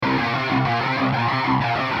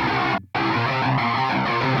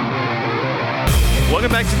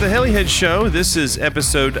back to the Helihead Show. This is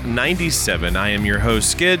episode 97. I am your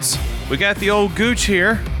host, Skids. We got the old Gooch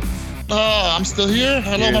here. Oh, I'm still here.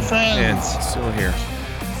 Hello, my friends. And still here.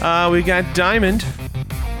 We got Diamond.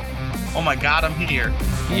 Oh my God, I'm here.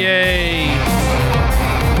 Yay.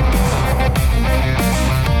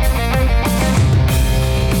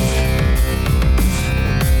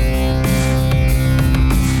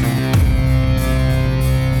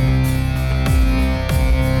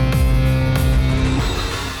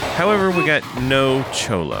 However, we got no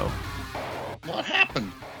Cholo. What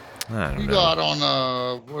happened? I don't know. He got on,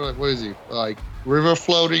 what is he? Like, river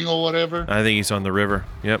floating or whatever? I think he's on the river.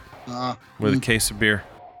 Yep. With a case of beer.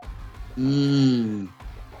 Mmm.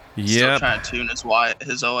 Still trying to tune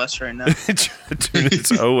his OS right now. Tune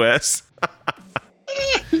his OS.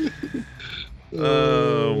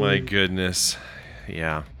 Oh, my goodness.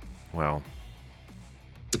 Yeah. Well.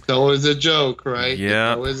 It's always a joke, right?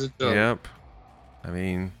 Yeah. It's always a joke. Yep. I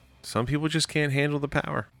mean, some people just can't handle the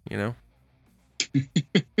power, you know?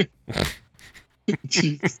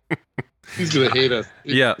 Jeez. He's going to hate us.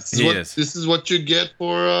 Yeah, he is. This is what you get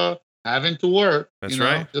for having to work. That's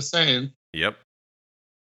right. Just saying. Yep.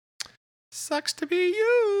 Sucks to be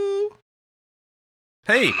you.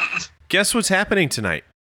 Hey, guess what's happening tonight?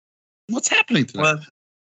 What's happening tonight? What?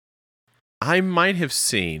 I might have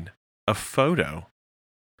seen a photo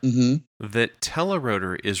that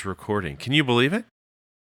Telerotor is recording. Can you believe it?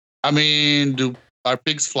 I mean, are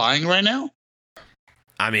pigs flying right now?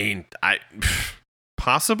 I mean,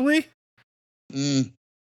 possibly. I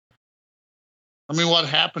mean, what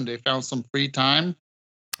happened? They found some free time?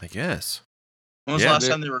 I guess. When was the last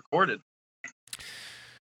time they recorded?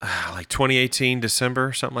 Like 2018,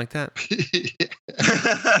 December, something like that.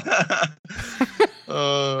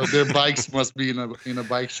 Their bikes must be in a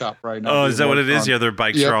bike shop right now. Oh, is that what it is? Yeah, their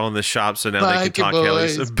bikes are all in the shop, so now they can talk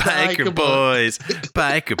helis. Biker boys.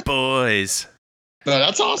 Biker boys. No,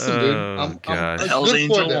 that's awesome, dude. Oh, God. Hell's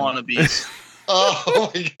Angel wannabes.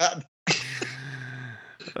 Oh, my God.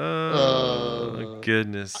 Oh,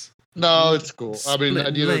 goodness. No, it's cool. I mean,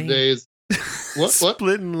 at the end of the day, it's... What?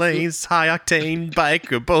 Splitting lanes, high octane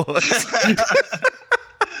biker boys.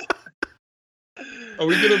 Are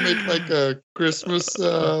we gonna make like a Christmas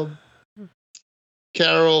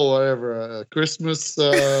carol or whatever, a Christmas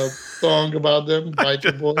song about them,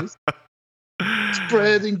 biker boys?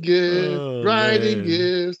 Spreading gifts, writing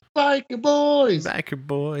gifts, biker boys. Biker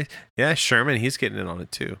boys. Yeah, Sherman, he's getting in on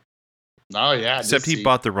it too. Oh yeah, except he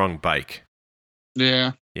bought the wrong bike.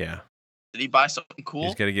 Yeah. Yeah. Did he buy something cool?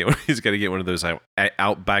 He's got to get one of those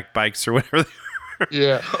Outback bikes or whatever.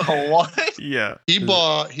 Yeah. What? Yeah. He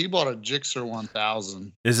bought a Gixxer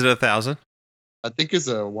 1000. Is it 1,000? I think it's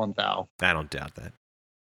a 1,000. I don't doubt that.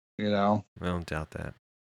 You know. I don't doubt that.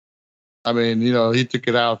 I mean, he took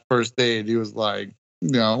it out first day and he was like,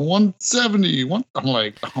 170. I'm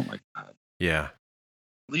like, oh my God. Yeah.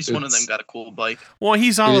 At least one of them got a cool bike. Well,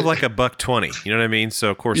 he's all of like $120. You know what I mean? So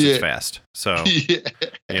of course it's fast. So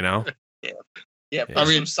you know. Yeah. Put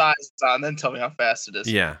some sizes on, then tell me how fast it is.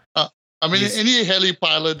 Yeah. I mean, any heli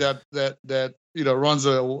pilot that runs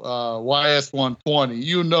a YS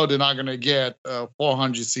 120, they're not gonna get a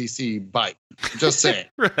 400cc bike. Just saying.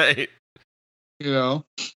 Right.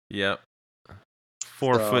 Yep.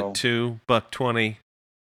 4'2", $120.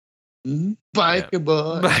 Biker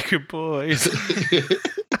boys. Biker boys.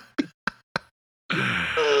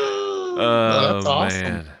 That's awesome.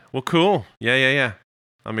 Man. Well, cool. Yeah.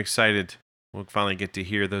 I'm excited. We'll finally get to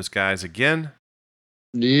hear those guys again.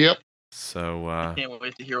 Yep. So I can't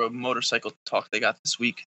wait to hear what motorcycle talk they got this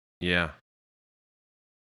week. Yeah.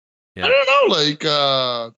 I don't know. Like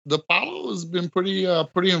the Paulo has been pretty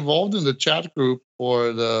involved in the chat group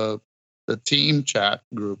for the team chat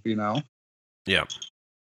group. Yeah.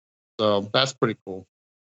 So that's pretty cool.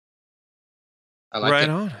 I like right it.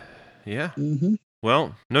 on. Yeah.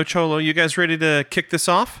 Well, no Cholo. You guys ready to kick this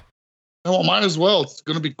off? Well, might as well. It's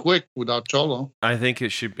going to be quick without Cholo. I think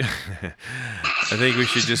it should be. I think we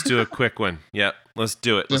should just do a quick one. Yeah, let's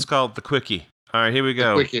do it. Let's call it the quickie. All right, here we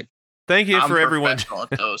go. Quickie. Thank you for everyone.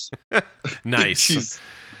 At those. Nice.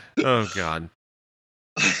 Oh, God.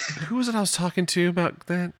 Who was it I was talking to about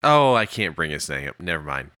that? Oh, I can't bring his name up. Never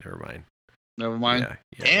mind. Yeah,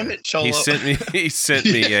 Damn it, Cholo. He sent me a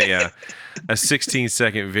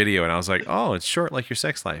 16-second video, and I was like, oh, it's short like your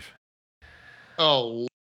sex life. Oh,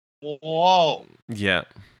 whoa. Yeah.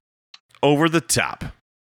 Over the top.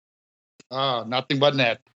 Nothing but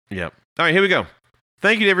net. Yep. All right, here we go.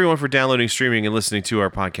 Thank you to everyone for downloading, streaming, and listening to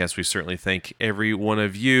our podcast. We certainly thank every one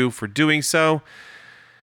of you for doing so.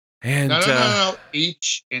 And no.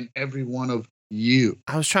 Each and every one of you.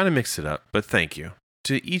 I was trying to mix it up, but thank you.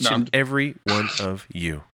 to each and every one of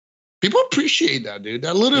you. People appreciate that, dude.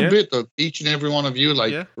 That little bit of each and every one of you,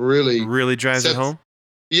 really drives it home.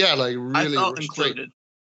 Yeah, like really. I felt included.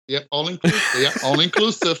 Yep, all inclusive. Yeah, all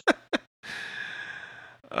inclusive.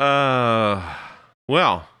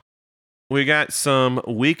 Well, we got some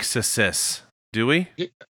weeks assess. Do we?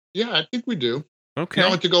 Yeah, I think we do. Okay. You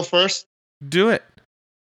want to go first? Do it.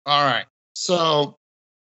 All right. So,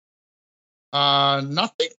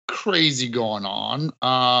 nothing crazy going on.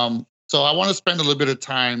 So I want to spend a little bit of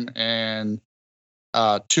time, and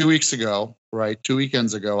 2 weeks ago, right, 2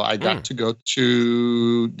 weekends ago, I got to go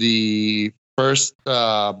to the first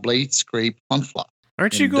blade scrape hunt fly.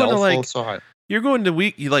 Aren't you going to you're going to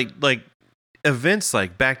like events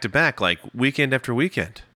like back to back, like weekend after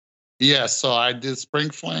weekend? Yeah, so I did spring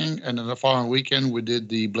fling, and then the following weekend we did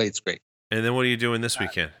the blade scrape. And then what are you doing this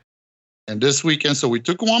weekend? And this weekend, so we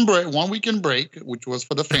took one weekend break, which was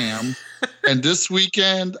for the fam. And this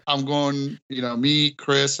weekend, I'm going, me,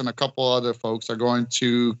 Chris, and a couple other folks are going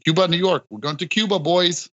to Cuba, New York. We're going to Cuba,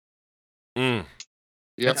 boys. Yep.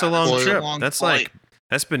 That's a long trip.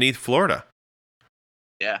 That's beneath Florida.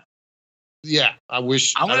 Yeah. Yeah, I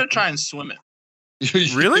wish. I'm going to try and swim it.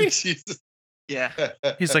 Really? Yeah.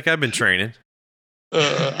 He's like, I've been training.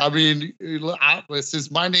 I mean,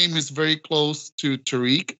 since my name is very close to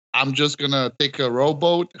Tariq, I'm just going to take a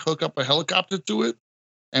rowboat, hook up a helicopter to it,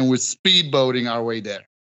 and we're speedboating our way there.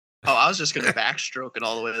 Oh, I was just going to backstroke it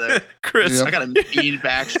all the way there. Chris, I got a mean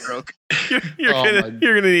backstroke. You're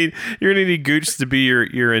gonna need Gooch to be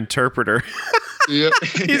your interpreter. Yep.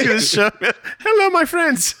 He's going to show me, hello, my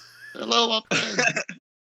friends. Hello, my friends.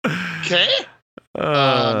 Okay.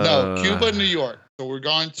 No, Cuba, New York. So we're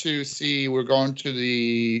going to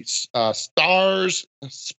the Stars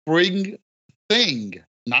Spring Thing,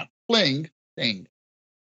 not Fling Thing.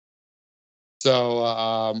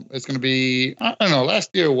 So it's going to be, I don't know,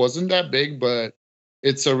 last year it wasn't that big, but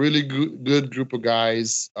it's a really good group of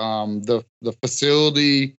guys. The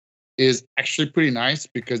facility is actually pretty nice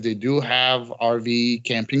because they do have RV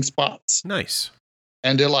camping spots. Nice.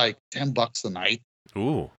 And they're like $10 a night.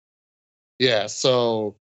 Ooh. Yeah,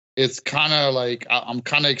 so it's kind of like I'm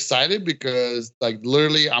kind of excited because like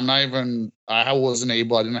literally I didn't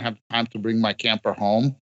have time to bring my camper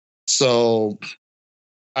home. So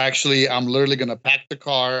actually I'm literally going to pack the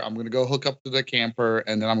car. I'm going to go hook up to the camper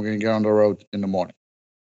and then I'm going to get on the road in the morning.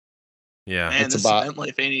 Yeah. Man, this event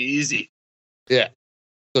life ain't easy. Yeah.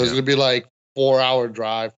 So it's going to be like 4-hour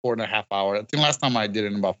drive, 4.5 hours. I think last time I did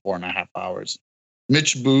it in about 4.5 hours.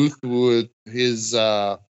 Mitch Booth with his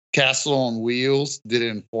Castle on Wheels did it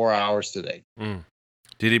in 4 hours today.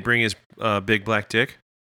 Did he bring his big black dick?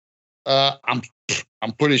 I'm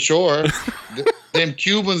pretty sure. Them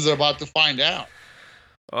Cubans are about to find out.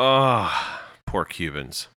 Oh, poor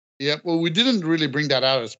Cubans. Yeah, well, we didn't really bring that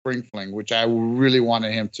out as spring fling, which I really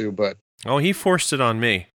wanted him to, but he forced it on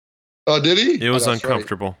me. Oh, did he? It was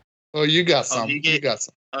uncomfortable. Right. Oh, you got some. You got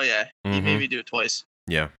some. Oh yeah, he made me do it twice.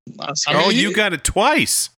 Yeah. You got it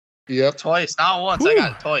twice. Yep. Twice, not once. Ooh. I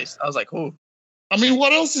got it twice. I was like, "Ooh." I mean,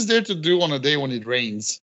 what else is there to do on a day when it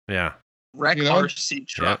rains? Yeah. Wreck RC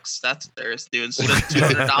trucks. Yep. That's what there's doing. Spend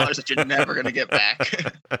 $200 that you're never gonna get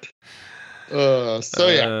back.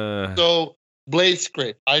 So blade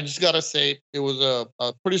scrape. I just gotta say, it was a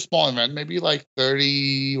pretty small event, maybe like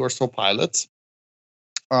 30 or so pilots.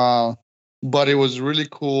 But it was really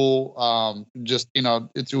cool.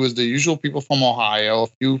 It was the usual people from Ohio, a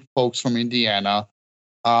few folks from Indiana.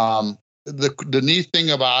 The neat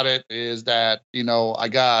thing about it is that, I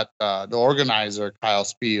got the organizer, Kyle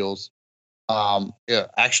Spiels,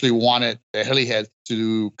 actually wanted the Heliheads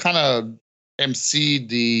to kind of MC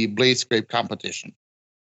the blade scrape competition.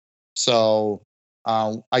 So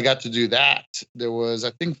I got to do that. There was,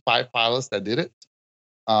 I think, 5 pilots that did it.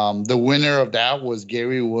 The winner of that was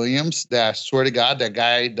Gary Williams. That, I swear to God, that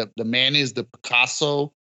guy, the man is the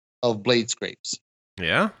Picasso of blade scrapes.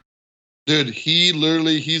 Yeah. Dude,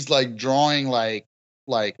 he's like drawing like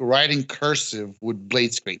writing cursive with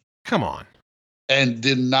blade scrape. Come on. And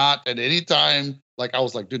did not at any time, like I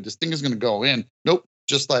was like, dude, this thing is gonna go in. Nope,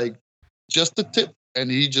 just the tip,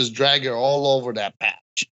 and he just dragged it all over that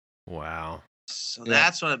patch. Wow. So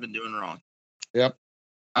that's what I've been doing wrong. Yep.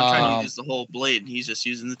 I'm trying to use the whole blade, and he's just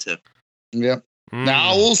using the tip. Yep.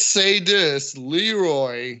 Now I will say this: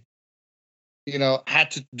 Leroy,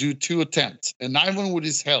 had to do 2 attempts, and not even with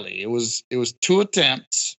his heli. It was 2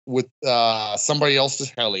 attempts with somebody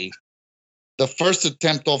else's heli. The first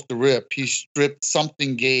attempt off the rip, he stripped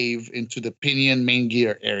something gave into the pinion main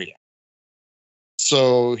gear area.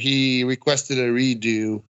 So he requested a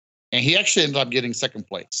redo. And he actually ended up getting second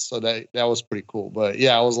place. So that was pretty cool. But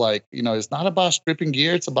yeah, I was like, it's not about stripping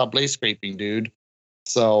gear. It's about blade scraping, dude.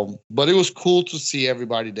 So, but it was cool to see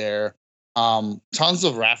everybody there. Tons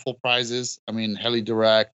of raffle prizes. I mean, Heli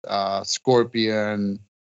Direct, Scorpion,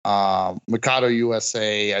 Mikado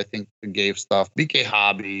USA, I think gave stuff. BK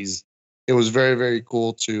Hobbies. It was very, very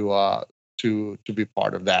cool to be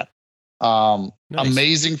part of that. Nice.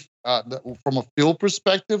 Amazing from a field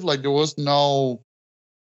perspective. Like there was no,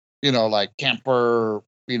 like camper,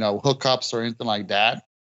 hookups or anything like that.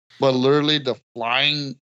 But literally the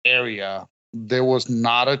flying area, there was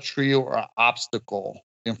not a tree or obstacle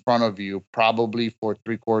in front of you, probably for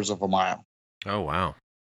 3/4 of a mile. Oh wow!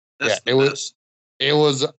 It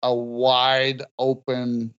was a wide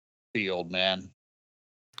open field, man.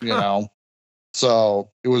 So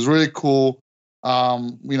it was really cool.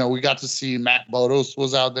 We got to see Matt Bodos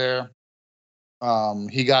was out there.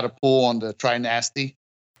 He got a pull on the Try Nasty.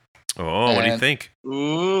 Oh, what do you think?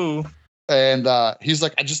 Ooh. And he's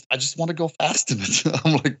like, I just want to go fast in it.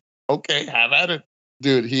 I'm like, okay, have at it.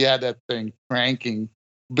 Dude, he had that thing cranking,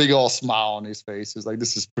 big old smile on his face. He's like,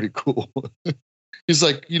 this is pretty cool. He's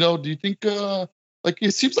like, do you think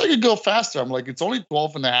it seems like it go faster? I'm like, it's only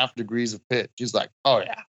 12.5 degrees of pitch. He's like, oh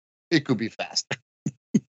yeah, it could be faster.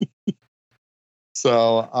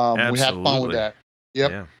 So we had fun with that.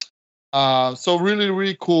 Yep. Yeah. So really,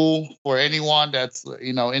 really cool for anyone that's,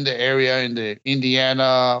 in the area, in the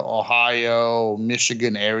Indiana, Ohio,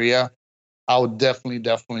 Michigan area. I would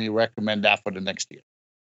definitely recommend that for the next year.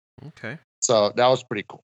 Okay. So that was pretty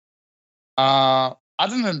cool.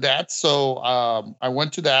 Other than that, so I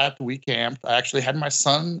went to that. We camped. I actually had my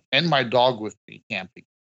son and my dog with me camping.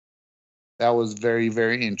 That was very,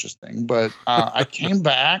 very interesting. But I came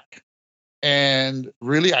back and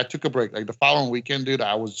really I took a break. Like the following weekend, dude,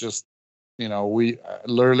 I was just, we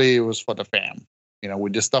literally, it was for the fam. We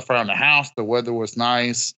did stuff around the house. The weather was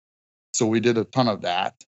nice. So we did a ton of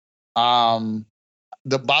that.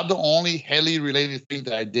 About the only heli related thing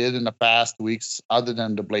that I did in the past weeks, other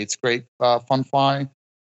than the blade scrape fun fly,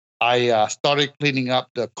 I started cleaning up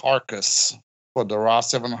the carcass for the Raw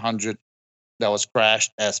 700 that was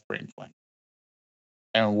crashed at Spring Fling.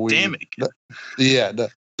 And damn it.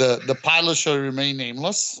 The pilot should remain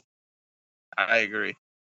nameless. I agree.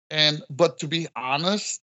 But to be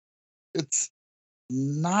honest, it's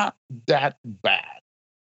not that bad.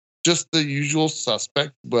 Just the usual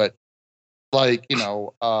suspect, but like,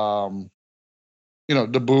 the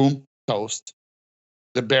boom, toast.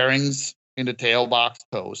 The bearings in the tail box,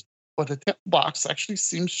 toast. But the tail box actually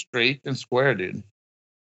seems straight and square, dude.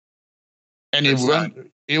 And it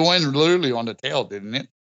went literally on the tail, didn't it?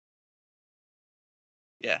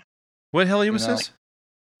 Yeah. What heli was this?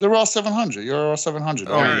 The Raw 700. Your Raw 700.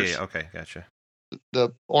 Oh, yeah. Okay, gotcha.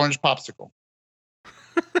 The orange popsicle.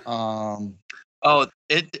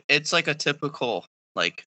 It's like a typical,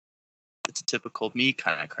 it's a typical me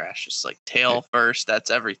kind of crash. Just like tail first.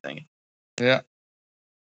 That's everything. Yeah.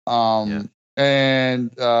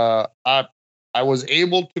 And I was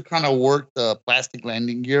able to kind of work the plastic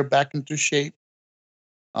landing gear back into shape.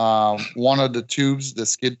 One of the tubes, the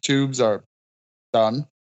skid tubes, are done,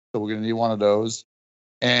 so we're gonna need one of those.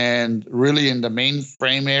 And really, in the main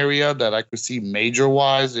frame area that I could see major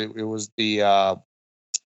wise, it was the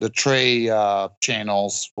tray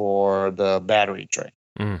channels for the battery tray.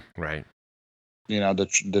 Right.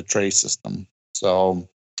 The tray system. So,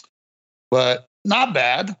 but not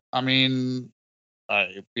bad. I mean,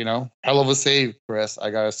 hell of a save, Chris,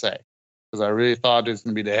 I gotta say, because I really thought it was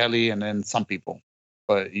gonna be the heli and then some people,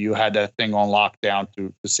 but you had that thing on lockdown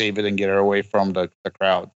to save it and get her away from the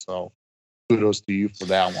crowd. So kudos to you for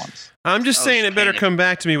that one. I'm just saying it better come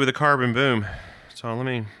back to me with a carbon boom. So let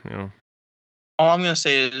me, All I'm gonna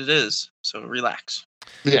say it is. So relax.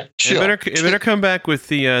 Yeah, chill. It better come back with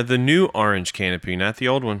the new orange canopy, not the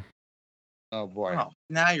old one. Oh boy! Oh,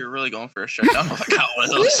 now you're really going for a shutdown. I got one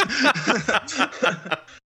of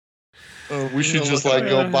those. We should just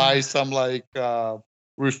go buy some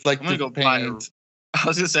reflective paint. I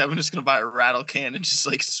was gonna say I'm just gonna buy a rattle can and just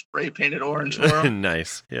spray paint it orange for them.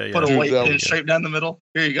 Nice. Yeah. Put a white pin straight down the middle.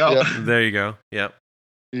 Here you go. Yep. There you go. Yep.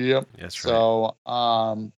 That's right. So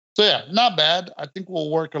yeah, not bad. I think we'll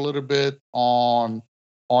work a little bit on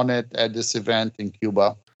it at this event in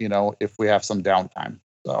Cuba. If we have some downtime.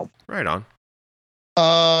 So right on.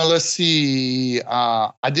 Let's see.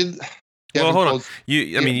 I did. Well, hold on.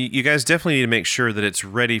 You guys definitely need to make sure that it's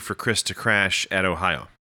ready for Chris to crash at Ohio.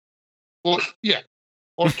 Well, yeah,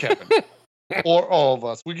 or Kevin, or all of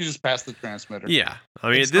us. We can just pass the transmitter. Yeah,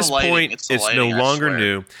 at this point, it's no longer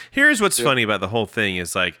new. Here's what's funny about the whole thing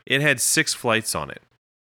is it had 6 flights on it.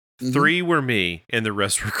 3 were me, and the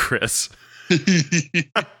rest were Chris.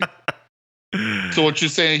 So what you're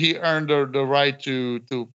saying? He earned the right to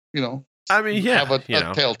I mean, yeah, have a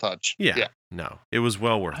tail touch. Yeah. No, it was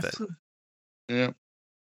well worth it. Yeah.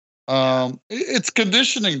 It's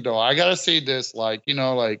conditioning though. I gotta say this, like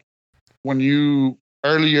when you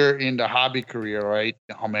earlier in the hobby career, right?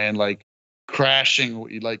 Oh man, like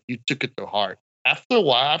crashing, like you took it to heart. After a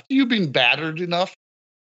while, after you've been battered enough,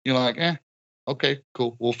 you're like, okay,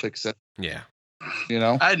 cool, we'll fix it. Yeah.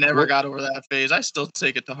 I never got over that phase. I still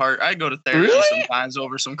take it to heart. I go to therapy sometimes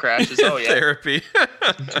over some crashes. Oh yeah, therapy.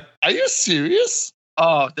 Are you serious?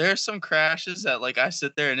 Oh, there's some crashes that like I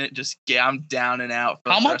sit there and it just I'm down and out.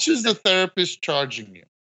 How much is the therapist charging you?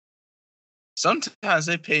 Sometimes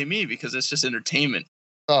they pay me because it's just entertainment.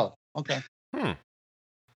 Oh, okay.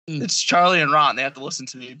 It's Charlie and Ron. They have to listen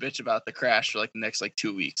to me bitch about the crash for like the next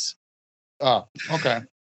 2 weeks. Oh, okay.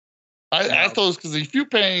 I thought it was because if you're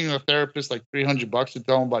paying a therapist like $300 to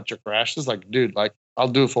tell them about your crashes, like, dude, like I'll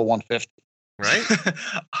do it for $150. Right?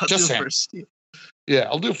 Just saying. Yeah,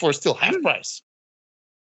 I'll do it for still half price.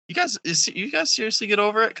 You guys seriously get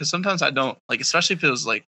over it? Because sometimes I don't, like, especially if it was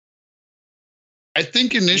like. I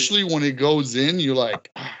think initially when it goes in, you're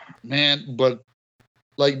like, man, but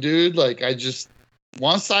like, dude, like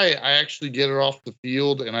once I actually get it off the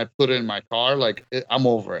field and I put it in my car, like I'm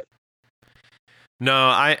over it.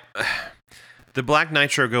 No, the black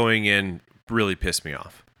nitro going in really pissed me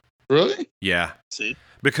off. Really? Yeah. See?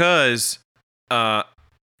 Because I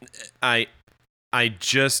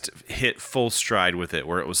just hit full stride with it,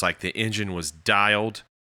 where it was like the engine was dialed.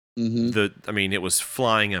 Mm-hmm. It was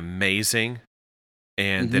flying amazing,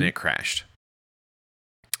 and then it crashed.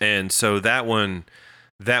 And so that one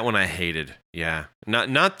I hated. Yeah,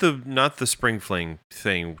 not the spring fling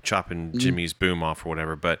thing, chopping Jimmy's boom off or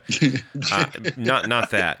whatever, but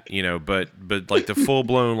not that, but like the full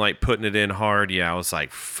blown, like putting it in hard. Yeah, I was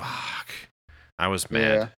like, fuck. I was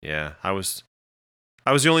mad. Yeah, I was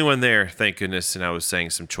the only one there, thank goodness, and I was saying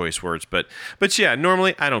some choice words, but yeah,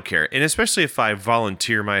 normally I don't care, and especially if I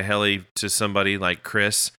volunteer my heli to somebody like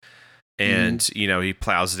Chris, and he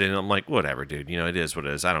plows it in, I'm like, whatever, dude, it is what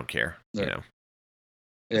it is. I don't care,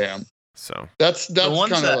 Yeah. So that's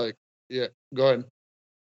kind of like, yeah. Go ahead.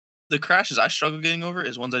 The crashes I struggle getting over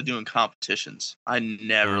is ones I do in competitions. I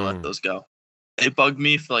never let those go. It bugged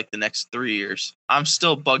me for like the next 3 years. I'm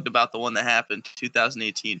still bugged about the one that happened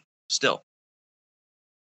 2018. Still.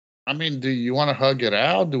 Do you want to hug it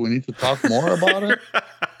out? Do we need to talk more about it?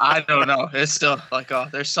 I don't know. It's still like,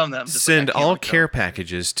 there's some that I'm just send all care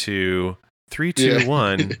packages to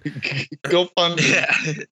 321. Go fund me.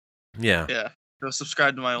 Yeah. Yeah. Go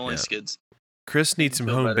subscribe to my Only Skids. Chris needs some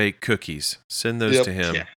home-baked cookies. Send those to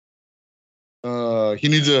him. Yeah. He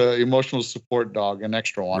needs an emotional support dog, an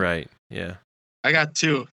extra one. Right, yeah. I got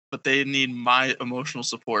 2, but they need my emotional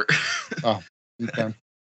support. Oh, okay.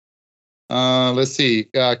 Let's see.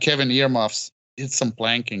 Kevin Earmuffs did some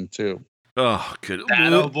planking, too. Oh, good.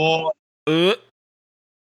 Boy.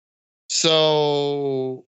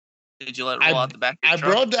 So... Did you let it roll out the back of your truck?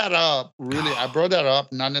 I brought that up, really. I brought that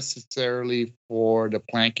up, not necessarily for the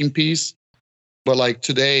planking piece, but like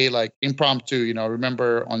today, like impromptu,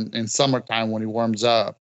 remember in summertime when it warms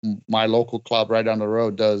up, my local club right down the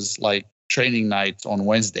road does like training nights on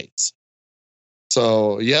Wednesdays.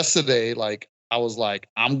 So yesterday, like I was like,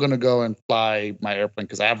 I'm going to go and fly my airplane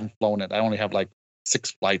because I haven't flown it. I only have like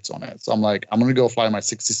 6 flights on it. So I'm like, I'm going to go fly my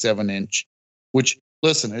 67-inch, which,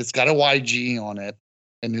 listen, it's got a YG on it.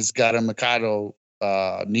 And it's got a Mikado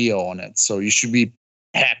Neo on it, so you should be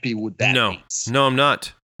happy with that. No, I'm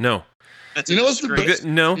not. No. What's the best?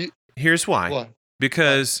 No, here's why. What?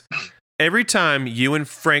 Because every time you and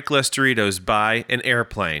Frank Lesteritos buy an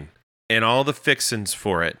airplane and all the fixins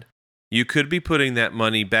for it, you could be putting that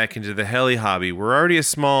money back into the heli hobby. We're already a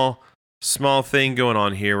small thing going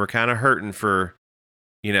on here. We're kind of hurting for,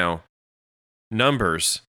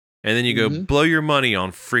 numbers. And then you go blow your money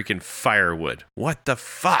on freaking firewood. What the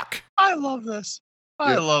fuck? I love this.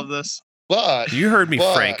 I love this. But you heard me,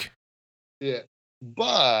 Frank. Yeah.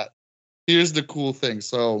 But here's the cool thing.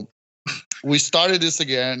 So we started this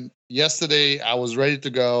again. Yesterday, I was ready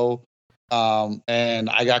to go. And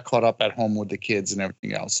I got caught up at home with the kids and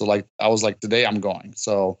everything else. So like I was like, today I'm going.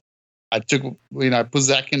 So I took, I put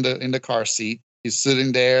Zach in the car seat. He's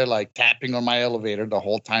sitting there like tapping on my elevator the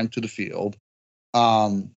whole time to the field.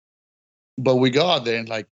 But we go out there and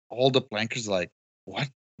like all the plankers are like, what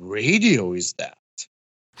radio is that?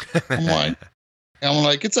 I'm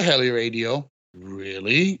like, it's a heli radio.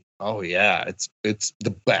 Really? Oh yeah, it's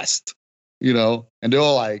the best. and they're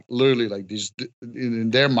all like literally like these in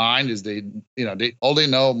their mind is they all they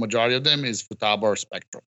know, majority of them is Futaba or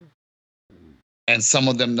Spectrum, and some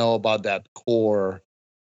of them know about that core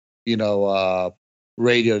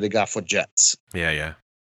radio they got for jets, Yeah.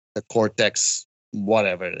 the Cortex,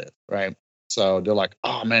 whatever it is, right? So they're like,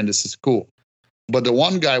 oh man, this is cool. But the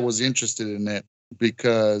one guy was interested in it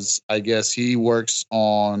because I guess he works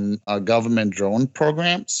on government drone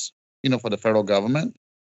programs, for the federal government,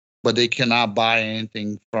 but they cannot buy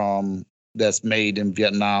anything from that's made in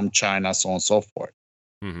Vietnam, China, so on and so forth.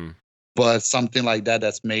 Mm-hmm. But something like that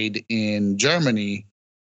that's made in Germany,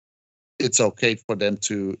 it's okay for them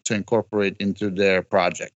to incorporate into their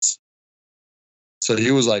projects. So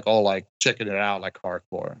he was like, all like checking it out like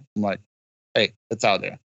hardcore. I'm like, hey, it's out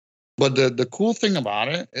there. But the cool thing about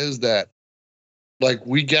it is that like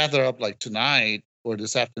we gather up like tonight or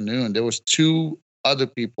this afternoon, there was 2 other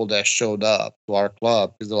people that showed up to our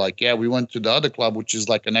club because they're like, yeah, we went to the other club, which is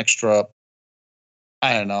like an extra,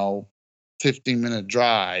 I don't know, 15-minute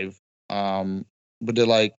drive. But they're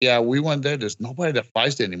like, yeah, we went there. There's nobody that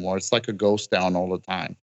flies there anymore. It's like a ghost town all the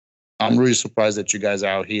time. I'm really surprised that you guys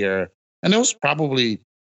are out here. And there was probably,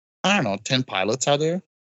 I don't know, 10 pilots out there.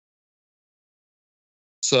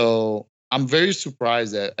 So I'm very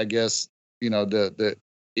surprised that I guess, the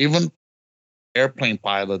even airplane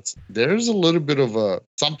pilots, there's a little bit of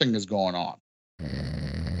something is going on,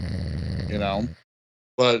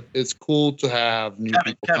 but it's cool to have new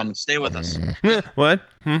people Kevin, stay with us. What?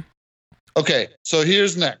 Okay, so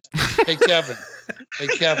here's next. Hey,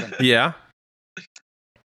 Kevin. Yeah.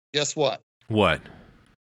 Guess what? What?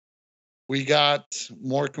 We got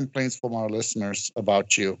more complaints from our listeners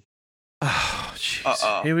about you. Oh,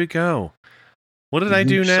 jeez. Here we go. What did I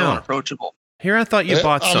do So now? unapproachable. Here, I thought you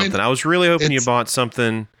bought something. I was really hoping you bought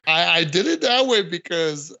something. I did it that way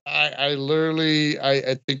because I literally,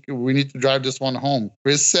 I think we need to drive this one home.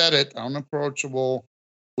 Chris said it, unapproachable.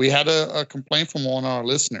 We had a complaint from one of our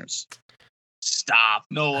listeners. Stop.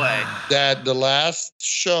 No way. That the last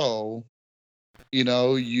show,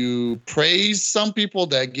 you praised some people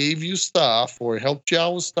that gave you stuff or helped you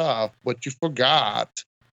out with stuff, but you forgot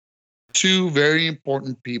 2 very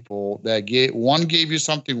important people that one gave you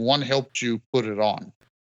something, one helped you put it on.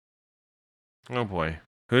 Oh boy.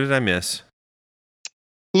 Who did I miss?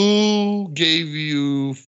 Who gave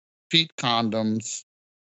you feet condoms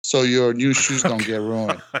so your new shoes don't get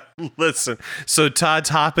ruined? Listen, so Todd's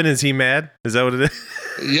hopping. Is he mad? Is that what it is?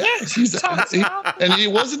 Yes, and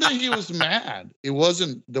it wasn't that he was mad. It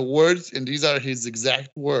wasn't the words, and these are his exact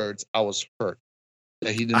words. I was hurt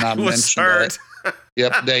that he did not mention that.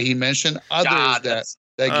 Yep, that he mentioned others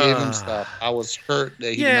that gave him stuff. I was hurt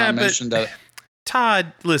that he did not mention that.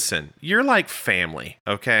 Todd, listen, you're like family,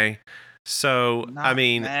 okay? So, I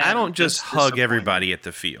mean, I don't just hug everybody at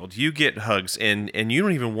the field. You get hugs, and you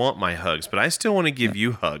don't even want my hugs, but I still want to give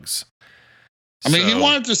you hugs. I mean, he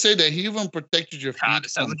wanted to say that he even protected your feet. God, it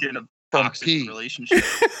sounds like you're in a toxic relationship.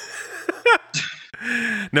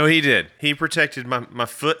 No, he did. He protected my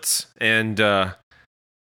foots, and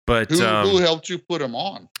but who helped you put them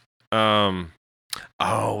on?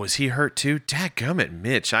 Oh, was he hurt too? Dadgummit,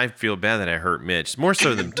 Mitch. I feel bad that I hurt Mitch. More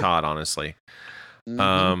so than Todd, honestly.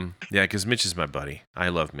 Yeah, because Mitch is my buddy. I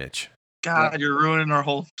love Mitch. God, you're ruining our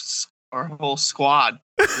whole squad.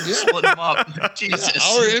 Split them up. Jesus.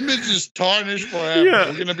 Our image is tarnished forever. Yeah.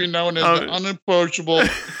 We're gonna be known as the unapproachable,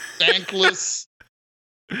 thankless.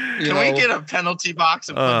 Can we get a penalty box?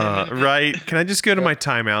 And put him in right? Can I just go to my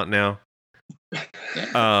timeout now?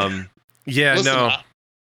 Yeah. Listen,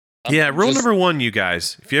 no. Rule number 1, you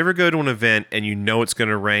guys. If you ever go to an event and you know it's going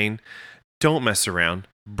to rain, don't mess around.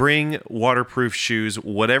 Bring waterproof shoes.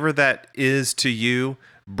 Whatever that is to you,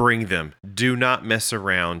 bring them. Do not mess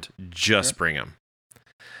around. Just bring them.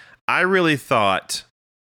 I really thought,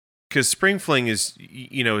 because Spring Fling is,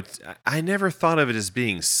 I never thought of it as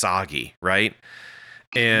being soggy, right?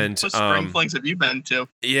 And what Spring Flings have you been to?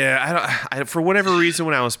 Yeah, I for whatever reason,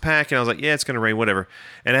 when I was packing, I was like, yeah, it's going to rain, whatever.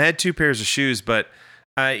 And I had 2 pairs of shoes, but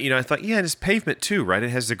I thought, yeah, it's pavement too, right?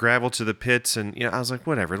 It has the gravel to the pits, and I was like,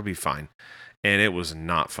 whatever, it'll be fine. And it was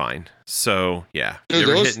not fine. So yeah, dude,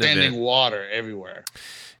 there was standing water everywhere.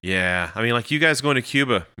 Yeah, I mean, like you guys going to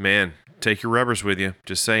Cuba, man, take your rubbers with you.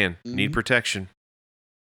 Just saying, need protection.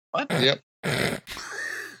 What? Yep.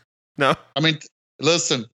 No, I mean,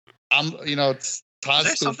 listen, I'm, Todd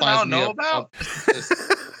still finds me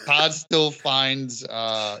Todd still finds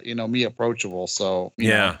me approachable. So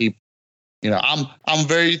yeah. I'm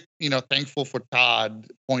very, thankful for Todd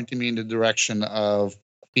pointing me in the direction of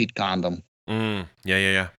feet condom.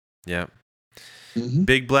 Yeah. Mm-hmm.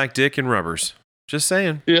 Big black dick and rubbers. Just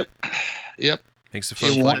saying. Yep. Makes it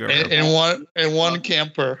fun. And one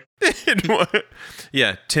camper.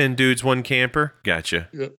 Yeah, 10 dudes, 1 camper. Gotcha.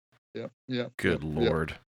 Yep. Good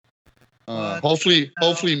Lord. Hopefully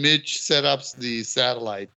Mitch set up the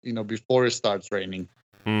satellite, before it starts raining.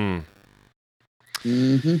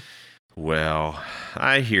 Well,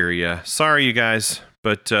 I hear ya. Sorry, you guys,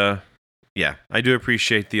 but yeah, I do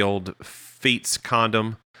appreciate the old Feats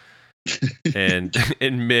condom and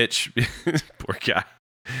Mitch, poor guy.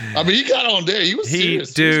 I mean, he got on there. He was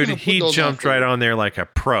serious. Dude, he jumped right on there like a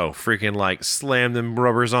pro. Freaking like slammed them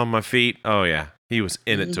rubbers on my feet. Oh yeah, he was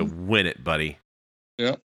in it to win it, buddy.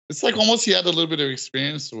 Yeah, it's like almost he had a little bit of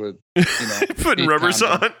experience with putting rubbers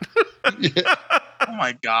on. Yeah. Oh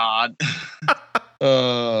my God.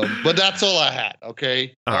 But that's all I had.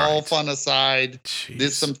 Okay, all right. fun aside,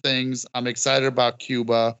 did some things. I'm excited about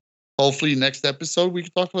Cuba. Hopefully, next episode we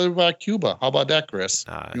can talk a little about Cuba. How about that, Chris?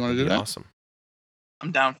 You want to do that? Awesome.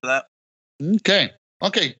 I'm down for that.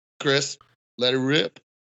 Okay, Chris, let it rip.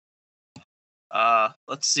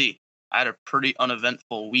 Let's see. I had a pretty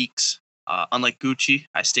uneventful weeks. Unlike Gucci,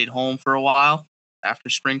 I stayed home for a while after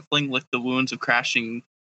spring fling, licked the wounds of crashing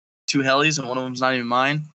 2 helis, and one of them's not even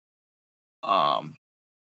mine.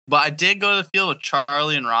 But I did go to the field with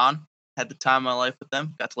Charlie and Ron. Had the time of my life with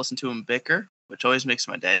them. Got to listen to them bicker, which always makes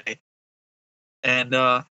my day. And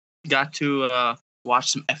got to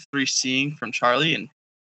watch some F3C'ing from Charlie, and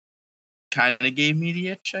kind of gave me the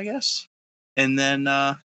itch, I guess. And then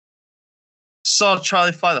saw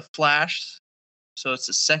Charlie fly the Flash. So it's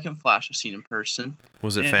the second Flash I've seen in person.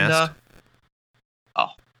 Was it fast?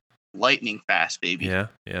 Lightning fast, baby. Yeah.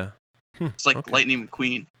 It's like Lightning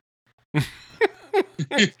McQueen.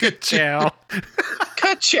 Good chow.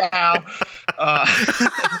 Ka-chow.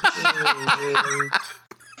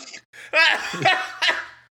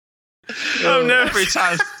 Oh no! Every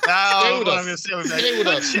time. Now what I'm gonna say was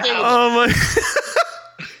oh my!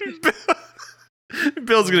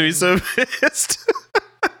 Bill's gonna be so pissed.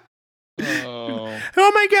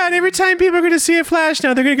 Oh my God! Every time people are gonna see a Flash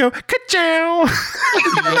now, they're gonna go ka-chow.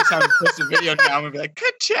 Every time we post a video now, I'm gonna be like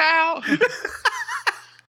ka-chow.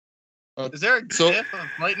 Is there a gif of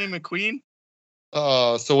Lightning McQueen?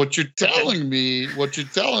 So what you're telling me,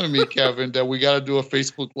 Kevin, that we got to do a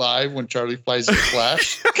Facebook Live when Charlie flies the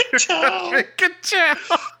Flash? Ka-chow!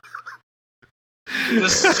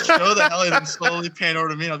 Just show the heli, then slowly pan over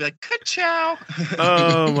to me. And I'll be like, ka-chow!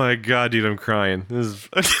 Oh my God, dude, I'm crying. This is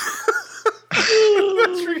that's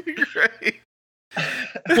freaking great.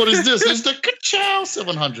 What is this? It's the ka-chow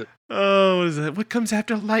 700. Oh, what is that? What comes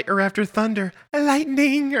after light or after thunder?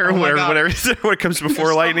 Lightning or whatever. What comes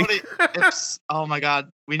before lightning? Oh my God.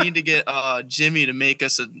 We need to get Jimmy to make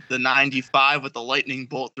us the 95 with the lightning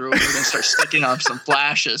bolt through it. We're going to start sticking on some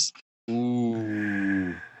flashes.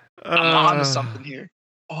 Ooh. I'm on to something here.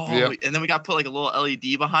 Oh, yep. And then we got to put like a little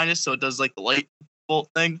LED behind it so it does like the light bolt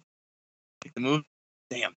thing. Like the move.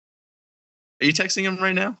 Damn. Are you texting him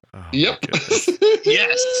right now? Oh, yep.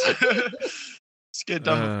 Yes. Let's get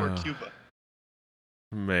done before Cuba.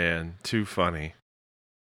 Man, too funny.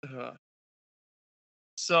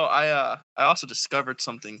 So I also discovered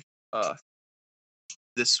something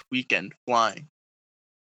this weekend flying.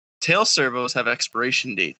 Tail servos have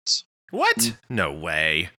expiration dates. What? No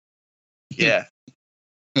way. Yeah.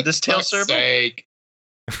 This tail servo.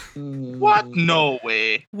 What? No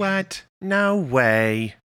way. What? No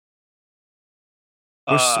way.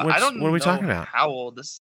 I don't know what are we talking about? I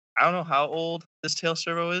don't know how old this tail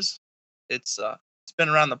servo is. It's been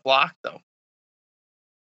around the block though.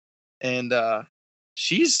 And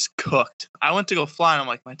she's cooked. I went to go fly and I'm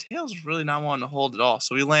like, my tail's really not wanting to hold at all.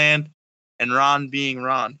 So we land, and Ron being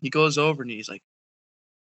Ron, he goes over and he's like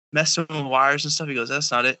messing with wires and stuff. He goes,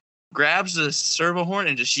 that's not it. Grabs the servo horn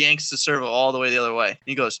and just yanks the servo all the way the other way.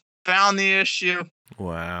 He goes, found the issue.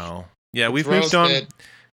 Wow. Yeah, we've moved on.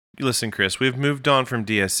 Listen, Chris, we've moved on from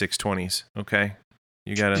DS620s. Okay,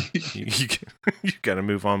 you gotta you gotta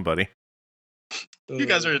move on, buddy. You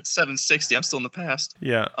guys are at 760. I'm still in the past.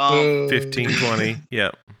 Yeah. 1520.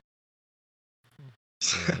 Yep.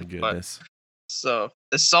 Oh, my goodness. So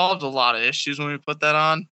it solved a lot of issues when we put that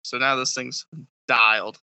on. So now this thing's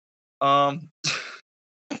dialed. I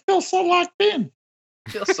feel so locked in.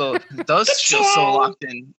 Feel so locked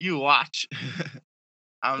in. You watch.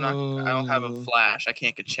 I don't have a flash. I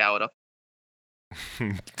can't get chowed up.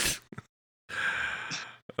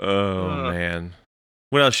 Oh man.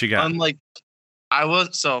 What else you got? I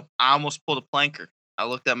almost pulled a planker. I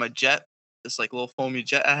looked at my jet, this like little foamy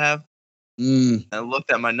jet I have. And I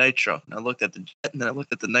looked at my nitro. And I looked at the jet, and then I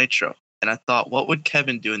looked at the nitro. And I thought, what would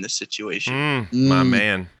Kevin do in this situation? My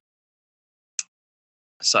man.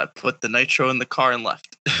 So I put the nitro in the car and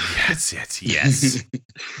left. That's it. Yes.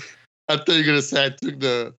 I thought you were gonna say I took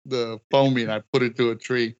the foamy and I put it to a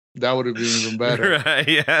tree. That would have been even better. Right,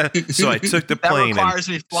 yeah. So I took the That plane requires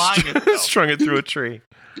me flying it, though. strung it through a tree.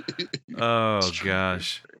 Oh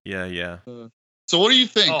gosh. Yeah. So what do you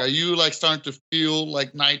think? Oh. Are you like starting to feel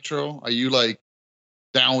like nitro? Are you like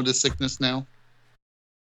down with the sickness now?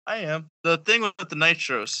 I am. The thing with the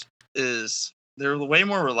nitros is they're way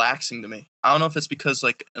more relaxing to me. I don't know if it's because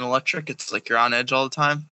like an electric, it's like you're on edge all the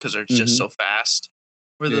time because they're just so fast.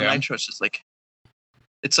 Where the nitros is like,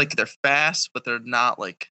 it's like they're fast, but they're not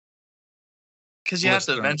like, because you have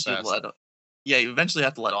to eventually you eventually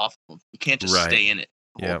have to let off them. You can't just stay in it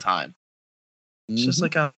the whole time. It's just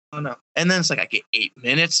like, I don't know. And then it's like I get 8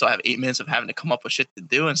 minutes, so I have 8 minutes of having to come up with shit to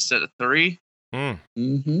do instead of 3. I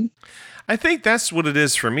think that's what it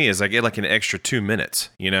is for me. Is I get like an extra 2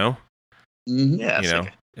 minutes. You know. Yeah.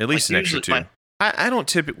 At least an extra 2. I don't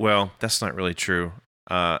typically. Well, that's not really true.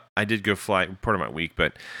 I did go fly part of my week,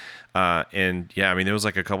 but and yeah, I mean there was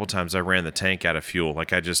like a couple times I ran the tank out of fuel.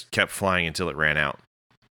 Like I just kept flying until it ran out.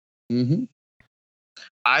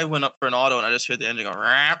 I went up for an auto and I just heard the engine go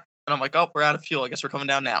rap, and I'm like, oh, we're out of fuel. I guess we're coming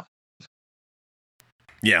down now.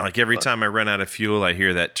 Yeah, like every time I run out of fuel, I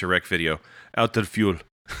hear that Tarek video. Out of fuel.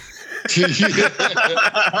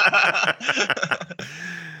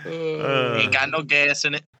 Ain't got no gas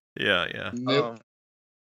in it. Yeah. Nope.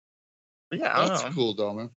 Yeah, I don't know. That's cool,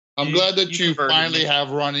 though, man. I'm glad that you finally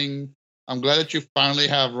have running. I'm glad that you finally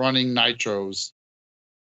have running nitros.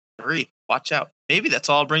 3. Watch out. Maybe that's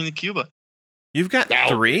all I'll bring to Cuba. You've got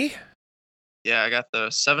 3? Yeah, I got the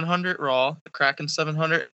 700 raw, the Kraken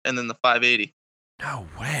 700, and then the 580. No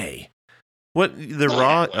way. What the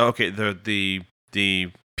raw? Okay,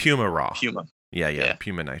 the Puma raw. Puma. Yeah.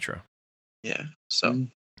 Puma Nitro. Yeah. So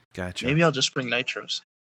gotcha. Maybe I'll just bring nitros.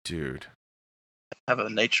 Dude. Have a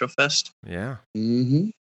nitro fest. Yeah.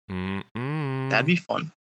 That'd be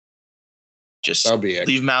fun. Just be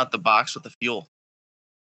leave them out the box with the fuel.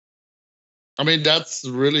 I mean, that's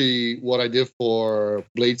really what I did for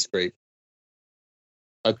Blade Scrape.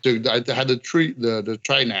 I had the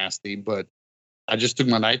Tri-Nasty, but I just took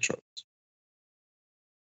my nitros.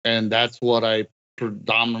 And that's what I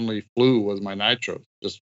predominantly flew was my nitros.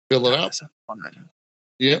 Just fill it up. That's fun right now.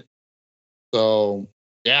 Yep. So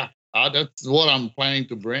yeah, that's what I'm planning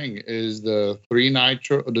to bring is the 2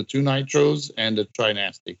 nitros and the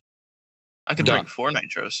Tri-Nasty. I could bring 4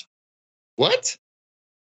 nitros. What?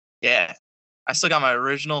 Yeah. I still got my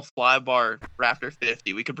original Flybar Raptor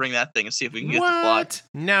 50. We could bring that thing and see if we can get the fly.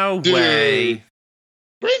 No way.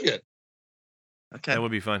 Bring it. Okay. That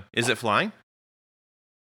would be fun. Is it flying?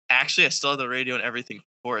 Actually, I still have the radio and everything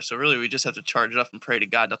for it. So really, we just have to charge it up and pray to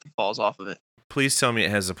God nothing falls off of it. Please tell me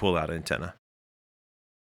it has a pull-out antenna.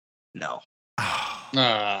 No.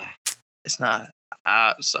 Ah. It's not.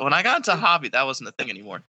 So when I got into hobby, that wasn't a thing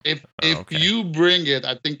anymore. If you bring it,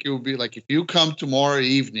 I think it will be like if you come tomorrow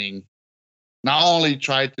evening, not only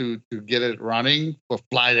try to get it running, but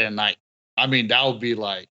fly it at night. I mean, that would be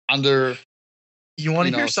like under. You want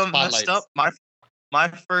to hear something messed up? My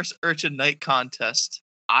first Urchin Night contest,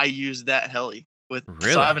 I used that heli with.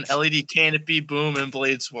 Really? So I have an LED canopy, boom, and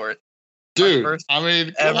blades for it. Dude, my first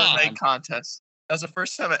ever night contest. That was the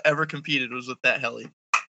first time I ever competed was with that heli.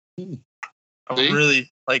 I'm really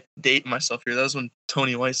like dating myself here. That was when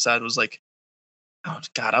Tony Whiteside was like, oh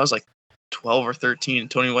God, I was like 12 or 13.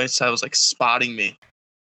 And Tony Whiteside was like spotting me,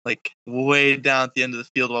 like way down at the end of the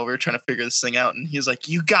field while we were trying to figure this thing out. And he was like,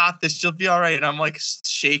 "You got this. You'll be all right." And I'm like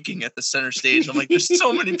shaking at the center stage. I'm like, "There's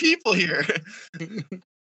so many people here."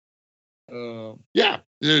 Yeah,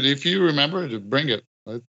 dude. If you remember to bring it,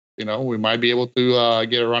 we might be able to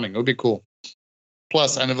get it running. It would be cool.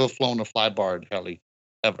 Plus, I never flown a Flybar heli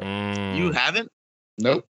ever. You haven't?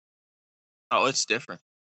 Nope. Oh, it's different.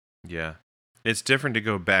 Yeah, it's different to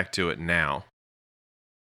go back to it now.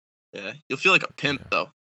 Yeah, you'll feel like a pimp though.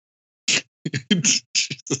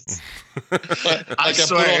 Jesus. I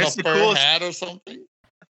swear, put on it's a the fur coolest hat or something.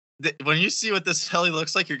 When you see what this heli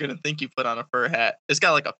looks like, you're gonna think you put on a fur hat. It's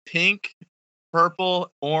got like a pink, purple,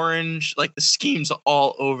 orange, like the scheme's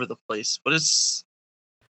all over the place. But it's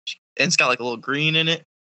got like a little green in it.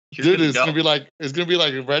 Dude, it's gonna be like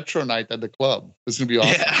a retro night at the club. It's gonna be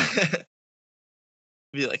awesome. Yeah.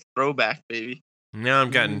 Be like throwback, baby. Now I'm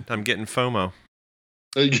getting FOMO.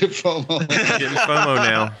 You get FOMO. I'm getting FOMO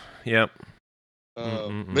now. Yep.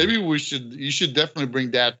 Maybe you should definitely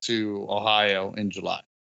bring that to Ohio in July.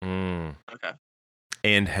 Okay.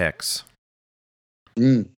 And Hex.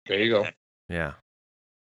 There you go. Yeah.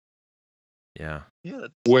 Yeah. Yeah.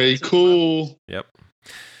 Way cool. Yep.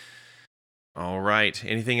 All right.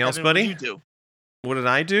 Anything else, Evan, buddy? what did you do? What did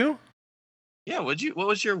I do? Yeah, what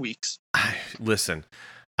was your weeks? Listen,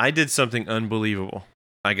 I did something unbelievable.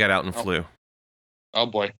 I got out and flew. Oh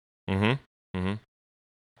boy. And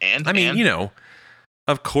I mean,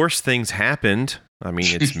 of course things happened. I mean,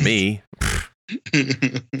 it's me.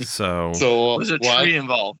 So was a tree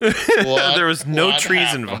involved? There was no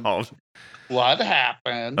trees involved. What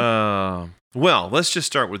happened? Well, let's just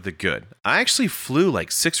start with the good. I actually flew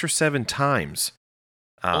like 6 or 7 times.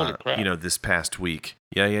 Holy crap. This past week.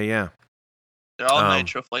 Yeah. They're all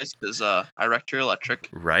nitro flights because I wrecked your electric.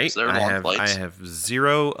 Right. So they're long flights. I have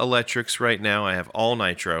 0 electrics right now. I have all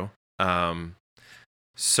nitro.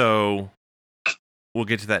 So we'll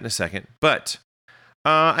get to that in a second. But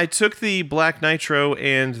I took the black nitro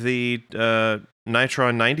and the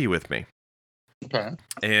Nitron 90 with me. Okay.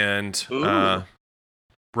 And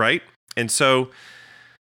right. And so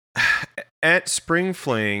at Spring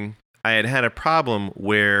Fling, I had a problem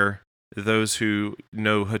where those who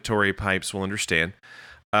know Hattori pipes will understand.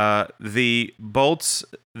 The bolts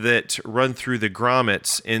that run through the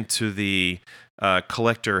grommets into the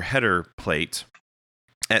collector header plate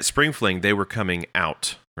at Spring Fling, they were coming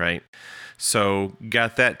out, right? So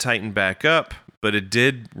got that tightened back up, but it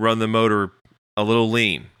did run the motor a little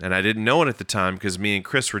lean. And I didn't know it at the time because me and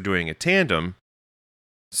Chris were doing a tandem.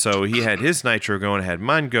 So he had his nitro going, I had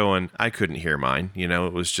mine going. I couldn't hear mine.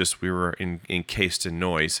 It was just we were encased in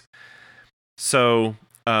noise. So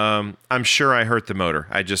I'm sure I hurt the motor.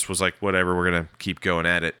 I just was like, whatever, we're going to keep going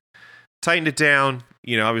at it. Tightened it down.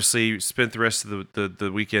 Obviously spent the rest of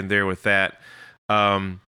the weekend there with that.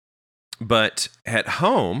 But at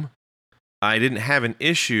home, I didn't have an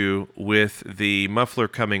issue with the muffler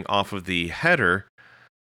coming off of the header.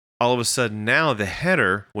 All of a sudden now the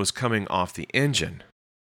header was coming off the engine.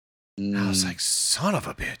 I was like, son of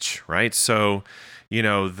a bitch, right? So,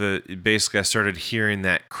 basically I started hearing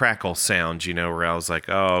that crackle sound, where I was like,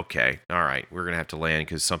 oh, okay, all right, we're going to have to land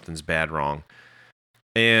because something's bad wrong.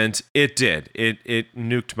 And it did. It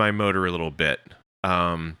nuked my motor a little bit.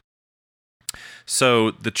 So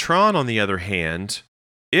the Tron, on the other hand,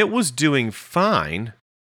 it was doing fine,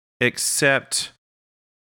 except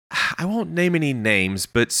I won't name any names,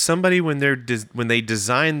 but somebody when they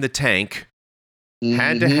designed the tank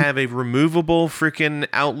had to have a removable freaking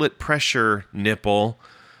outlet pressure nipple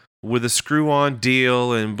with a screw-on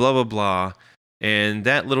deal and blah, blah, blah. And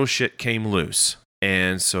that little shit came loose.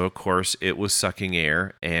 And so, of course, it was sucking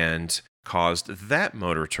air and caused that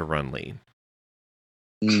motor to run lean.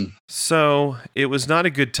 So it was not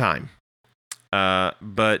a good time.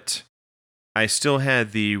 But I still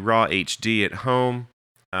had the raw HD at home.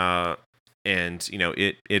 And,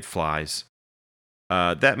 it flies.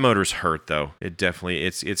 That motor's hurt though. It definitely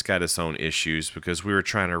it's got its own issues because we were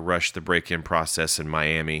trying to rush the break-in process in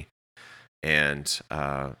Miami, and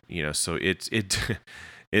so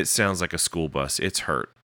it sounds like a school bus. It's hurt,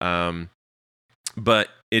 but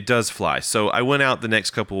it does fly. So I went out the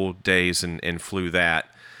next couple days and flew that,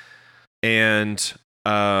 and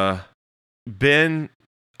I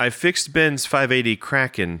fixed Ben's 580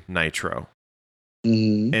 Kraken Nitro.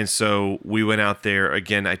 And so we went out there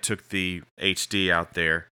again. I took the HD out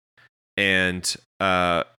there, and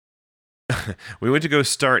we went to go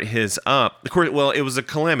start his up. Of course, well, it was a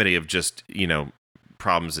calamity of just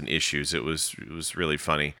problems and issues. It was really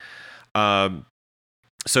funny.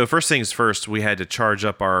 So first things first, we had to charge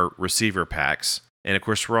up our receiver packs, and of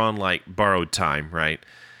course we're on like borrowed time, right?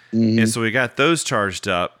 And so we got those charged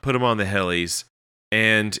up, put them on the helis.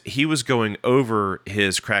 And he was going over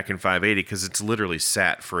his Kraken 580 because it's literally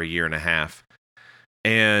sat for a year and a half.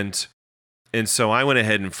 And so I went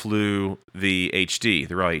ahead and flew the HD,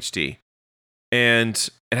 the raw HD. And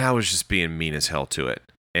I was just being mean as hell to it.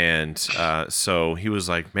 And so he was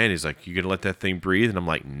like, man, he's like, you going to let that thing breathe? And I'm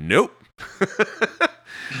like, nope.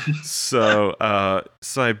 So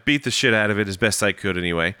I beat the shit out of it as best I could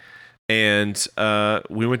anyway. And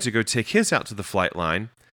we went to go take his out to the flight line.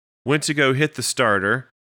 Went to go hit the starter,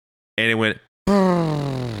 and it went.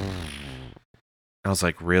 I was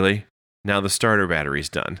like, really? Now the starter battery's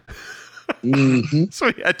done. So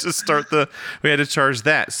we had to charge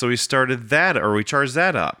that. So we started that, or we charged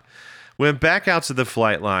that up. Went back out to the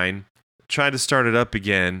flight line, tried to start it up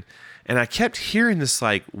again, and I kept hearing this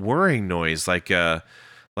like whirring noise, like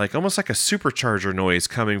almost like a supercharger noise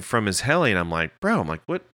coming from his heli, and I'm like, bro,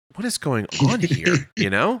 what is going on here?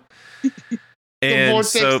 And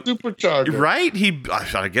so, supercharger. Right?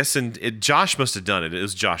 I guess, Josh must have done it. It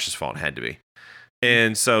was Josh's fault. It had to be.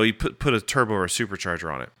 And so he put a turbo or a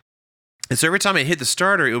supercharger on it. And so every time I hit the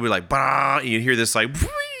starter, it would be like, bah, and you'd hear this like,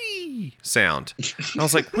 whee sound. And I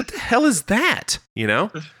was like, what the hell is that?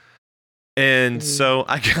 And so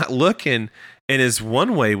I got looking, and his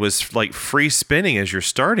one way was like free spinning as you're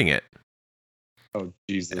starting it. Oh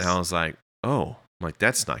Jesus! And I was like, oh, I'm like,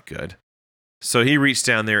 that's not good. So he reached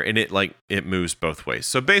down there and it moves both ways.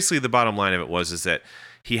 So basically the bottom line of it is that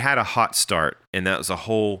he had a hot start, and that was a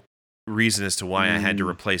whole reason as to why I had to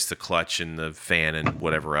replace the clutch and the fan and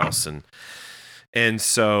whatever else. And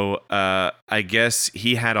so I guess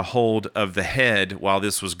he had a hold of the head while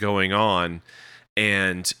this was going on,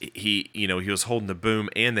 and he was holding the boom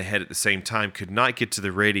and the head at the same time, could not get to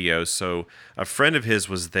the radio. So a friend of his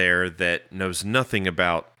was there that knows nothing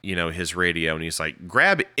about, his radio, and he's like,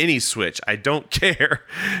 grab any switch, I don't care,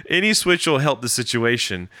 any switch will help the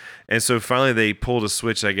situation. And so finally they pulled a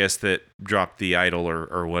switch, I guess, that dropped the idle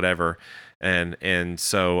or whatever, and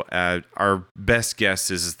so our best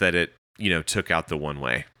guess is that it took out the one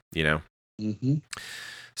way.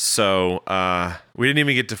 So we didn't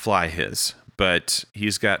even get to fly his, but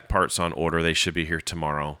he's got parts on order. They should be here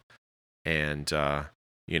tomorrow. And,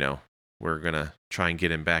 we're going to try and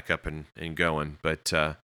get him back up and going.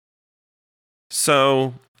 But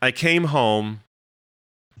so I came home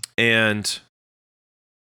and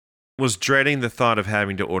was dreading the thought of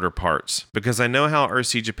having to order parts, because I know how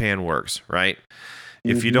RC Japan works, right?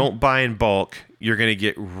 If you don't buy in bulk, you're going to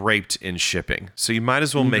get raped in shipping. So you might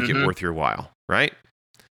as well make it worth your while, right?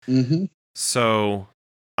 So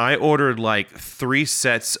I ordered like 3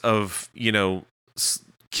 sets of,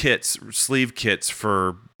 sleeve kits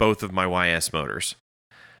for both of my YS motors.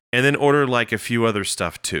 And then ordered like a few other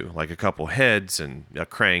stuff too, like a couple heads and a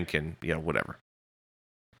crank and, whatever.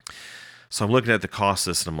 So I'm looking at the cost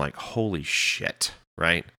list and I'm like, holy shit,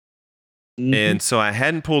 right? And so I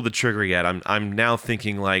hadn't pulled the trigger yet. I'm now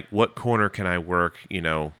thinking like, what corner can I work,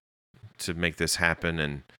 to make this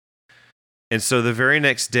happen? And so the very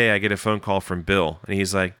next day I get a phone call from Bill, and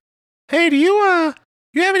he's like, hey, do you have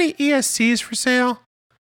any ESCs for sale?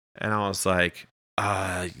 And I was like,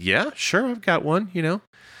 yeah, sure, I've got one,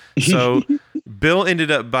 So Bill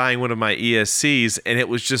ended up buying one of my ESCs, and it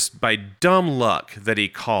was just by dumb luck that he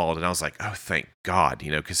called. And I was like, oh, thank God,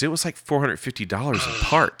 because it was like $450 in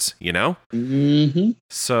parts,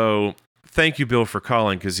 So thank you, Bill, for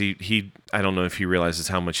calling, because he I don't know if he realizes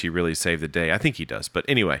how much he really saved the day. I think he does. But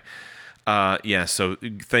anyway, so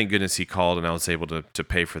thank goodness he called, and I was able to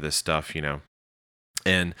pay for this stuff,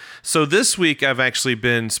 And so this week I've actually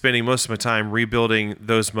been spending most of my time rebuilding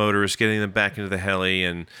those motors, getting them back into the heli,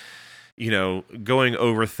 and going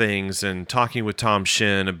over things and talking with Tom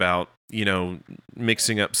Shin about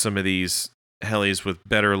mixing up some of these helis with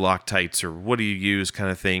better Loctites, or what do you use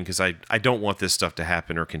kind of thing, because I don't want this stuff to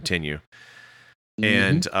happen or continue.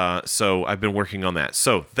 And so I've been working on that.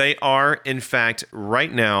 So they are, in fact,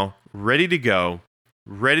 right now ready to go,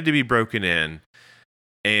 ready to be broken in.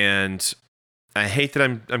 And I hate that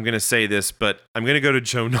I'm going to say this, but I'm going to go to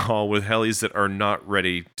Joe Nall with helis that are not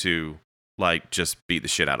ready to just beat the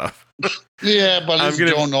shit out of. Yeah, but at least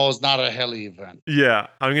Joe Nall is not a heli event. Yeah,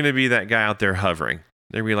 I'm going to be that guy out there hovering.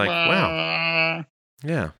 They'll be like, wow.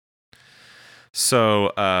 Yeah.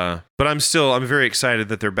 So, but I'm very excited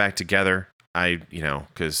that they're back together.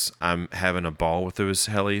 Because I'm having a ball with those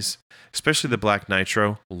helis, especially the Black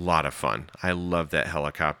Nitro. A lot of fun. I love that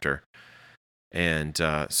helicopter. And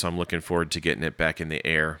so I'm looking forward to getting it back in the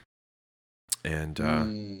air.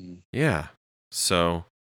 And yeah, so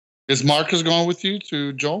is Marcus going with you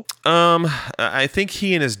to Joel? I think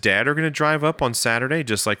he and his dad are going to drive up on Saturday,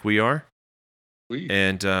 just like we are. Sweet.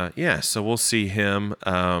 And so we'll see him.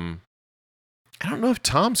 I don't know if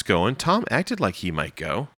Tom's going. Tom acted like he might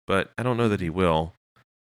go, but I don't know that he will.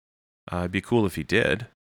 It'd be cool if he did.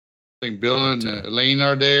 I think Bill and Elaine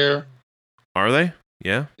are there. Are they?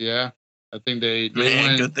 Yeah. Yeah. I think they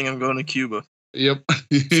Man, good thing I'm going to Cuba. Yep.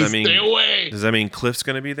 Stay away. Does that mean Cliff's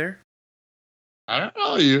going to be there? I don't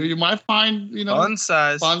know. You might find, fun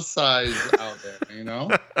size out there,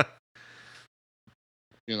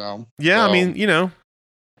 Yeah, so. I mean,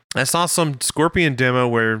 I saw some Scorpion demo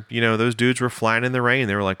where, those dudes were flying in the rain.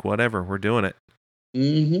 They were like, whatever, we're doing it.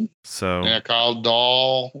 So yeah, Carl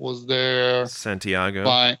Dahl was there. Santiago.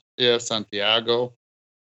 Fine. Yeah, Santiago.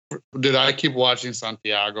 Did I keep watching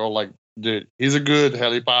Santiago? Dude, he's a good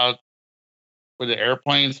helipod with the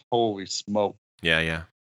airplanes. Holy smoke! Yeah.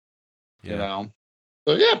 So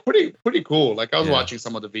yeah, pretty cool. I was watching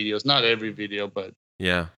some of the videos, not every video, but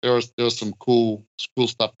yeah, there was some cool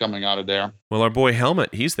stuff coming out of there. Well, our boy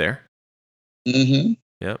Helmet, he's there.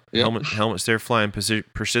 Yep. Helmet's there flying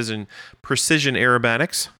precision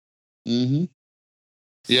aerobatics.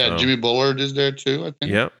 Yeah, so, Jimmy Bullard is there too, I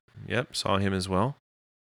think. Yep. Saw him as well.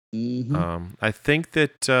 I think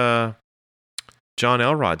that John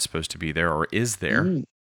Elrod's supposed to be there, or is there.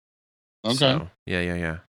 Okay. So,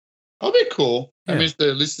 yeah. That'll be cool. Yeah. I mean,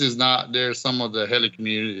 at least there's some of the heli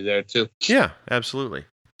community there too. Yeah, absolutely.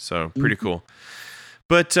 So pretty Mm-hmm. cool.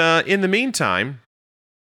 But in the meantime,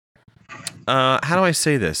 how do I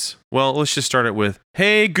say this? Well, let's just start it with,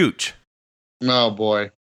 hey, Gooch. Oh boy,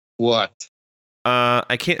 what?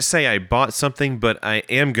 I can't say I bought something, but I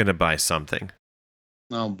am going to buy something.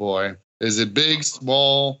 Oh boy, is it big,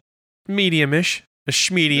 small, Medium-ish. A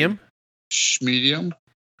schmedium. medium?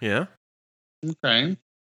 Yeah. Okay.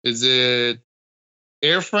 Is it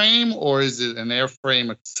airframe or is it an airframe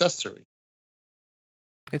accessory?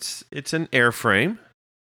 It's an airframe.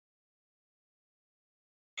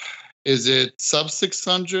 Is it sub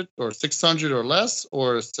 600 or 600 or less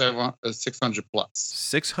or 600 plus?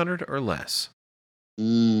 600 or less.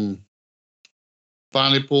 Finally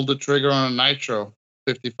pulled the trigger on a Nitro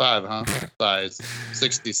 55, huh? Size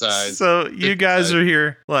 60 size. So you guys size. are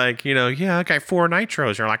here like, yeah, I got 4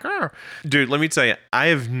 nitros. You're like, oh. Dude, let me tell you, I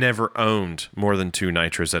have never owned more than 2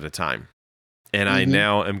 nitros at a time. And I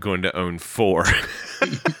now am going to own 4.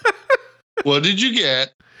 What did you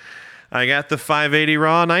get? I got the 580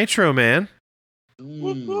 raw nitro, man.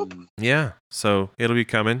 Mm. Yeah. So it'll be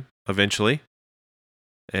coming eventually.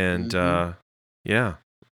 And yeah.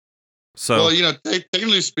 So Well,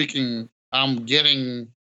 technically speaking, I'm getting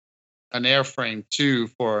an airframe too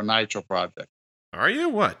for a Nitro project. are you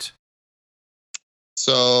what?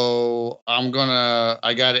 So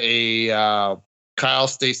I got a Kyle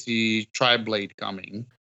Stacy tri-blade coming.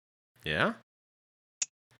 Yeah.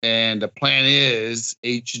 And the plan is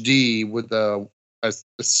HD with as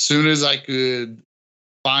soon as I could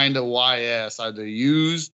find a YS, either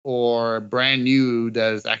used or brand new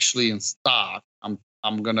that is actually in stock,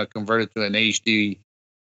 I'm gonna convert it to an HD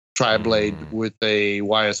tri-blade with a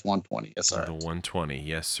YS 120. Yes, sir. The 120,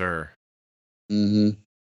 yes, sir.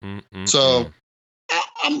 So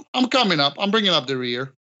I'm coming up. I'm bringing up the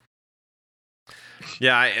rear.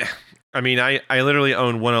 Yeah, I mean, I literally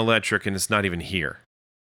own one electric and it's not even here.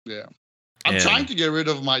 Yeah. I'm trying to get rid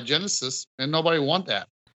of my Genesis and nobody want that.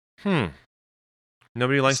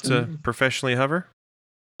 Nobody likes to professionally hover?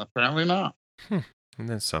 Apparently not. And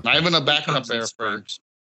that's something. Not even a backup airframe.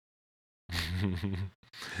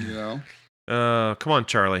 Come on,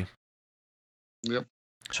 Charlie. Yep.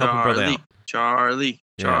 Help a brother out. Charlie.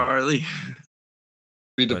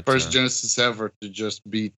 Be the first Genesis ever to just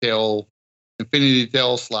be infinity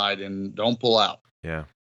tail slide and don't pull out. Yeah.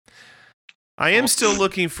 I am still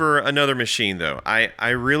looking for another machine, though. I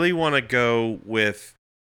really want to go with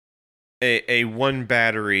a one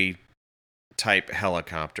battery type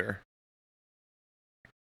helicopter.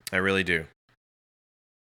 I really do.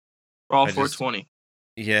 All 420.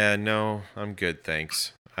 Yeah, no, I'm good,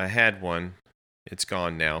 thanks. I had one. It's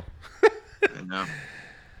gone now. I know.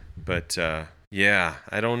 But, yeah,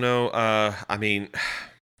 I don't know. I mean,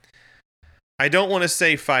 I don't want to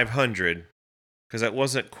say 500 because that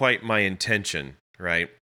wasn't quite my intention, right?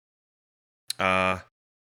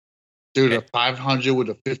 Dude, a 500 with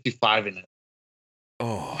a 55 in it.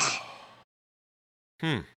 Oh.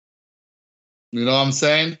 You know what I'm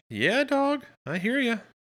saying? Yeah, dog. I hear you.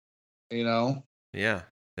 Yeah,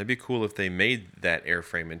 that'd be cool if they made that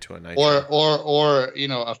airframe into a Nitro. Or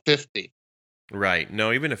a 50. Right.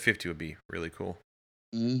 No, even a 50 would be really cool.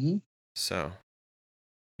 So,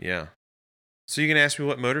 yeah. So you can ask me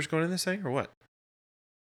what motor's going in this thing or what?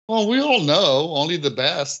 Well, we all know only the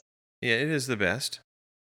best. Yeah, it is the best.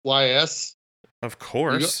 YS. Of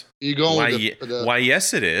course. You go why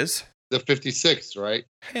yes, it is. The 56, right?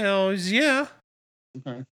 Hell yeah.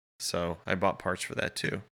 Okay. So I bought parts for that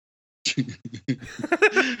too.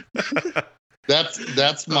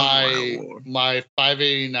 That's my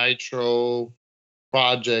 580 Nitro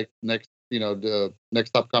project next. The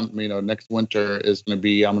next upcoming, next winter is going to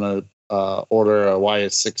be. I'm going to order a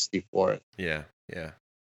YS60 for it. Yeah.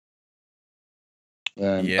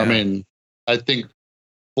 And I mean, I think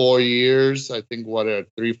 4 years. I think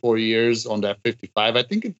 3-4 years on that 55. I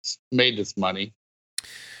think it's made its money.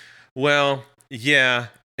 Well, yeah.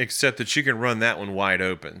 Except that you can run that one wide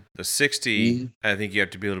open. The 60, I think you have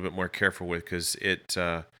to be a little bit more careful with because it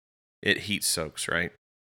heat soaks, right?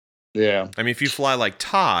 Yeah. I mean, if you fly like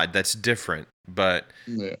Todd, that's different. But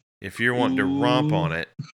if you're wanting to romp on it,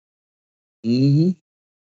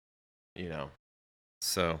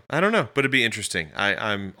 so I don't know, but it'd be interesting.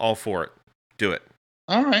 I'm all for it. Do it.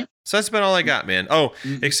 All right. So that's about all I got, man. Oh,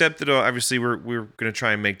 except that obviously we're gonna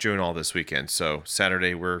try and make June all this weekend. So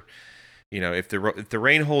Saturday we're. If the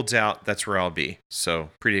rain holds out, that's where I'll be.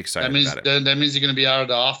 So pretty excited about it. That means you're going to be out of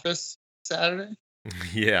the office Saturday?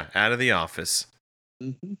 Yeah, out of the office.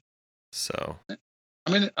 So,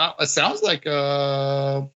 I mean, it sounds like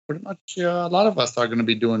pretty much a lot of us are going to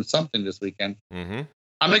be doing something this weekend. Mm-hmm.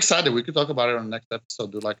 I'm excited. We could talk about it on the next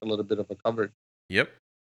episode. Do like a little bit of a coverage. Yep.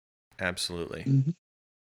 Absolutely. Mm-hmm.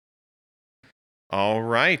 All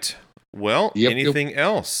right. Well, anything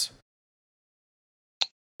else?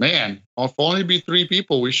 Man, if only be 3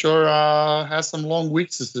 people. We sure has some long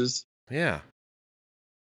weaknesses. Yeah.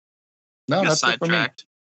 No, that's sidetracked.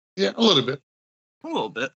 Yeah, a little bit. A little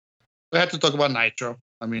bit. We have to talk about Nitro.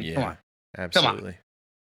 I mean, yeah, come on. Absolutely.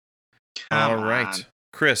 Come All on. right.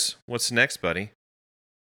 Chris, what's next, buddy?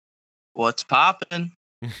 What's poppin'?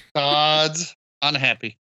 Todd's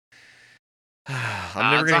unhappy.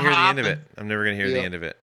 I'm never going to hear the end of it. I'm never going to hear the end of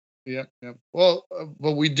it. Yep. Well,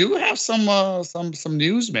 but we do have some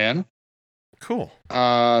news, man. Cool.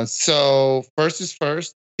 So first is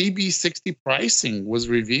first, TB60 pricing was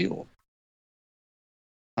revealed.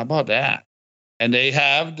 How about that? And they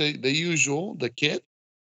have the usual, the kit,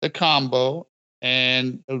 the combo,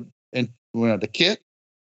 and the kit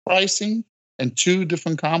pricing and 2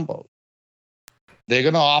 different combos. They're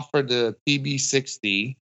gonna offer the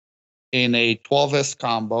TB60 in a 12S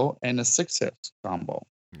combo and a 6S combo.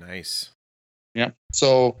 Nice. Yep.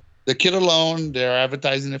 So the kit alone, they're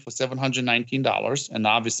advertising it for $719, and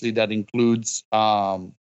obviously that includes what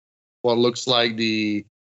looks like the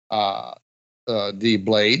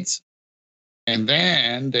blades, and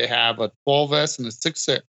then they have a 12S and a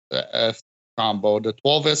 6S combo. The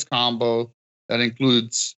 12S combo that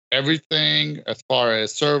includes everything as far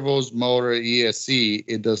as servos, motor, ESC.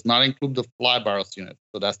 It does not include the fly barrels unit,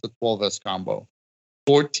 so that's the 12S combo.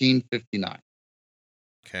 $1,459.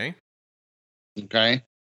 Okay. Okay.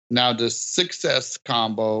 Now the 6S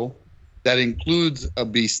combo that includes a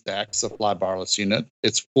B stack supply barreless unit,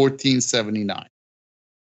 it's $1,479.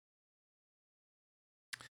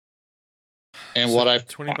 And so what I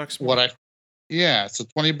 $20 more. So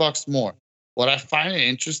 $20 more. What I find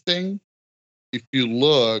interesting, if you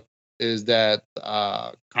look, is that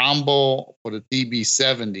combo for the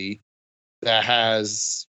TB70 that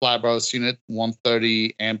has fly barreless unit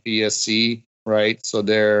 130 amp ESC, right? So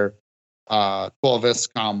they're 12S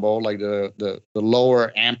combo, like the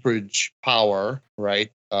lower amperage power, right?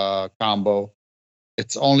 Combo.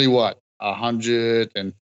 It's only what,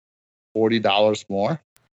 $140 more.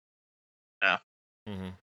 Yeah. Mm-hmm.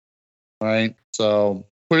 Right. So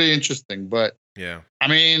pretty interesting. But yeah, I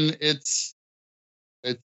mean, it's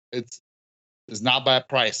not bad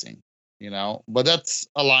pricing, but that's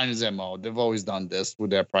Alliance MO. They've always done this with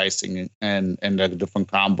their pricing and the different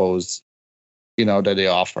combos, that they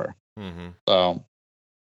offer. Mm-hmm. So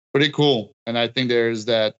pretty cool. And I think there's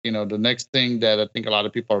that, the next thing that I think a lot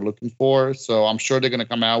of people are looking for. So I'm sure they're going to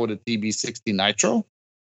come out with a TB60 Nitro.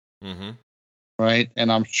 Mm-hmm. Right.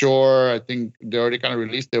 And I'm sure, I think they already kind of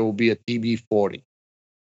released, there will be a TB40.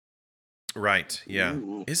 Right. Yeah.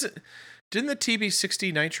 Ooh. Didn't the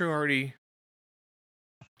TB60 Nitro already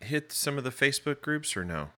hit some of the Facebook groups or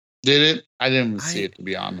no? Did it? I didn't see it, to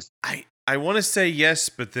be honest. I want to say yes,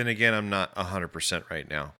 but then again, I'm not 100% right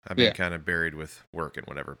now. I've been kind of buried with work and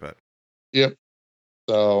whatever, but. Yep.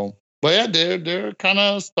 So, but yeah, they're kind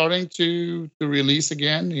of starting to release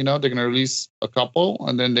again. They're going to release a couple,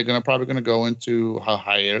 and then they're probably going to go into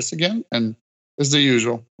hiatus again, and it's the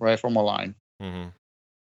usual, right, from a line. Mm-hmm.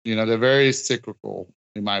 They're very cyclical.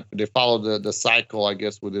 They follow the cycle, I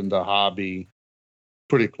guess, within the hobby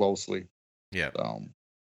pretty closely. Yeah.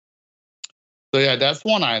 So yeah, that's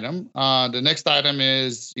one item. The next item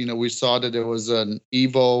is, we saw that there was an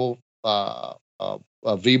Evo, a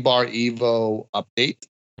V-Bar Evo update.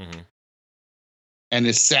 Mm-hmm. And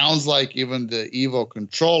it sounds like even the Evo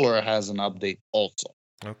controller has an update also.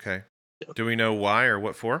 Okay. Do we know why or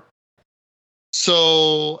what for?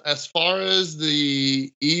 So as far as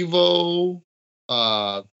the Evo,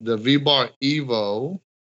 the V-Bar Evo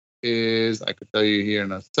is, I could tell you here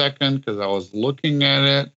in a second because I was looking at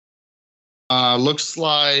it. Looks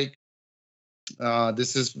like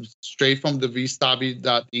this is straight from the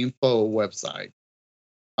vstabby.info website.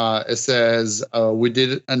 It says, we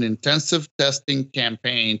did an intensive testing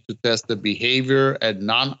campaign to test the behavior at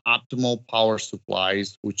non-optimal power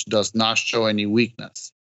supplies, which does not show any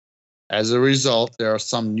weakness. As a result, there are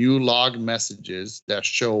some new log messages that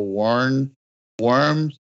show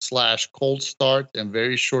warm/cold start and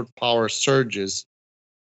very short power surges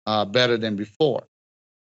better than before.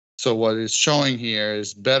 So what it's showing here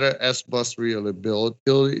is better S-bus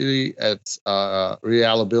reliability at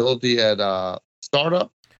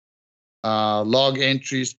startup, log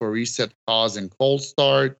entries for reset cause and cold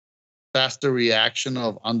start, faster reaction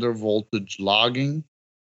of under voltage logging.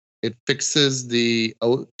 It fixes the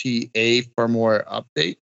OTA firmware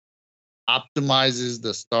update. optimizes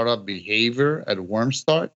the startup behavior at worm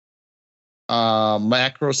start.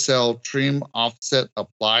 Macro cell trim offset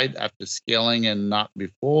applied after scaling and not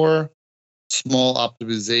before. Small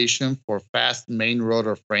optimization for fast main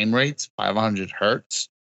rotor frame rates, 500 hertz.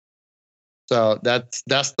 So that's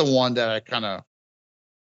the one that I kind of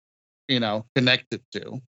connected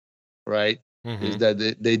to, right? Is that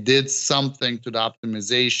they did something to the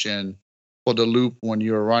optimization for the loop when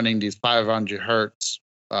you're running these 500 hertz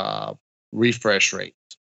refresh rates.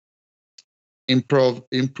 Improved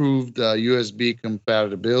USB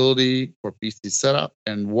compatibility for PC setup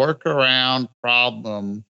and workaround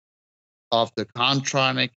problem of the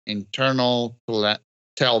Contronic internal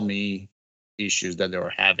tell me issues that they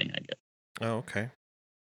were having, I guess. Oh, okay.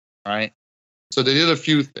 Right. So they did a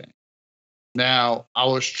few things. Now, I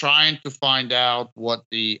was trying to find out what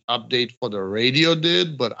the update for the radio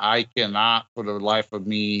did, but I cannot, for the life of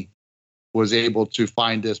me, was able to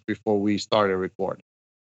find this before we started recording.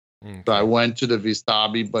 Okay. So I went to the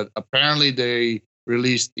Vistabi, but apparently they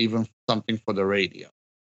released even something for the radio.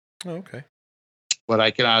 Oh, okay. But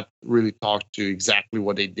I cannot really talk to exactly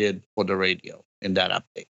what they did for the radio in that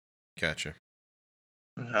update. Gotcha.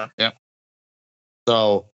 Uh-huh. Yeah.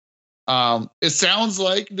 So it sounds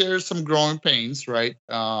like there's some growing pains, right?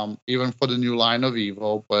 Even for the new line of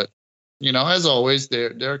Evo, but as always,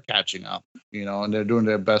 they're catching up, and they're doing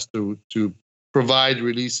their best to provide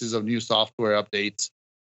releases of new software updates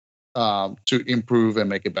to improve and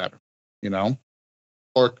make it better,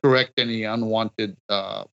 or correct any unwanted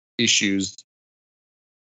issues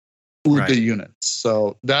with the units.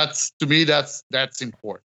 So to me, that's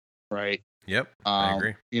important, right? Yep, I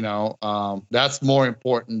agree. That's more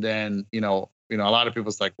important than a lot of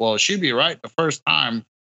people's like, well, she'd be right the first time.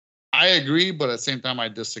 I agree, but at the same time, I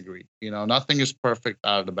disagree. Nothing is perfect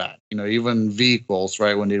out of the bat. Even vehicles,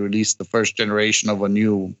 right? When they release the first generation of a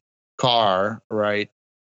new car, right?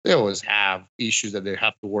 They always have issues that they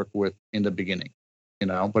have to work with in the beginning,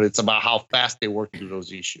 but it's about how fast they work through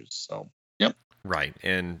those issues. So, yep. Right.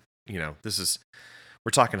 And,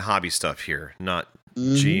 we're talking hobby stuff here, not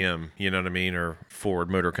GM, you know what I mean? Or Ford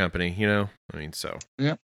Motor Company, so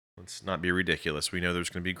yep. Let's not be ridiculous. We know there's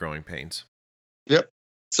going to be growing pains. Yep.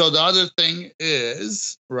 So the other thing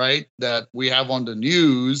is, right, that we have on the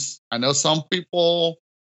news, I know some people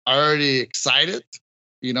are already excited.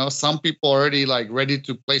 Some people are already ready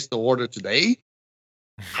to place the order today.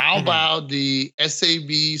 How about the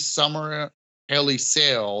SAB summer heli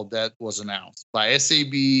sale that was announced by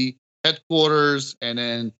SAB headquarters, and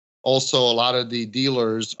then also a lot of the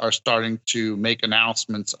dealers are starting to make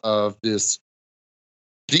announcements of this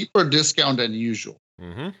deeper discount than usual,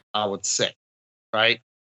 I would say, right?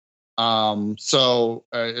 So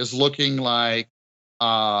it's looking like,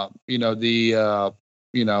 generally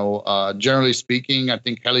speaking, I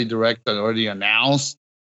think Heli Direct had already announced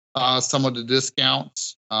some of the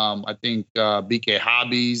discounts. I think BK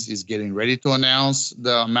Hobbies is getting ready to announce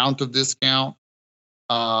the amount of discount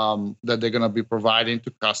that they're going to be providing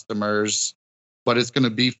to customers, but it's going to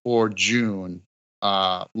be for June,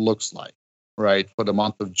 looks like, right, for the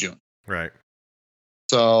month of June. Right.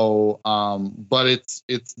 So, but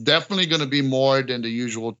it's definitely going to be more than the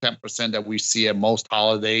usual 10% that we see at most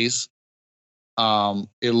holidays.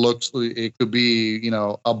 It could be,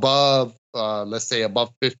 above, let's say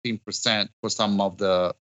above 15% for some of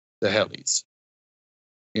the helis,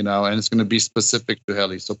 and it's going to be specific to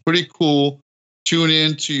helis. So pretty cool. Tune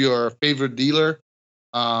in to your favorite dealer.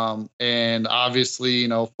 And obviously,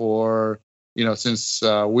 for, since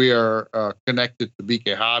we are connected to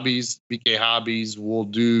BK Hobbies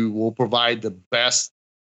will provide the best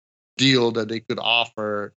deal that they could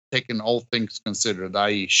offer, taking all things considered,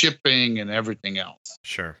 i.e. shipping and everything else.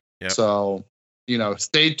 Sure. Yeah. So,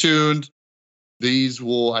 stay tuned. These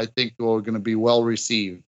I think are going to be well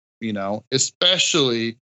received,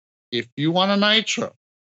 especially if you want a nitro,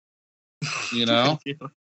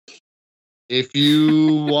 if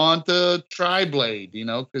you want a tri-blade,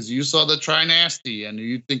 because you saw the Tri-Nasty and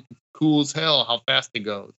you think it's cool as hell how fast it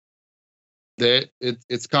goes.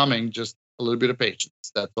 It's coming, just a little bit of patience.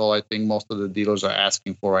 That's all I think most of the dealers are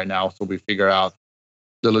asking for right now, so we figure out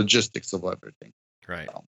the logistics of everything. Right,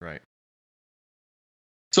 right.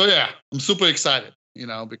 So yeah, I'm super excited,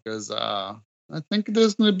 because I think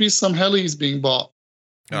there's going to be some helis being bought.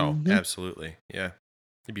 Oh, absolutely. Yeah.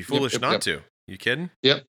 You'd be foolish not to. You kidding?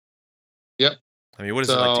 Yep. I mean, what is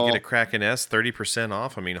it like to get a Kraken S 30%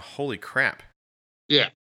 off? I mean, holy crap. Yeah.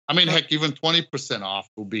 I mean, heck, even 20% off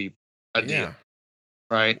will be a deal.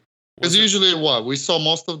 Right? Because usually we saw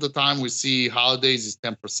most of the time we see holidays is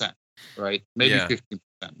 10%, right? Maybe 15%.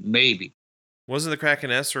 Maybe. Wasn't the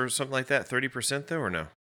Kraken S or something like that 30% though, or no?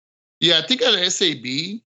 Yeah, I think at SAB,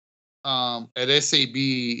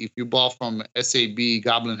 if you bought from SAB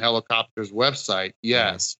Goblin Helicopters website,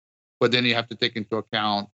 yes, but then you have to take into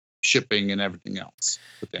account shipping and everything else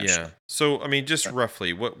potentially. Yeah. So I mean, just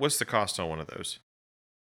roughly, what's the cost on one of those?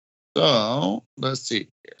 So let's see.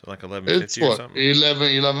 So like It's $11.50 or what something.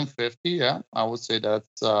 11.50. Yeah, I would say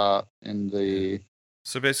that's in the. Yeah.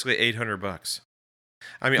 So basically $800.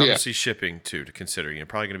 I mean, obviously shipping too to consider.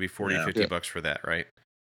 Probably going to be 40, $50 for that, right?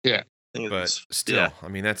 Yeah. But still, I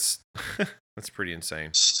mean, that's that's pretty insane.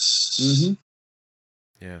 Mm-hmm.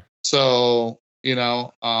 Yeah. So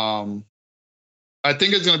I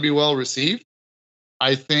think it's going to be well received.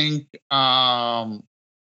 I think a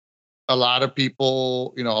lot of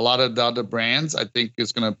people, a lot of the other brands, I think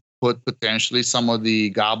is going to put potentially some of the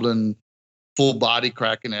Goblin full body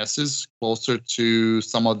Kraken S's closer to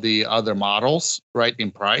some of the other models, right,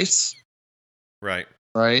 in price. Right.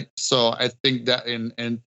 Right. So I think that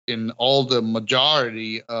in all the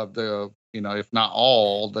majority of the, if not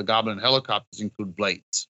all, the Goblin helicopters include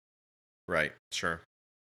blades. Right. Sure.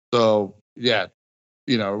 So yeah,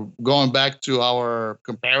 going back to our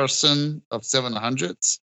comparison of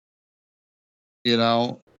 700s,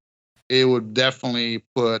 it would definitely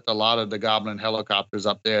put a lot of the Goblin helicopters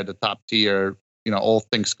up there, the top tier, all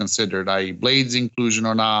things considered, i.e. blades inclusion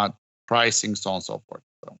or not, pricing, so on and so forth.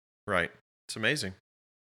 So. Right. It's amazing.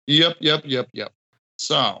 Yep.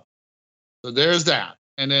 So there's that.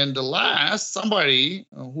 And then the last, somebody,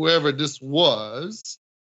 whoever this was,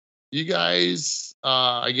 you guys,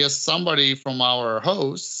 I guess somebody from our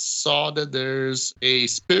hosts saw that there's a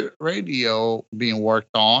Spirit radio being worked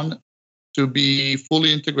on to be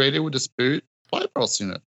fully integrated with the Spirit flight pulse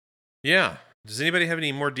unit. Yeah. Does anybody have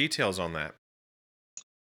any more details on that?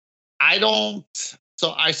 I don't.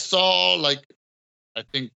 So I saw I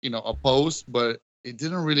think, a post, but it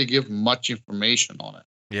didn't really give much information on it.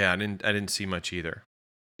 Yeah, I didn't see much either.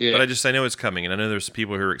 Yeah. But I know it's coming, and I know there's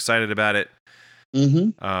people who are excited about it.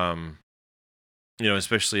 Mm-hmm.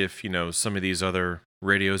 Especially if, some of these other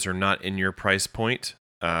radios are not in your price point,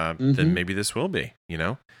 then maybe this will be,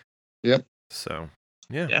 Yep. So,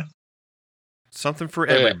 yeah. Yeah. Something for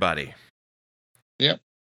everybody. Yep.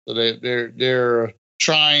 So they're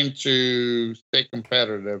trying to stay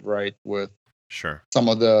competitive, right, with some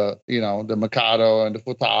of the, the Mikado and the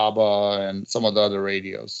Futaba and some of the other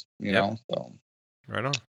radios, know, so. Right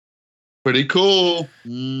on. Pretty cool.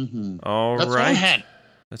 Mm-hmm. That's right. All I had.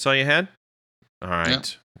 That's all you had? All right. Yep.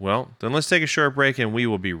 Well, then let's take a short break and we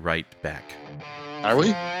will be right back. Are we?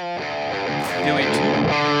 Do it.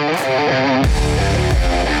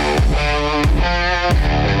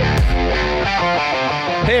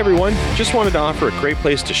 Hey everyone, just wanted to offer a great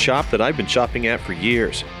place to shop that I've been shopping at for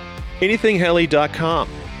years. AnythingHeli.com.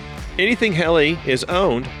 Anything Heli is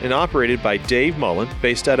owned and operated by Dave Mullen,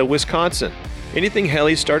 based out of Wisconsin. Anything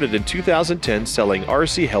Heli started in 2010 selling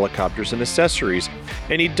RC helicopters and accessories,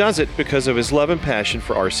 and he does it because of his love and passion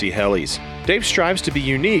for RC helis. Dave strives to be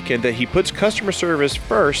unique in that he puts customer service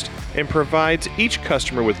first and provides each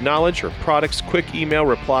customer with knowledge or products, quick email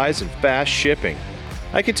replies, and fast shipping.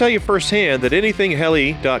 I can tell you firsthand that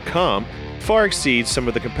AnythingHeli.com far exceeds some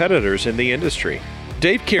of the competitors in the industry.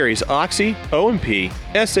 Dave carries Oxy, OMP,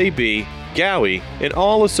 SAB, Gowie, and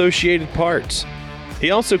all associated parts. He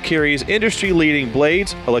also carries industry-leading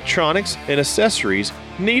blades, electronics, and accessories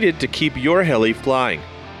needed to keep your heli flying.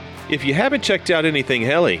 If you haven't checked out Anything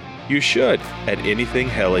Heli, you should at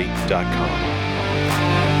AnythingHeli.com.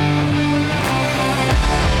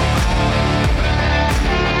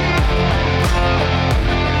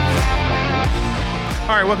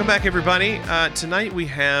 All right, welcome back, everybody. Tonight we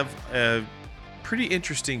have a pretty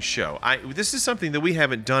interesting show. This is something that we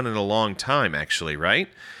haven't done in a long time, actually, right?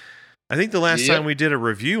 I think the last time we did a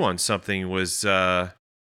review on something was, what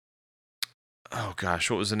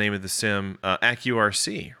was the name of the sim?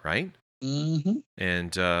 AccuRC, right? Mm-hmm.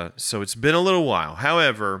 And so it's been a little while.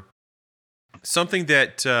 However, something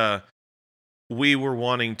that we were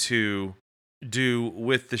wanting to do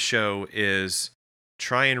with the show is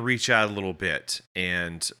try and reach out a little bit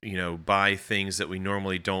and, buy things that we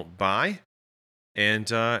normally don't buy and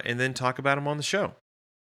then talk about them on the show.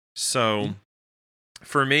 So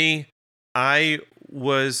for me, I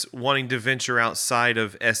was wanting to venture outside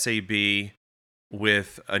of SAB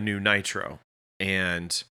with a new Nitro,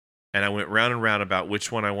 and I went round and round about which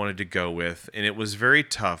one I wanted to go with, and it was very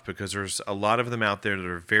tough because there's a lot of them out there that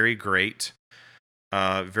are very great,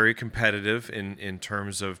 very competitive in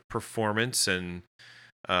terms of performance and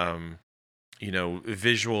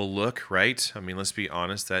visual look, right? I mean, let's be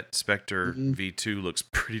honest, that Spectre V2 looks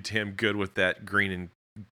pretty damn good with that green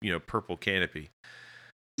and purple canopy.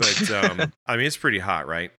 But, it's pretty hot,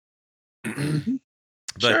 right? Mhm.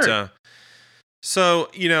 But Sure.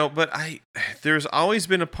 so but there's always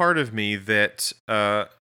been a part of me that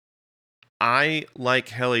I like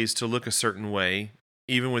helis to look a certain way,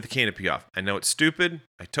 even with the canopy off. I know it's stupid.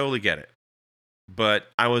 I totally get it. But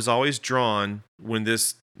I was always drawn when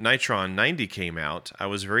this Nitron 90 came out. I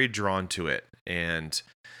was very drawn to it, and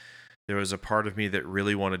there was a part of me that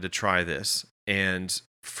really wanted to try this. And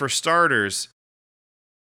for starters,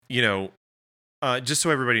 you know, just so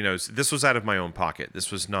everybody knows, this was out of my own pocket.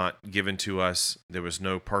 This was not given to us. There was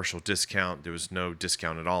no partial discount. There was no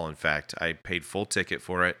discount at all. In fact, I paid full ticket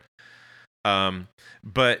for it.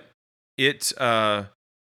 But it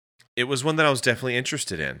it was one that I was definitely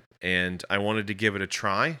interested in, and I wanted to give it a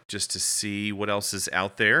try just to see what else is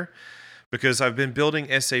out there, because I've been building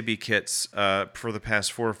SAB kits for the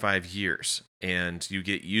past 4 or 5 years, and you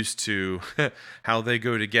get used to how they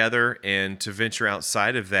go together, and to venture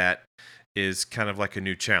outside of that is kind of like a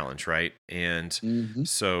new challenge, right? And Mhm.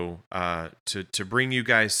 so to bring you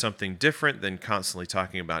guys something different than constantly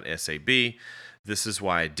talking about SAB, this is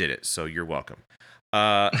why I did it. So you're welcome.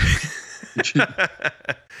 You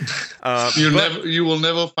will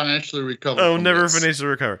never financially recover. Oh, from never this. financially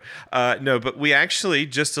recover. No, but we actually,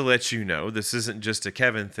 just to let you know, this isn't just a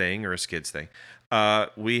Kevin thing or a Skids thing.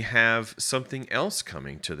 We have something else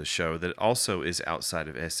coming to the show that also is outside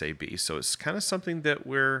of SAB. So it's kind of something that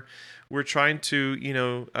we're trying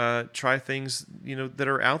to try things that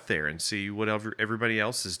are out there and see what everybody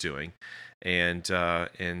else is doing, and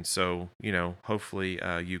so hopefully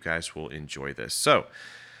you guys will enjoy this. So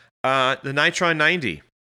the Nitron 90.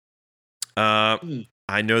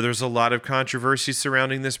 I know there's a lot of controversy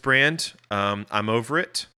surrounding this brand. I'm over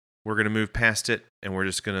it. We're gonna move past it, and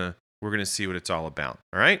we're gonna see what it's all about.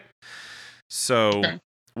 All right. So Okay.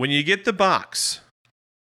 when you get the box,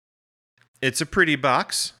 it's a pretty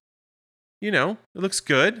box. It looks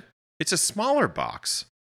good. It's a smaller box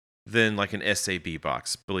than like an SAB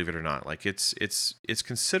box, believe it or not. Like it's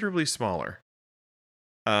considerably smaller.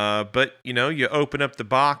 But you open up the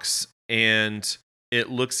box and it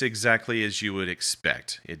looks exactly as you would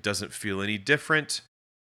expect. It doesn't feel any different.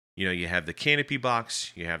 You have the canopy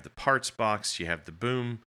box, you have the parts box, you have the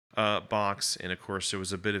boom box, and of course there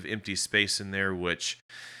was a bit of empty space in there, which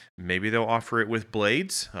maybe they'll offer it with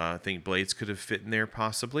blades. I think blades could have fit in there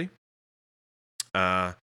possibly.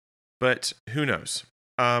 But who knows?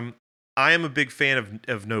 I am a big fan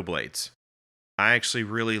of no blades. I actually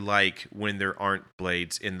really like when there aren't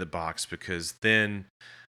blades in the box, because then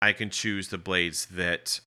I can choose the blades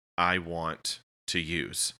that I want to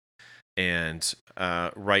use. And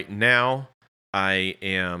right now, I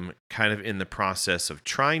am kind of in the process of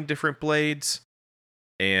trying different blades.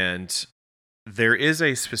 And there is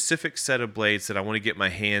a specific set of blades that I want to get my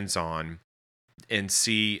hands on and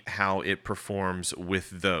see how it performs with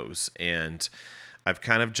those. And I've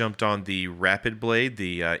kind of jumped on the Rapid Blade,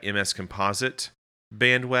 the MS Composite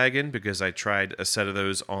bandwagon, because I tried a set of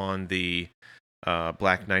those on the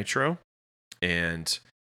Black Nitro, and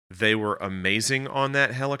they were amazing on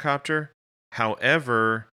that helicopter.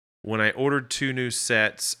 However, when I ordered 2 new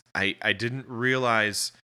sets, I didn't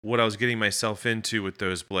realize what I was getting myself into with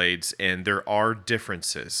those blades, and there are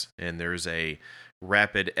differences. And there's a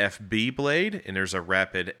Rapid FB blade, and there's a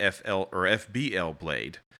Rapid FL or FBL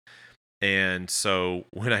blade. And so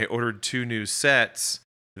when I ordered 2 new sets,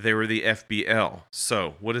 they were the FBL.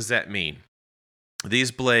 So what does that mean?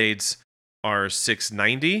 These blades are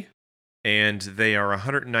 690, and they are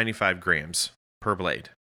 195 grams per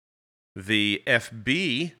blade. The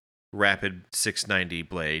FB Rapid 690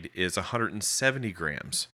 blade is 170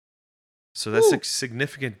 grams. So that's a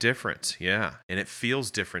significant difference. Yeah. And it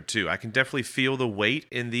feels different too. I can definitely feel the weight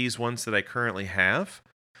in these ones that I currently have.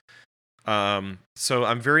 So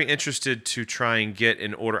I'm very interested to try and get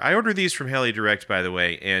an order. I ordered these from Heli Direct, by the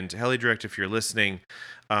way. And Heli Direct, if you're listening,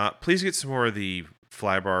 please get some more of the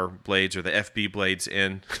flybar blades or the FB blades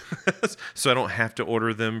in, so I don't have to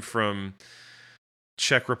order them from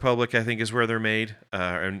Czech Republic, I think is where they're made,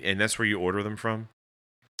 and that's where you order them from.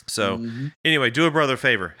 So anyway, do a brother a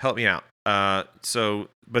favor, help me out. But those,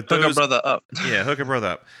 hook a brother up. Yeah, hook a brother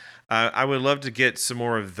up. I would love to get some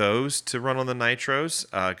more of those to run on the Nitros,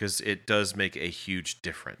 because it does make a huge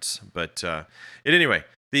difference. But anyway,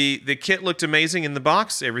 the kit looked amazing in the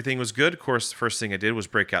box. Everything was good. Of course, the first thing I did was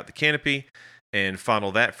break out the canopy and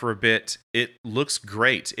fondle that for a bit. It looks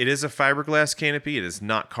great. It is a fiberglass canopy. It is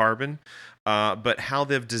not carbon. But how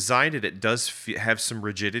they've designed it, it does have some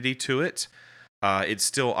rigidity to it. It's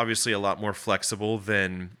still obviously a lot more flexible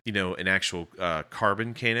than an actual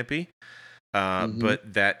carbon canopy.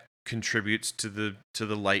 But that contributes to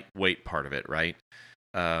the lightweight part of it, right?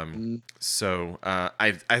 So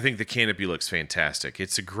I think the canopy looks fantastic.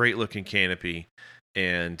 It's a great looking canopy,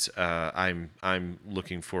 and I'm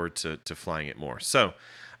looking forward to flying it more. So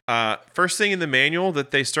first thing in the manual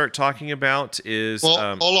that they start talking about is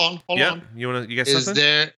well, hold on. You got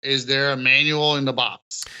something? Is there a manual in the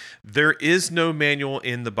box? There is no manual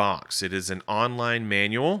in the box. It is an online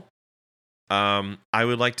manual. I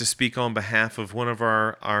would like to speak on behalf of one of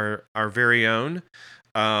our very own.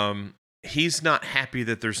 He's not happy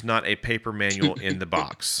that there's not a paper manual in the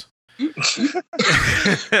box.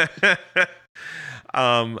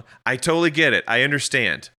 I totally get it. I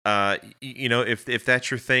understand. If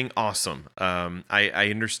that's your thing, awesome. I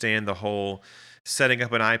understand the whole setting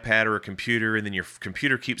up an iPad or a computer, and then your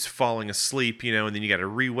computer keeps falling asleep, and then you got to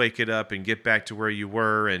re-wake it up and get back to where you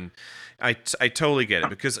were. And I totally get it,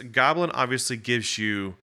 because Goblin obviously gives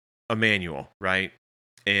you a manual, right?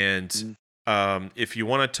 And if you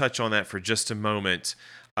want to touch on that for just a moment,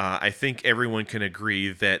 I think everyone can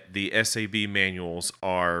agree that the SAB manuals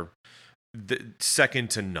are second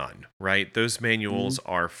to none, right? Those manuals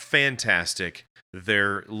are fantastic.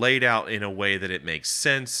 They're laid out in a way that it makes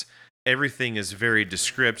sense. Everything is very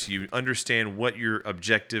descriptive. You understand what your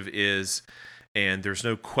objective is, and there's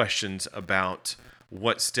no questions about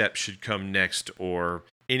what steps should come next or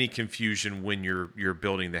any confusion when you're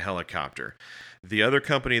building the helicopter. The other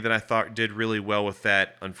company that I thought did really well with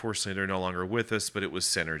that, unfortunately they're no longer with us, but it was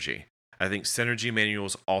Synergy. I think Synergy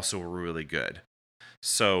manuals also were really good.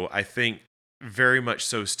 So I think very much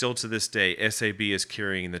so, still to this day, SAB is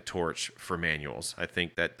carrying the torch for manuals. I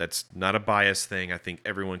think that's not a biased thing. I think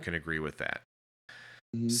everyone can agree with that.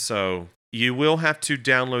 So you will have to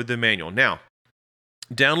download the manual. Now,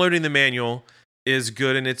 downloading the manual is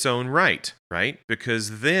good in its own right?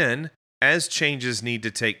 Because then, as changes need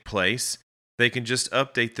to take place, they can just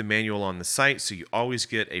update the manual on the site, so you always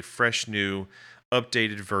get a fresh, new,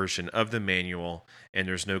 updated version of the manual, and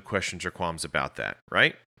there's no questions or qualms about that,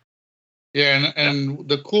 right? Yeah, and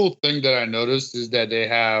the cool thing that I noticed is that they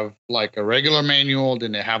have like a regular manual,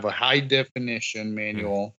 then they have a high definition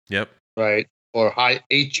manual. Yep. Right. Or high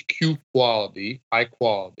HQ quality, high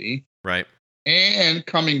quality. Right. And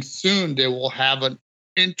coming soon, they will have an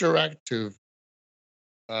interactive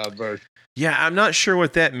version. Yeah, I'm not sure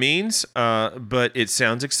what that means, but it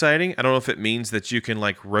sounds exciting. I don't know if it means that you can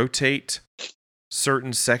like rotate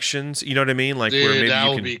certain sections. You know what I mean? Like, where maybe that you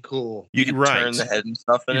would can be cool. You can turn the head and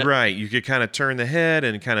stuff in it. Right. You could kind of turn the head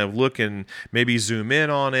and kind of look and maybe zoom in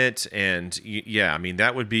on it. And yeah, I mean,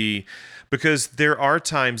 that would be, because there are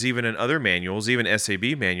times even in other manuals, even SAB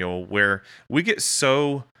manual, where we get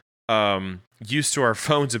so used to our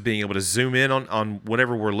phones of being able to zoom in on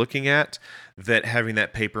whatever we're looking at, that having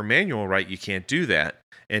that paper manual, right, you can't do that.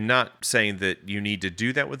 And not saying that you need to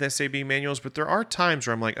do that with SAB manuals, but there are times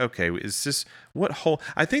where I'm like, okay, is this, what hole?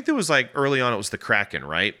 I think there was like early on, it was the Kraken,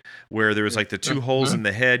 right? Where there was like the two holes in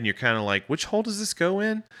the head, and you're kind of like, which hole does this go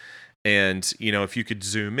in? And, if you could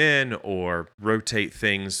zoom in or rotate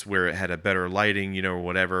things where it had a better lighting, or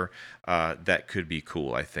whatever, that could be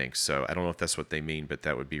cool, I think. So I don't know if that's what they mean, but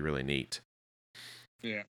that would be really neat.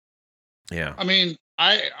 Yeah. Yeah. I mean,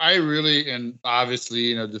 I really, and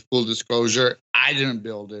obviously, the full disclosure, I didn't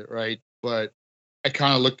build it, right? But I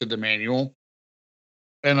kind of looked at the manual,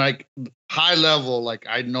 and like high level, like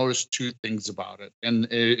I noticed two things about it.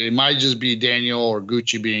 And it might just be Daniel or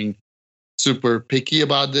Gucci being super picky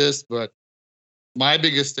about this, but my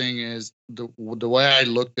biggest thing is the way I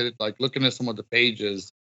looked at it, like looking at some of the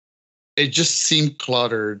pages, it just seemed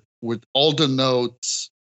cluttered with all the notes,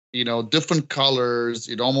 different colors.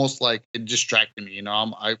 It almost like it distracted me.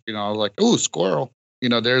 I was like, oh, squirrel.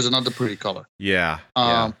 There's another pretty color. Yeah.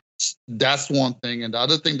 That's one thing. And the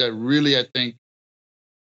other thing that really, I think,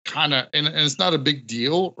 kind of, and it's not a big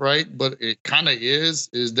deal, right? But it kind of is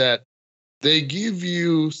that they give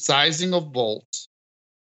you sizing of bolts,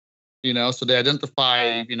 so they identify,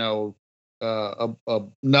 a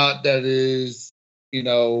nut that is,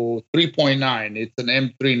 3.9. It's an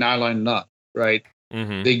M3 nylon nut, right?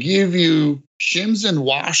 Mm-hmm. They give you shims and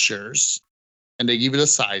washers, and they give you the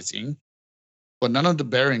sizing, but none of the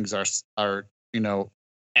bearings are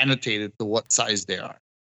annotated to what size they are.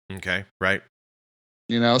 Okay, right.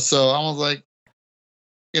 So I was like,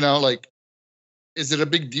 like, is it a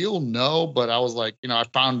big deal? No, but I was like, I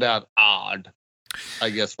found that odd, I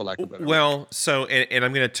guess, for lack of a better word. So, and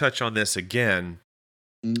I'm going to touch on this again,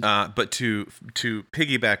 but to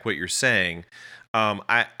piggyback what you're saying,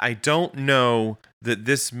 I don't know that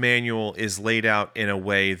this manual is laid out in a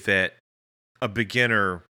way that a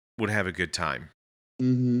beginner would have a good time.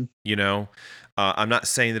 Mm-hmm. I'm not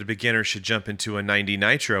saying that a beginner should jump into a 90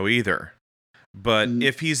 nitro either, But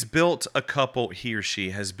if he's built a couple, he or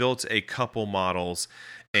she has built a couple models,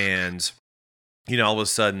 and all of a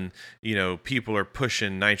sudden, people are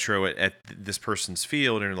pushing nitro at this person's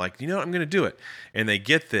field, and they're like, I'm going to do it, and they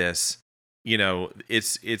get this.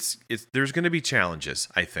 It's there's going to be challenges,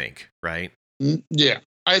 I think, right? Yeah,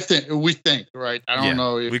 we think, right? I don't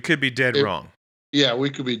know if we could be dead wrong. Yeah, we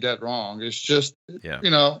could be dead wrong. It's just,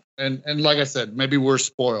 and like I said, maybe we're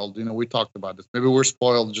spoiled. We talked about this. Maybe we're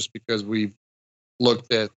spoiled just because we've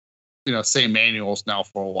looked at, same manuals now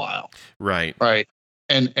for a while. Right. Right.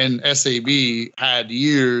 And SAB had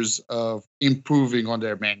years of improving on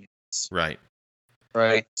their manuals. Right.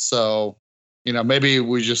 Right. So, maybe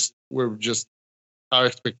we're just our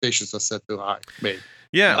expectations are set too high. Maybe.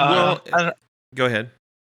 Yeah. Go ahead.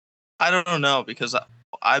 I don't know, because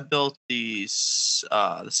I built the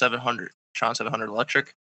 700 Tron 700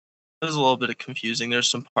 electric. It was a little bit of confusing. There's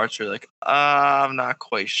some parts where like, I'm not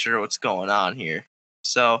quite sure what's going on here.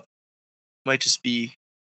 So it might just be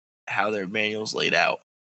how their manual's laid out.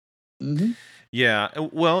 Mm-hmm. Yeah.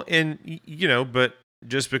 Well, and but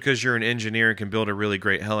just because you're an engineer and can build a really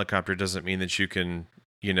great helicopter doesn't mean that you can,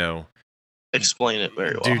 explain it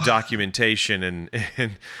very well. Do documentation and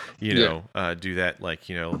do that, like,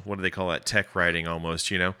 what do they call that? Tech writing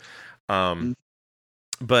almost,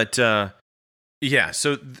 But yeah,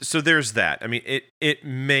 so there's that. I mean, it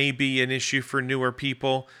may be an issue for newer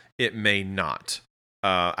people. It may not.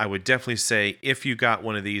 I would definitely say if you got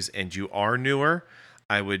one of these and you are newer,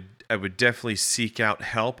 I would definitely seek out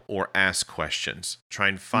help or ask questions. Try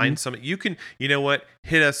and find something. You can,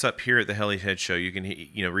 hit us up here at the Helihead Show. You can,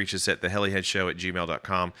 reach us at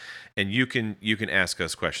theheliheadshow@gmail.com, and you can ask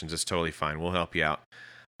us questions. It's totally fine. We'll help you out.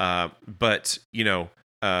 But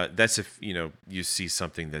that's if you see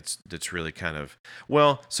something that's really kind of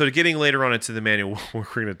so getting later on into the manual, we're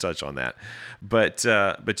going to touch on that. But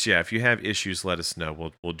yeah, if you have issues, let us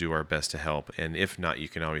know. We'll do our best to help, and if not, you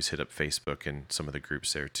can always hit up Facebook and some of the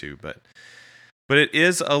groups there too. But it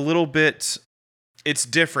is a little bit, it's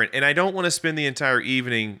different, and I don't want to spend the entire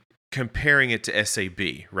evening comparing it to SAB,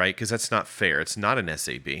 right? Because that's not fair. It's not an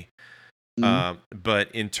SAB.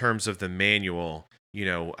 But in terms of the manual,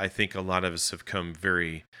 I think a lot of us have come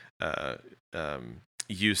very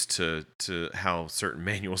used to how certain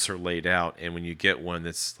manuals are laid out, and when you get one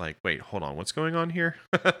that's like, wait, hold on, what's going on here?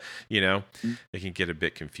 It can get a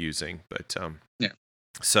bit confusing. But yeah.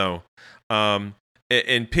 So, and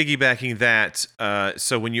piggybacking that,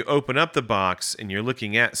 so when you open up the box and you're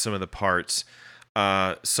looking at some of the parts,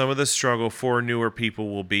 some of the struggle for newer people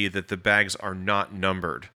will be that the bags are not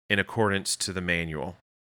numbered in accordance to the manual.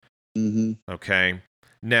 Okay.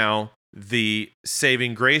 Now, the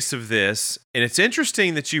saving grace of this, and it's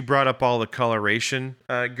interesting that you brought up all the coloration,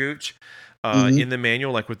 Gooch, in the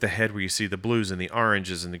manual, like with the head where you see the blues and the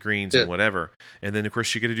oranges and the greens and whatever. And then, of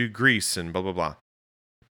course, you got to do grease and blah, blah, blah.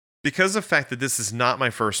 Because of the fact that this is not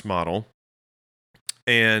my first model,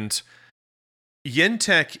 and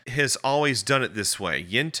Yentech has always done it this way.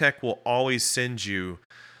 Yentech will always send you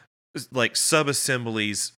like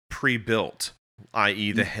sub-assemblies pre-built,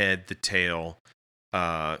 i.e. the head, the tail.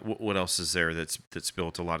 What else is there that's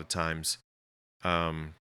built a lot of times?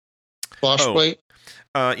 Swash plate?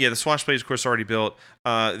 Yeah, the swash plate is, of course, already built.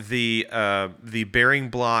 The bearing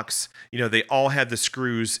blocks, they all have the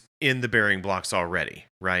screws in the bearing blocks already,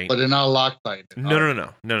 right? But they're not Loctite.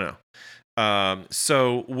 No.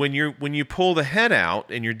 So when you pull the head out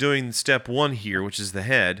and you're doing step one here, which is the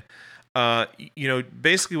head,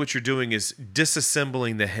 basically what you're doing is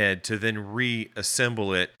disassembling the head to then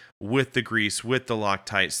reassemble it with the grease, with the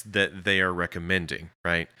Loctites that they are recommending,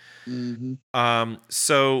 right?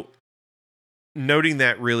 So noting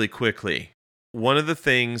that really quickly, one of the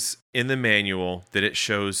things in the manual that it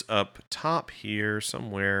shows up top here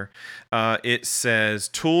somewhere, it says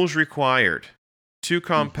tools required, two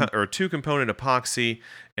component epoxy,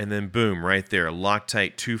 and then boom, right there,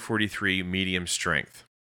 Loctite 243 medium strength.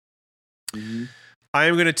 I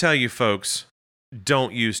am going to tell you, folks,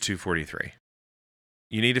 don't use 243.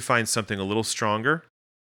 You need to find something a little stronger,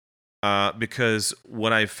 because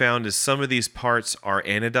what I've found is some of these parts are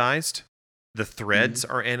anodized. The threads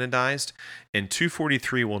are anodized, and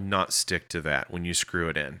 243 will not stick to that when you screw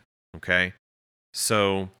it in. Okay?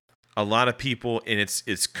 So a lot of people, and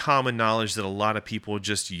it's common knowledge that a lot of people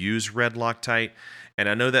just use red Loctite, and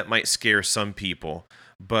I know that might scare some people,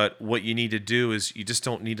 but what you need to do is you just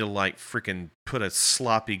don't need to like freaking put a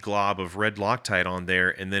sloppy glob of red Loctite on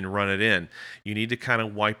there and then run it in. You need to kind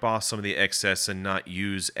of wipe off some of the excess and not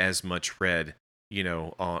use as much red,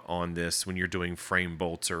 on this when you're doing frame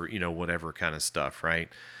bolts or, whatever kind of stuff, right?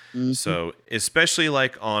 Mhm. So especially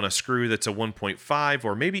like on a screw that's a 1.5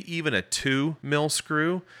 or maybe even a 2 mil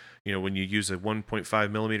screw, when you use a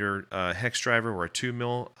 1.5 millimeter hex driver or a 2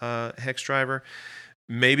 mil hex driver,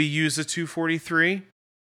 maybe use a 243.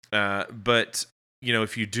 But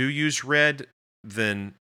if you do use red,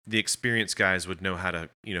 then the experienced guys would know how to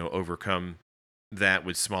overcome that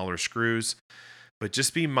with smaller screws. But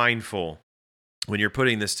just be mindful when you're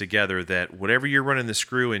putting this together that whatever you're running the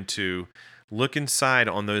screw into, look inside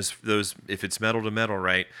on those if it's metal to metal,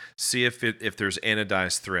 right? See if there's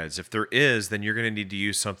anodized threads. If there is, then you're going to need to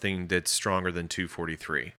use something that's stronger than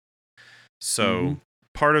 243. So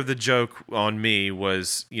part of the joke on me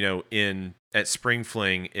was, at Spring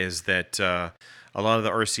Fling is that a lot of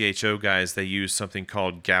the RCHO guys, they use something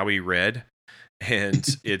called Gowie Red, and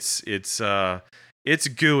it's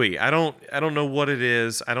gooey. I don't know what it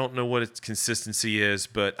is. I don't know what its consistency is,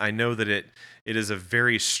 but I know that it is a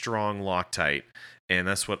very strong Loctite, and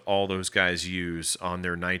that's what all those guys use on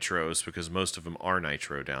their nitros because most of them are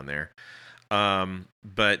nitro down there.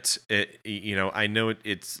 But I know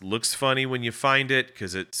it looks funny when you find it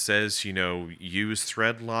because it says, use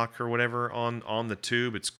thread lock or whatever on the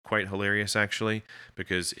tube. It's quite hilarious actually,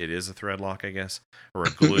 because it is a thread lock, I guess, or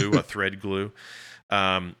a glue, a thread glue.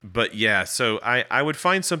 But yeah, so I would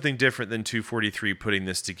find something different than 243 putting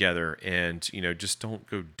this together, and, just don't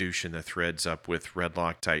go douching the threads up with red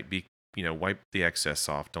Loctite. Wipe the excess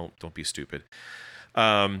off. Don't be stupid.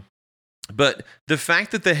 But the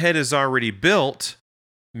fact that the head is already built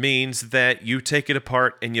means that you take it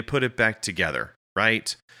apart and you put it back together,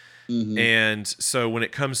 right? Mm-hmm. And so when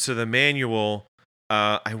it comes to the manual,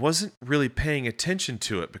 I wasn't really paying attention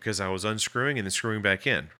to it because I was unscrewing and then screwing back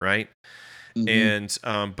in, right? And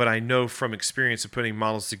but I know from experience of putting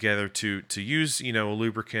models together to use a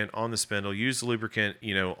lubricant on the spindle, use the lubricant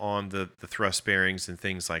on the thrust bearings and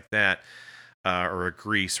things like that, or a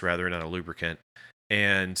grease rather, not a lubricant.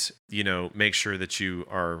 And, make sure that you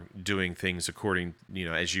are doing things according,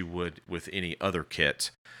 as you would with any other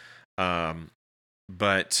kit.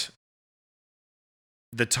 But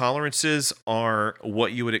the tolerances are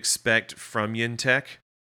what you would expect from Yintech.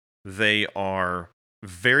 They are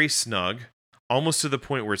very snug, almost to the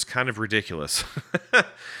point where it's kind of ridiculous.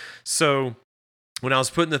 So when I was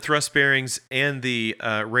putting the thrust bearings and the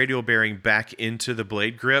radial bearing back into the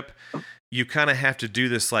blade grip, you kind of have to do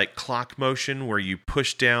this like clock motion where you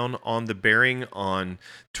push down on the bearing on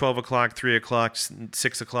 12 o'clock, 3 o'clock,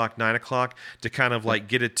 6 o'clock, 9 o'clock to kind of like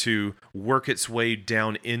get it to work its way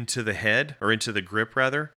down into the head, or into the grip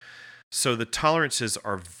rather. So the tolerances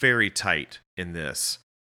are very tight in this.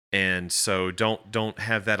 And so don't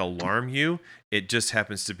have that alarm you. It just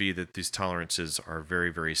happens to be that these tolerances are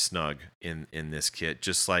very, very snug in this kit,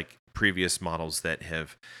 just like previous models that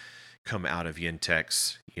have come out of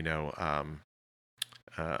Yintech's,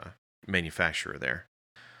 manufacturer there.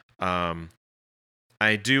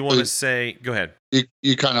 I do want to say, go ahead.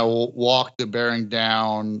 You kind of walk the bearing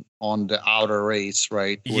down on the outer race,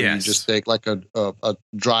 right? Where Yes. you just take like a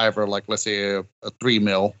driver, like let's say a 3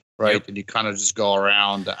 mil, right? Yep. And you kind of just go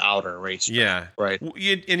around the outer race. Yeah. Right.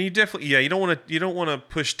 And you definitely, you don't want to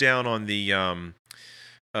push down on the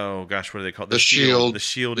oh gosh, what do they call it? The shield. The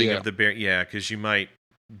shielding Yeah. of the bearing. Yeah, because you might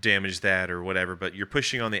damage that or whatever. But you're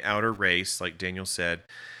pushing on the outer race, like Daniel said,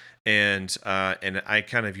 and I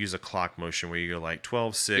kind of use a clock motion where you go like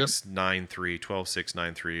 12-6, 9-3, 12-6,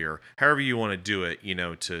 9-3, or however you want to do it.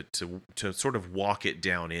 To sort of walk it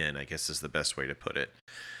down in, I guess is the best way to put it.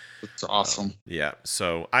 It's awesome. Yeah,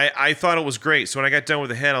 so I thought it was great. So when I got done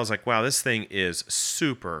with the head, I was like, wow, this thing is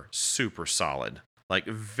super, super solid. Like,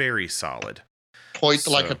 very solid. Point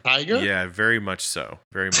like a tiger? Yeah, very much so.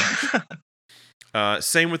 Very much.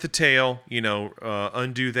 Same with the tail.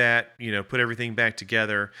 Undo that, put everything back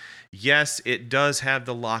together. Yes, it does have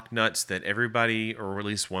the lock nuts that everybody, or at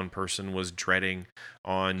least one person, was dreading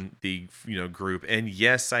on the group. And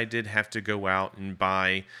yes, I did have to go out and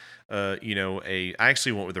buy I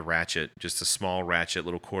actually went with a ratchet, just a small ratchet,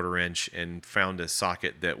 little 1/4 inch, and found a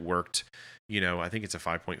socket that worked. I think it's a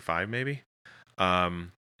 5.5 maybe.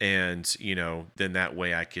 And then that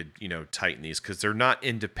way I could tighten these because they're not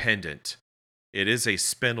independent. It is a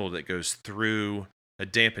spindle that goes through a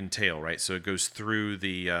dampened tail, right? So it goes through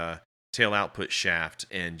the tail output shaft,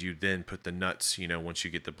 and you then put the nuts, once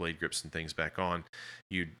you get the blade grips and things back on,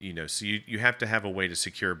 so you have to have a way to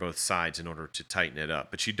secure both sides in order to tighten it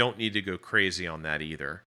up, but you don't need to go crazy on that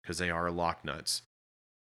either because they are lock nuts.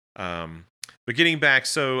 But getting back,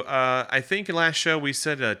 so I think last show we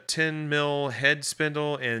said a 10 mil head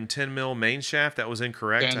spindle and 10 mil main shaft. That was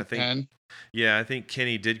incorrect. 10, I think 10. Yeah, I think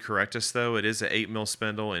Kenny did correct us though. It is an 8 mil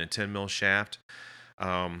spindle and a 10 mil shaft.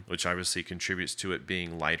 which obviously contributes to it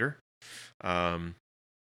being lighter. But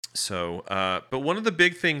one of the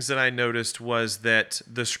big things that I noticed was that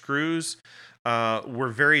the screws were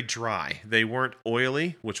very dry. They weren't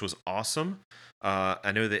oily, which was awesome.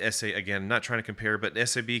 I know the SA, again, not trying to compare, but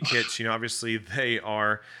SAB kits, obviously they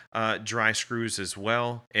are dry screws as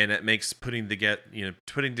well, and it makes putting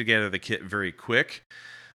together the kit very quick.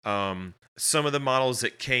 Some of the models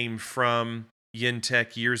that came from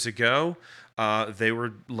Yintech years ago, they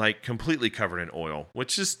were like completely covered in oil,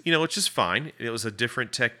 which is fine. It was a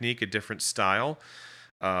different technique, a different style.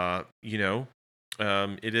 It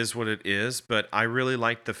is what it is, but I really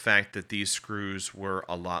liked the fact that these screws were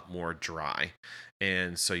a lot more dry.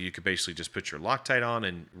 And so you could basically just put your Loctite on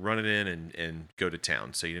and run it in and go to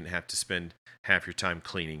town. So you didn't have to spend half your time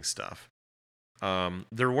cleaning stuff.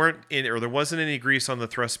 There wasn't any grease on the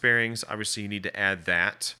thrust bearings. Obviously, you need to add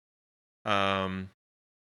that.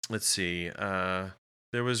 Let's see.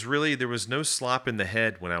 There was no slop in the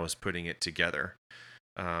head when I was putting it together.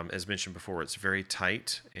 As mentioned before, it's very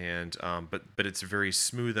tight, and but it's very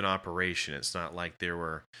smooth in operation. It's not like there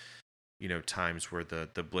were, times where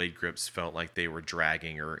the blade grips felt like they were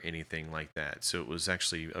dragging or anything like that. So it was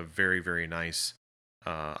actually a very, very nice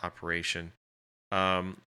operation.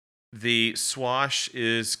 The swash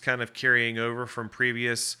is kind of carrying over from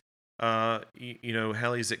previous,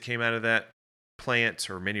 helis that came out of that plant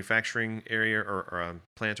or manufacturing area or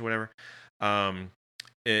plant or whatever.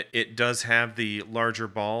 It does have the larger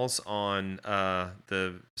balls on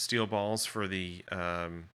the steel balls for the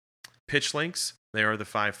pitch links. They are the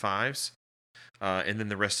 5.5s. And then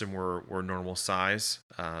the rest of them were normal size.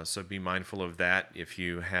 So be mindful of that if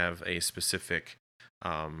you have a specific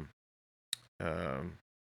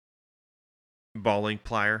balling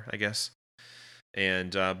plier, I guess.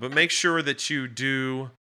 And but make sure that you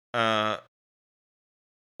do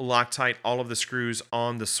Loctite all of the screws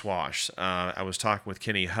on the swash. I was talking with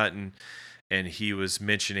Kenny Hutton, and he was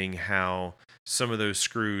mentioning how some of those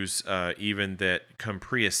screws, even that come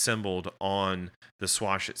pre-assembled on the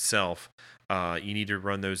swash itself, you need to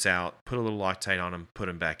run those out, put a little Loctite on them, put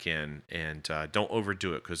them back in, and don't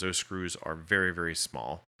overdo it because those screws are very, very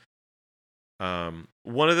small.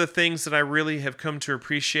 One of the things that I really have come to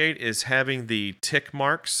appreciate is having the tick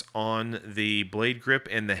marks on the blade grip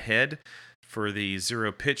and the head for the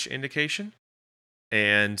zero pitch indication.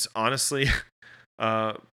 And honestly,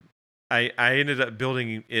 I ended up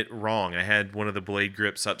building it wrong. I had one of the blade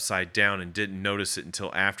grips upside down and didn't notice it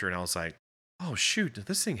until after, and I was like, oh shoot,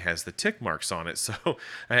 this thing has the tick marks on it. So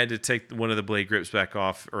I had to take one of the blade grips back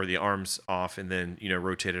off, or the arms off, and then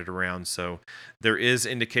rotate it around. So there is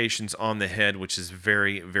indications on the head, which is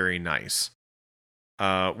very, very nice.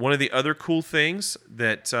 One of the other cool things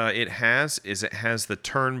that it has the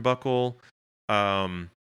turnbuckle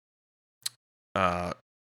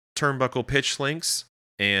pitch links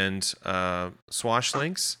and swash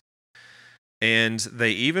links. And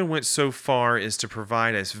they even went so far as to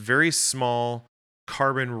provide a very small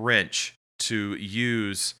carbon wrench to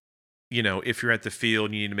use, if you're at the field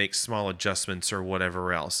and you need to make small adjustments or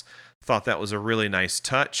whatever else. Thought that was a really nice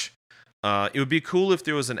touch. It would be cool if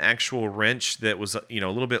there was an actual wrench that was, a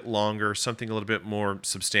little bit longer, something a little bit more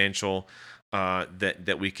substantial,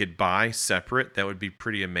 that we could buy separate. That would be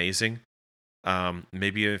pretty amazing.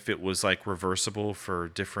 Maybe if it was like reversible for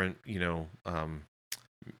different,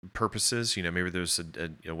 purposes, maybe there's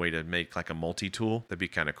a way to make like a multi-tool. That'd be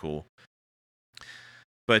kind of cool.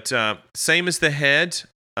 But same as the head,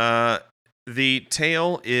 the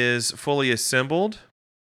tail is fully assembled.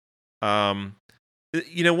 One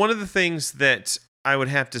of the things that I would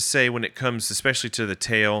have to say when it comes especially to the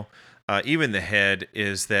tail, even the head,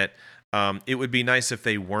 is that it would be nice if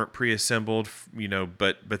they weren't pre-assembled,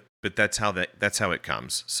 but that's how it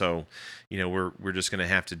comes. So, we're just going to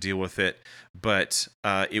have to deal with it. But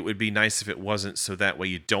it would be nice if it wasn't, so that way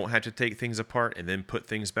you don't have to take things apart and then put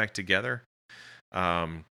things back together. But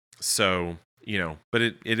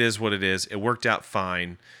it is what it is. It worked out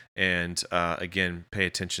fine. And again, pay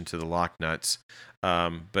attention to the lock nuts.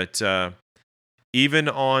 But even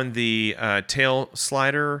on the tail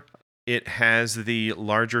slider, it has the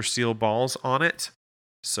larger steel balls on it,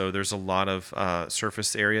 so there's a lot of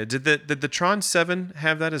surface area. Did the Tron 7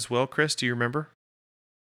 have that as well, Chris? Do you remember?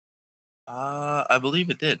 I believe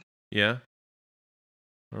it did. Yeah.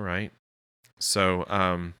 All right. So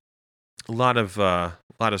a lot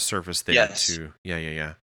of surface there. Yes.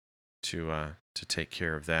 To take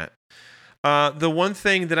care of that. The one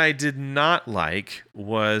thing that I did not like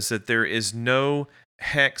was that there is no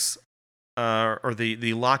hex. Or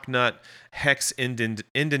the lock nut hex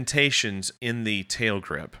indentations in the tail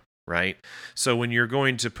grip, right? So when you're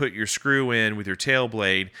going to put your screw in with your tail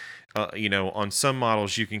blade, on some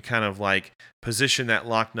models you can kind of like position that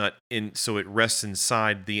lock nut in so it rests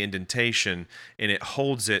inside the indentation and it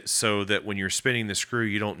holds it so that when you're spinning the screw,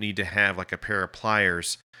 you don't need to have like a pair of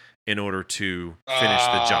pliers in order to finish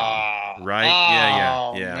the job. Right?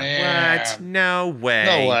 Yeah. Man. What? No way.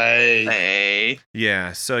 No way. Hey.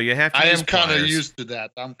 Yeah, so you have to I use am kind of pliers. used to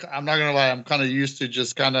that. I'm not gonna lie. I'm kind of used to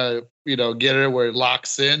just kind of get it where it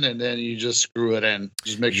locks in, and then you just screw it in.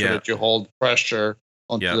 Just make sure that you hold pressure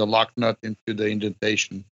onto the lock nut into the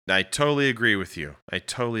indentation. I totally agree with you. I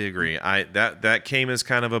totally agree. That came as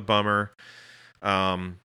kind of a bummer,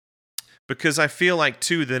 because I feel like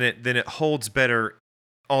too then it holds better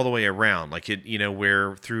all the way around, like it,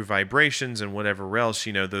 where through vibrations and whatever else,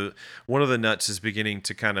 the one of the nuts is beginning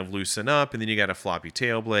to kind of loosen up, and then you got a floppy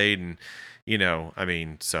tail blade, and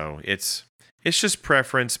so it's just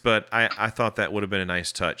preference, but I thought that would have been a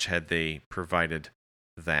nice touch had they provided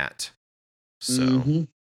that. So,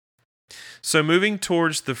 so moving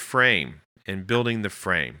towards the frame and building the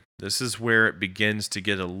frame, this is where it begins to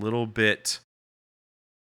get a little bit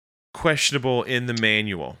questionable in the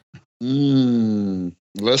manual.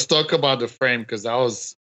 Let's talk about the frame, because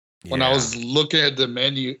when I was looking at the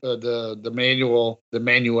menu, the manual,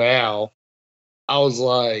 I was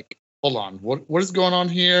like, hold on, what is going on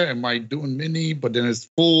here? Am I doing mini, but then it's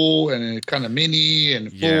full, and it's kind of mini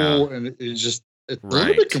and full, and it's a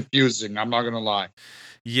little bit confusing. I'm not gonna lie.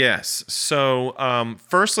 Yes. So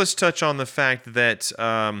first, let's touch on the fact that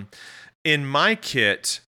in my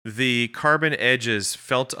kit, the carbon edges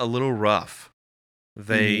felt a little rough.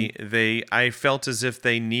 I felt as if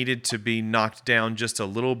they needed to be knocked down just a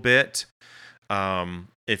little bit.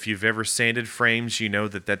 If you've ever sanded frames, you know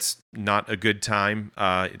that that's not a good time.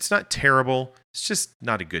 It's not terrible. It's just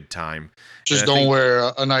not a good time. Just don't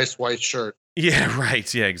wear a nice white shirt. Yeah,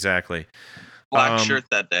 right. Yeah, exactly. Black shirt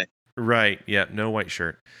that day. Right. Yeah, no white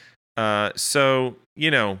shirt. So,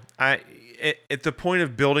 at the point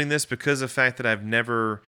of building this, because of the fact that I've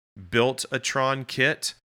never built a Tron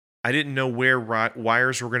kit, I didn't know where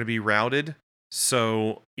wires were going to be routed.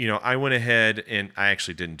 So, I went ahead, and I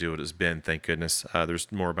actually didn't do it as Ben, thank goodness. There's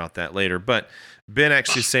more about that later. But Ben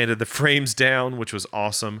actually sanded the frames down, which was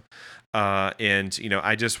awesome. And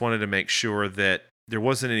I just wanted to make sure that there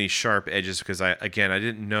wasn't any sharp edges, because I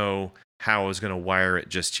didn't know how I was going to wire it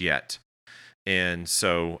just yet. And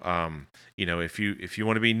so, if you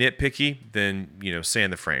want to be nitpicky, then,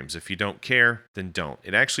 sand the frames. If you don't care, then don't.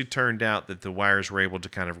 It actually turned out that the wires were able to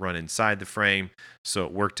kind of run inside the frame, so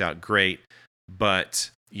it worked out great.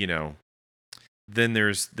 But, then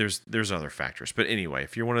there's other factors. But anyway,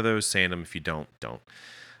 if you're one of those, sand them. If you don't.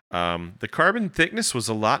 The carbon thickness was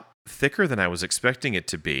a lot thicker than I was expecting it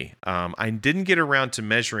to be. I didn't get around to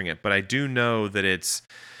measuring it, but I do know that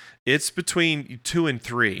it's between 2 and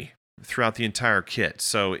 3 throughout the entire kit.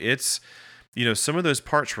 So it's, some of those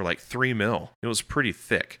parts were like 3 mil. It was pretty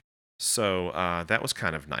thick. So that was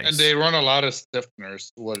kind of nice. And they run a lot of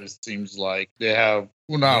stiffeners, what it seems like. They have,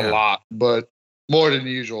 not a lot, but more than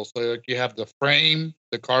usual. So like you have the frame,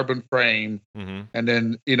 the carbon frame, and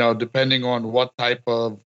then, depending on what type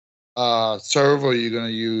of servo you're going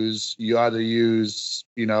to use, you either use,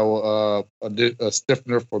 a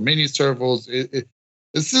stiffener for mini servos.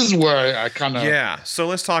 This is where I kind of... Yeah, so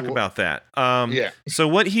let's talk about that. So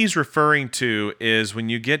what he's referring to is when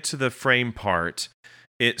you get to the frame part,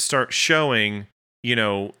 it starts showing,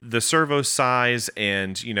 the servo size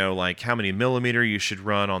and, like how many millimeter you should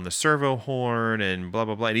run on the servo horn and blah,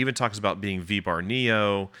 blah, blah. It even talks about being V-bar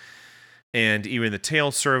Neo. And even the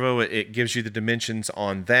tail servo, it gives you the dimensions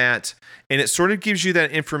on that. And it sort of gives you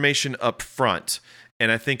that information up front.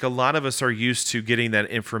 And I think a lot of us are used to getting that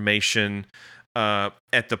information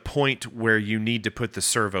at the point where you need to put the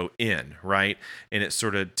servo in, right? And it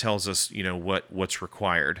sort of tells us, what's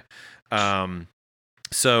required.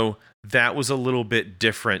 So that was a little bit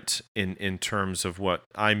different in terms of what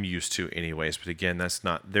I'm used to anyways. But again, that's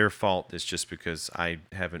not their fault. It's just because I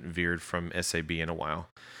haven't veered from SAB in a while.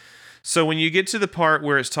 So when you get to the part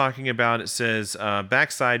where it's talking about, it says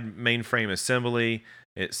backside mainframe assembly.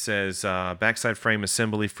 It says backside frame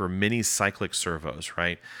assembly for mini cyclic servos,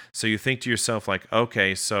 right? So you think to yourself like,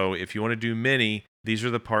 okay, so if you want to do mini, these are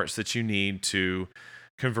the parts that you need to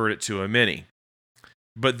convert it to a mini.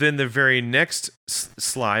 But then the very next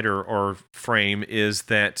slide or frame is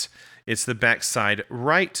that it's the backside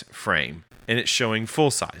right frame, and it's showing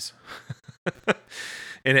full size.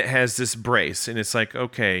 And it has this brace, and it's like,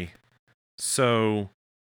 okay, so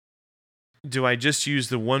do I just use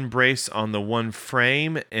the one brace on the one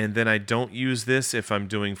frame, and then I don't use this if I'm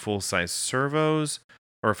doing full-size servos,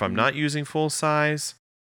 or if I'm not using full-size?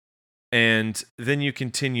 And then you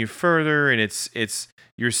continue further, and it's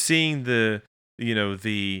you're seeing the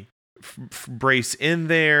the brace in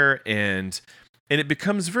there, and it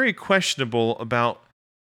becomes very questionable about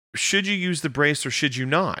should you use the brace or should you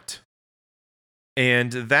not.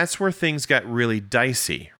 And that's where things got really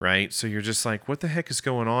dicey, right? So you're just like, what the heck is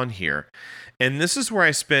going on here? And this is where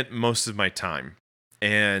I spent most of my time.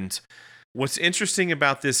 And what's interesting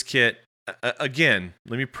about this kit, again,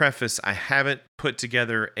 let me preface, I haven't put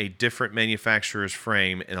together a different manufacturer's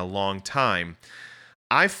frame in a long time.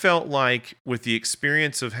 I felt like with the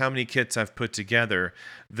experience of how many kits I've put together,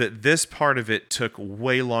 that this part of it took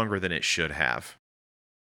way longer than it should have.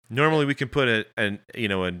 Normally we can put an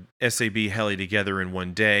SAB heli together in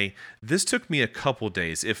one day. This took me a couple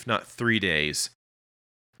days, if not 3 days.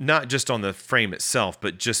 Not just on the frame itself,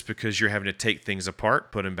 but just because you're having to take things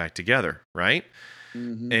apart, put them back together, right?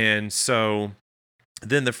 Mm-hmm. And so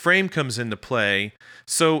then the frame comes into play.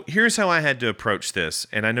 So here's how I had to approach this.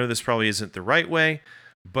 And I know this probably isn't the right way,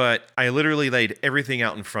 but I literally laid everything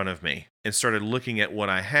out in front of me and started looking at what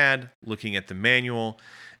I had, looking at the manual.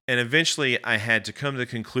 And eventually I had to come to the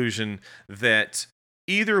conclusion that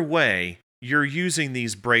either way, you're using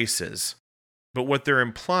these braces. But what they're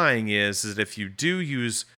implying is that if you do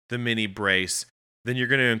use the mini brace, then you're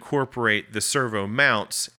going to incorporate the servo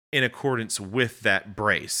mounts in accordance with that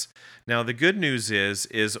brace. Now, the good news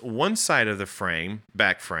is one side of the frame,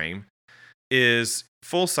 back frame, is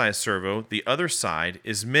full-size servo. The other side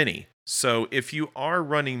is mini. So if you are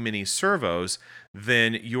running mini servos,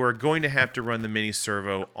 then you are going to have to run the mini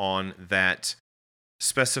servo on that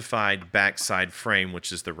specified backside frame,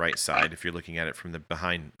 which is the right side if you're looking at it from the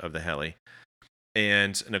behind of the heli.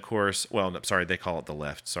 And of course, well, sorry, they call it the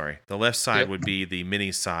left. Sorry. The left side would be the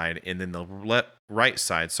mini side, and then the right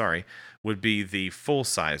side, would be the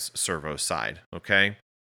full-size servo side, okay?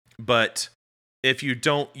 But if you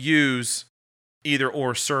don't use either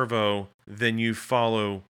or servo, then you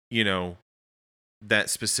follow, that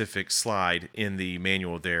specific slide in the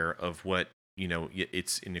manual there of what,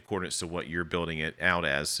 it's in accordance to what you're building it out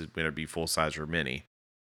as, whether it be full size or mini.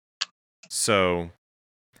 So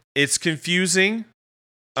it's confusing.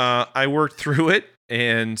 I worked through it,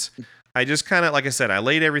 and I just kind of, like I said, I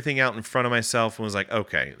laid everything out in front of myself and was like,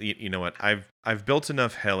 okay, you know what? I've built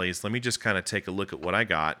enough helis. Let me just kind of take a look at what I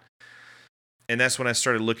got. And that's when I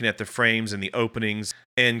started looking at the frames and the openings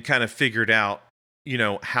and kind of figured out,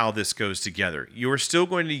 how this goes together. You're still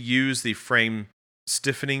going to use the frame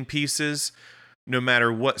stiffening pieces no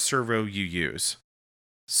matter what servo you use.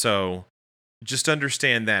 So just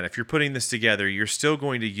understand that if you're putting this together, you're still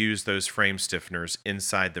going to use those frame stiffeners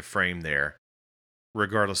inside the frame there,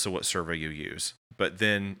 regardless of what servo you use. But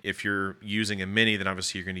then if you're using a mini, then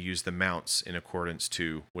obviously you're going to use the mounts in accordance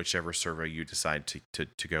to whichever servo you decide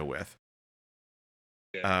to go with.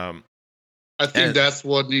 Yeah. I think that's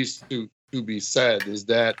what needs to be said, is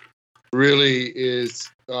that really is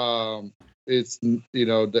it's at the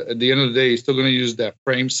end of the day you're still going to use that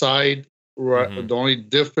frame side, right? Mm-hmm. The only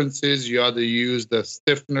difference is you either use the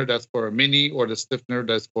stiffener that's for a mini or the stiffener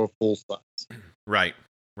that's for full size. Right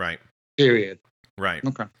Period. Right.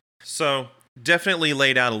 Okay. So definitely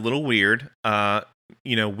laid out a little weird.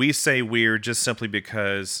 We say weird just simply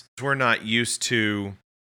because we're not used to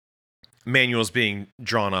manuals being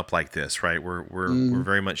drawn up like this, right? We're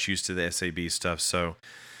very much used to the SAB stuff, so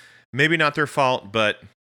maybe not their fault, but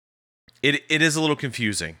it is a little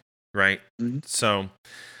confusing, right? Mm-hmm. So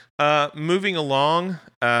moving along,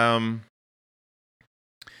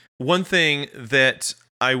 one thing that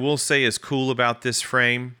I will say is cool about this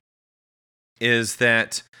frame is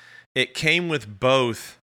that it came with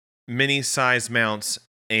both mini size mounts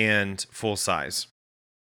and full size.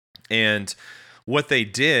 And what they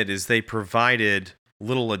did is they provided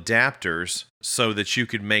little adapters so that you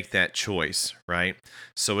could make that choice, right?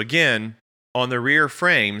 So again, on the rear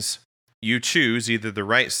frames, you choose either the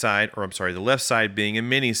right side, the left side being a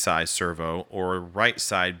mini size servo, or right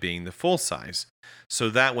side being the full size. So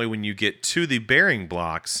that way, when you get to the bearing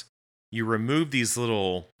blocks, you remove these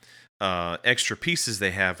little extra pieces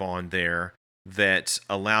they have on there that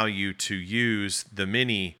allow you to use the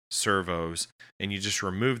mini servos, and you just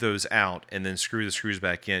remove those out and then screw the screws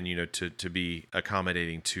back in, to be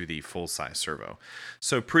accommodating to the full size servo.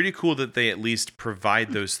 So pretty cool that they at least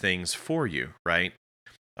provide those things for you, right?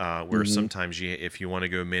 Where sometimes if you want to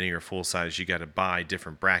go mini or full size, you got to buy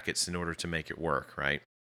different brackets in order to make it work, right?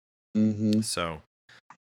 Mm-hmm.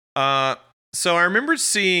 So I remember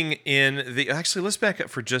seeing actually, let's back up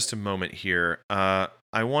for just a moment here.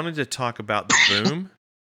 I wanted to talk about the boom,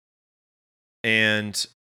 and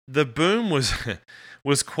the boom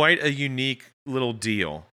was quite a unique little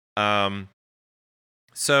deal.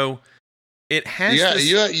 So it has Yeah,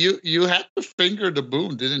 this. you had to finger the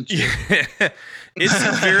boom, didn't you? It's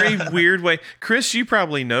a very weird way. Chris, you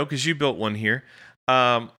probably know because you built one here.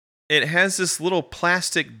 It has this little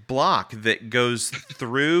plastic block that goes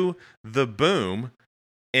through the boom,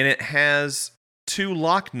 and it has two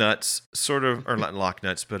lock nuts, sort of, or not lock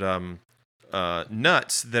nuts, but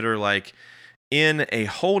nuts that are like in a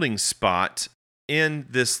holding spot in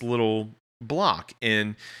this little block.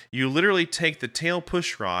 And you literally take the tail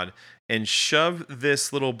push rod and shove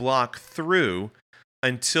this little block through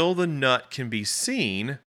until the nut can be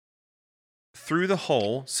seen through the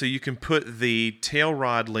hole, so you can put the tail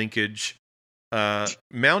rod linkage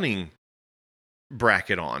mounting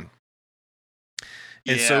bracket on.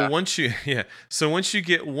 And so once you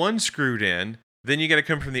get one screwed in, then you got to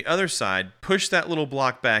come from the other side, push that little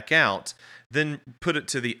block back out, then put it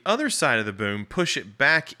to the other side of the boom, push it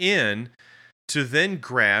back in to then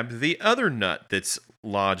grab the other nut that's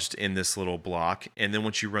lodged in this little block. And then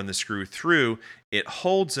once you run the screw through, it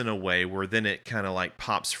holds in a way where then it kind of like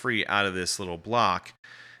pops free out of this little block.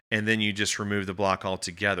 And then you just remove the block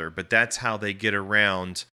altogether. But that's how they get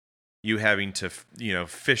around you having to,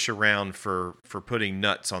 fish around for putting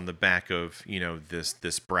nuts on the back of,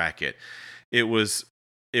 this bracket. It was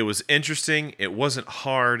interesting. It wasn't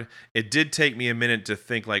hard. It did take me a minute to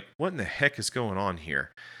think like, what in the heck is going on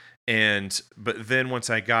here? But then once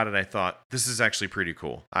I got it, I thought this is actually pretty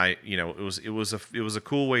cool. It was a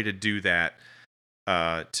cool way to do that,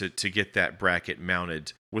 to get that bracket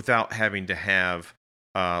mounted without having to have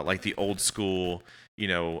like the old school,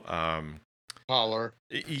 collar.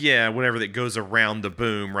 Yeah, whatever that goes around the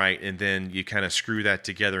boom, right? And then you kind of screw that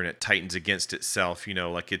together and it tightens against itself,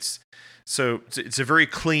 like it's a very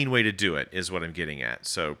clean way to do it is what I'm getting at.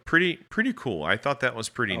 So pretty cool. I thought that was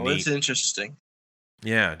pretty neat. It's interesting.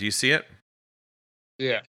 Yeah, do you see it?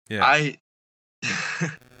 Yeah. Yeah.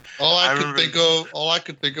 All I could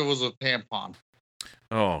think of was a tampon.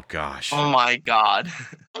 Oh gosh. Oh my god.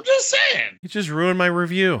 I'm just saying. You just ruined my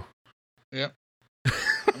review. Yep.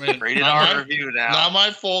 I mean, rated R review now. Not my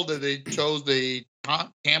fault that they chose the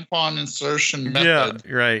tampon insertion method.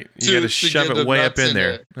 Yeah, right. You got to shove it way up in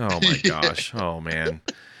there. Oh my gosh. Oh man.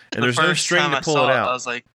 And there's no string to pull it out.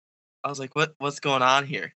 I was like, what's going on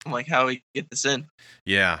here? I'm like, how do we get this in?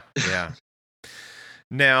 Yeah.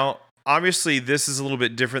 Now, obviously, this is a little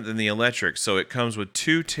bit different than the electric. So it comes with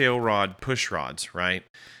two tail rod push rods, right?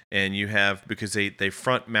 And you have, because they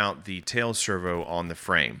front mount the tail servo on the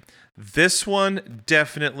frame. This one,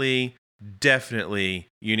 definitely,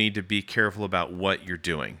 you need to be careful about what you're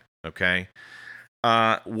doing, okay?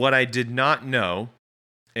 What I did not know,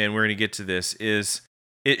 and we're going to get to this, is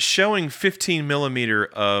it's showing 15 millimeter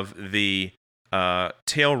of the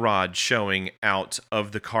tail rod showing out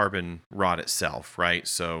of the carbon rod itself, right?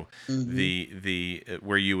 So the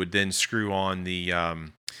where you would then screw on the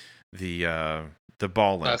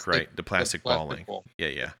ball link, right? The plastic ball link.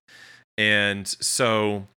 Yeah. And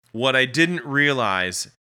so what I didn't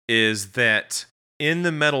realize is that in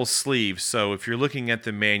the metal sleeve, so if you're looking at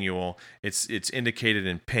the manual, it's indicated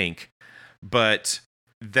in pink, but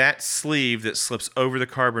that sleeve that slips over the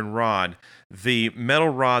carbon rod, the metal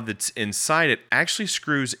rod that's inside it actually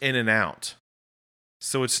screws in and out.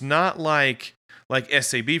 So it's not like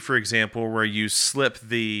SAB, for example, where you slip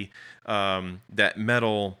the that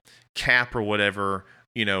metal cap or whatever,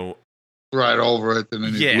 right over it, and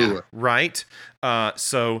then you glue it. Right.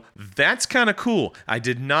 So that's kind of cool. I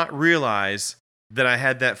did not realize that I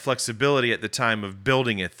had that flexibility at the time of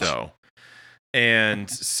building it, though. And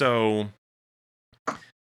so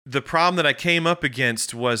the problem that I came up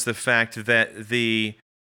against was the fact that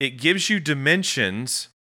it gives you dimensions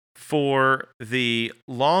for the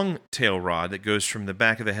long tail rod that goes from the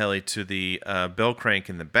back of the heli to the bell crank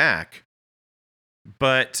in the back,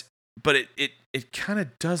 but it kind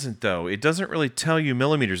of doesn't, though. It doesn't really tell you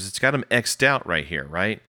millimeters. It's got them X'd out right here,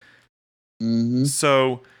 right? Mm-hmm.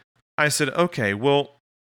 So I said, okay, well,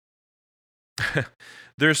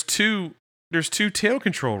 there's two tail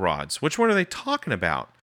control rods. Which one are they talking about?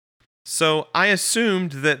 So I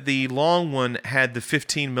assumed that the long one had the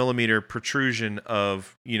 15 millimeter protrusion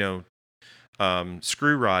of,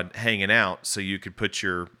 screw rod hanging out, so you could put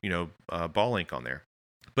your, ball link on there.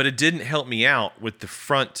 But it didn't help me out with the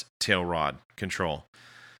front tail rod control.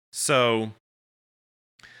 So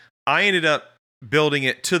I ended up building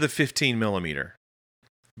it to the 15 millimeter.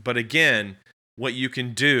 But again, what you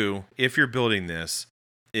can do if you're building this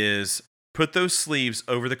is put those sleeves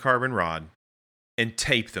over the carbon rod and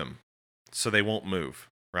tape them so they won't move,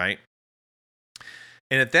 right?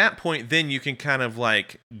 And at that point, then you can kind of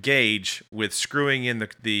like gauge with screwing in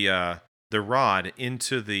the rod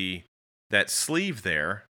into that sleeve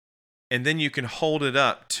there, and then you can hold it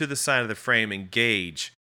up to the side of the frame and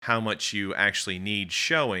gauge how much you actually need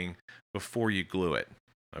showing before you glue it.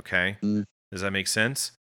 Okay? Does that make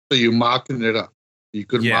sense? So you marking it up. You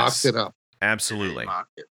could mark it up. Absolutely. Mock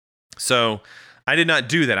it. So I did not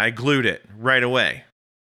do that. I glued it right away.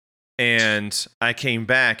 And I came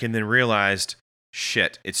back and then realized,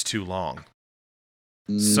 shit, it's too long.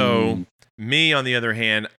 So me, on the other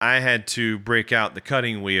hand, I had to break out the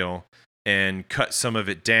cutting wheel and cut some of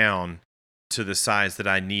it down to the size that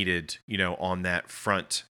I needed, on that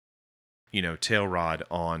front, tail rod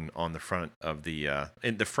on the front of the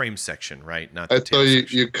in the frame section, right? Not the tail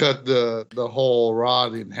section. You cut the whole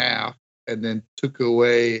rod in half and then took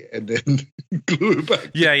away and then glue it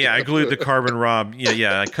back. Yeah, I glued the carbon rod.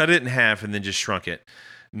 I cut it in half and then just shrunk it.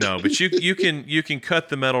 No, but you can cut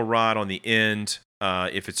the metal rod on the end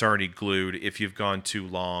if it's already glued. If you've gone too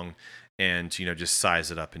long, and just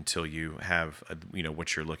size it up until you have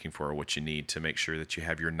what you're looking for or what you need to make sure that you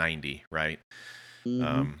have your 90 right.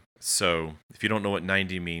 So if you don't know what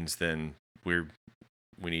 90 means, then we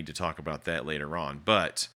need to talk about that later on.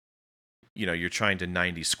 But you're trying to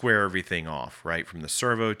 90 square everything off, right, from the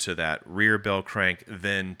servo to that rear bell crank,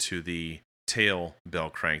 then to the tail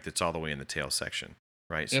bell crank that's all the way in the tail section,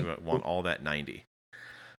 right? So you want all that 90.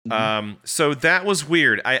 So that was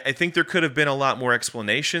weird. I think there could have been a lot more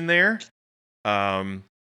explanation there.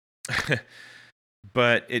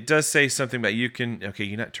 But it does say something about you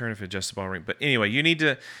not turn if adjustable ring. But anyway, you need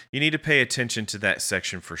to pay attention to that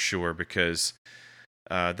section for sure, because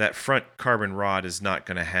that front carbon rod is not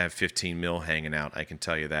going to have 15 mil hanging out. I can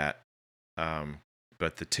tell you that.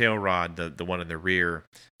 But the tail rod, the one in the rear,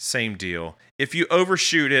 same deal. If you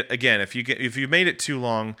overshoot it, again, if you made it too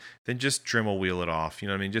long, then just Dremel wheel it off. You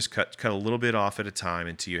know what I mean? Just cut a little bit off at a time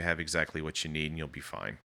until you have exactly what you need, and you'll be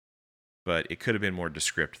fine. But it could have been more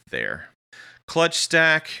descriptive there. Clutch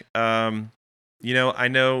stack, I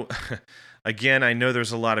know, again, I know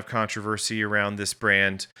there's a lot of controversy around this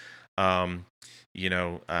brand.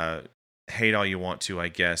 Hate all you want to, I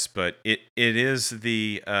guess, but it is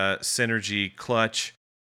the Synergy clutch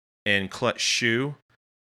and clutch shoe,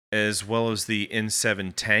 as well as the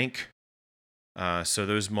N7 tank. So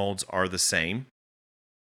those molds are the same,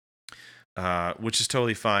 which is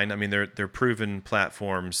totally fine. I mean, they're proven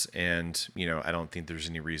platforms, and I don't think there's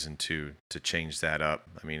any reason to change that up.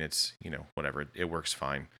 I mean, it's whatever, it works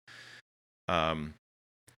fine.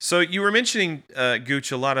 So you were mentioning, Gooch,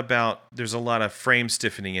 there's a lot of frame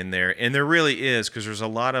stiffening in there, and there really is, because there's a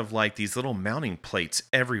lot of like these little mounting plates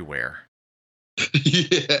everywhere.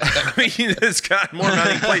 Yeah. I mean, it's got more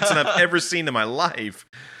mounting plates than I've ever seen in my life.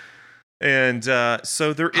 And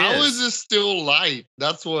so there is. How is this still light?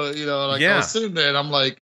 That's what, I was sitting there and I'm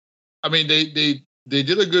like, I mean, they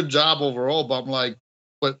did a good job overall, but I'm like,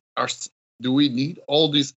 do we need all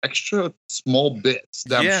these extra small bits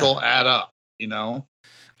that I'm sure add up,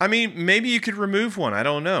 I mean, maybe you could remove one. I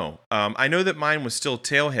don't know. I know that mine was still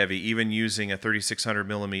tail heavy, even using a 3600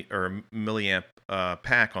 milliamp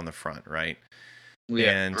pack on the front, right?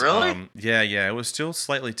 Yeah. And, really? It was still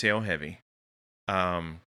slightly tail heavy.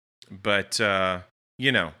 But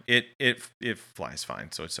it flies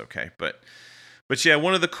fine, so it's okay. But yeah,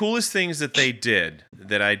 one of the coolest things that they did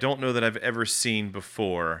that I don't know that I've ever seen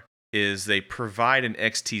before is they provide an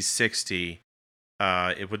XT60.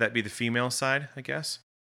 Would that be the female side, I guess?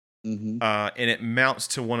 Mm-hmm. And it mounts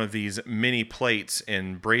to one of these mini plates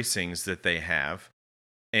and bracings that they have,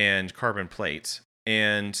 and carbon plates.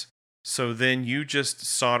 And so then you just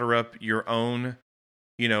solder up your own,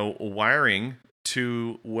 wiring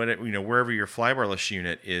to wherever your flybarless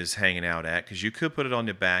unit is hanging out at, because you could put it on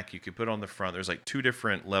the back, you could put it on the front. There's like two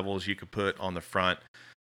different levels you could put on the front.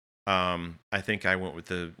 I think I went with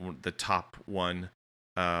the top one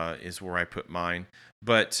is where I put mine.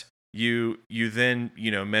 But you then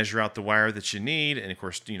measure out the wire that you need, and of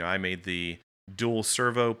course I made the dual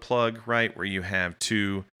servo plug, right, where you have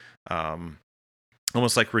two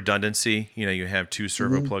almost like redundancy. You have two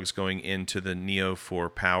servo plugs going into the Neo for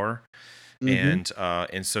power. And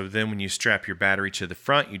so then when you strap your battery to the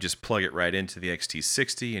front, you just plug it right into the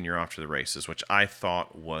XT60 and you're off to the races, which I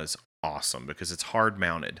thought was awesome because it's hard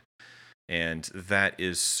mounted. And that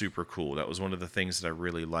is super cool. That was one of the things that I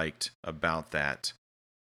really liked about that.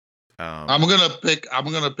 I'm gonna pick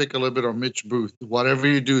a little bit on Mitch Booth. Whatever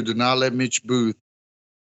you do not let Mitch Booth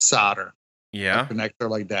solder a connector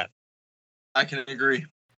like that. I can agree.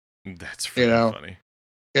 That's really funny.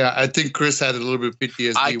 Yeah, I think Chris had a little bit of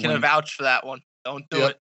PTSD. I can vouch for that one. Don't do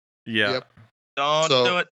it. Yeah. Yep. Don't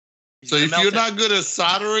do it. So if you're not good at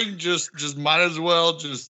soldering, just might as well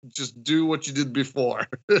just do what you did before.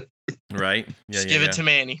 Right. Just give it to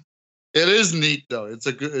Manny. It is neat though.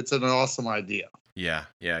 It's an awesome idea. Yeah.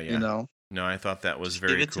 You know. No, I thought that was Just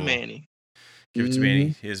very give it cool. to Manny. Give it to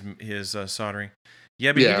Manny. His soldering.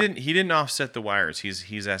 Yeah, but he didn't offset the wires.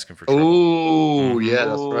 He's asking for trouble. Oh, yeah,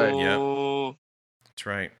 that's right. Yep. That's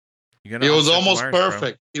right. You gotta He was offset the almost wires,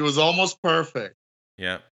 perfect. bro. He was almost perfect.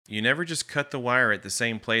 Yeah. You never just cut the wire at the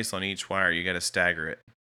same place on each wire. You got to stagger it.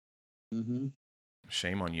 Mm-hmm.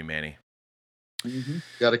 Shame on you, Manny. Mm-hmm.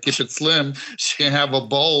 Got to keep it slim. Can't have a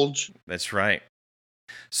bulge. That's right.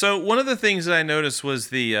 So one of the things that I noticed was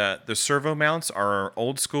the servo mounts are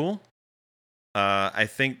old school. I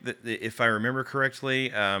think that if I remember correctly,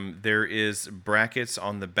 there is brackets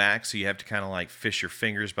on the back, so you have to kind of like fish your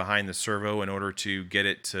fingers behind the servo in order to get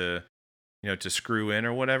it to, to screw in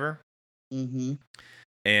or whatever. Mm-hmm.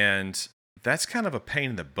 And that's kind of a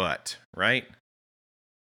pain in the butt, right?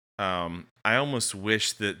 I almost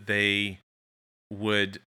wish that they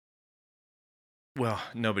would. Well,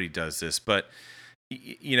 nobody does this, but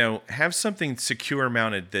have something secure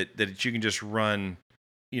mounted that you can just run,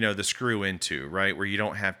 the screw into, right? Where you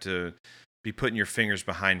don't have to be putting your fingers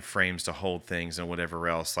behind frames to hold things and whatever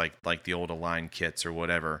else, like the old Align kits or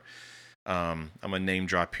whatever. I'm a name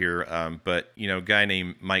drop here, but a guy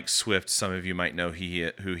named Mike Swift. Some of you might know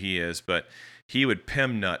who he is, but he would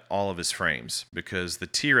PEM nut all of his frames because the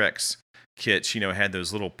T-Rex kits, had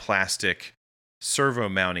those little plastic servo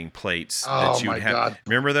mounting plates that you would have. God.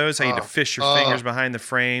 Remember those? How you had to fish your fingers behind the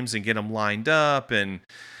frames and get them lined up, and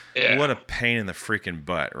what a pain in the freaking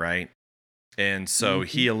butt, right? And so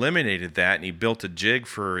he eliminated that, and he built a jig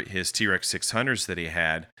for his T-Rex 600s that he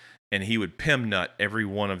had, and he would PEM nut every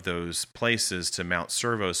one of those places to mount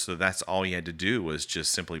servos. So that's all he had to do was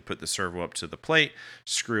just simply put the servo up to the plate,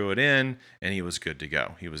 screw it in, and he was good to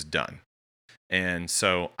go. He was done. And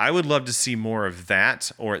so I would love to see more of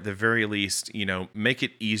that, or at the very least, make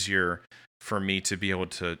it easier for me to be able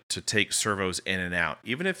to take servos in and out,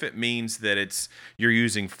 even if it means that you're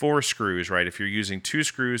using 4 screws, right? If you're using 2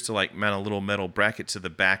 screws to like mount a little metal bracket to the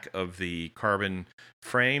back of the carbon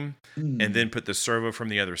frame, and then put the servo from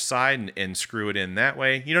the other side and screw it in that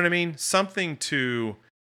way. You know what I mean? Something to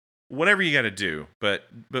whatever you got to do, but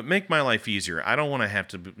make my life easier. I don't want to have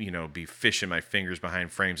to, be fishing my fingers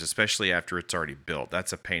behind frames, especially after it's already built.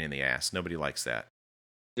 That's a pain in the ass. Nobody likes that.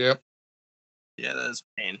 Yep. Yeah, that is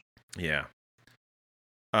pain. Yeah.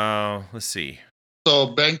 Let's see. So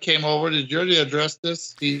Ben came over. Did you already address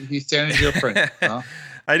this? He sent your print. Huh?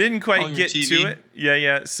 I didn't quite get to it.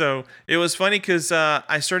 Yeah. So it was funny because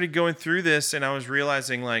I started going through this and I was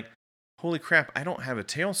realizing, like, holy crap, I don't have a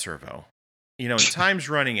tail servo. And time's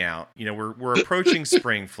running out. We're approaching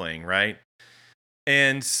spring fling, right?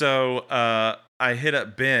 And so I hit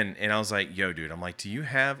up Ben and I was like, yo, dude, I'm like, do you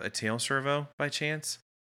have a tail servo by chance?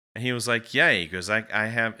 And he was like, yeah. He goes, I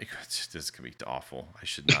have. This could be awful. I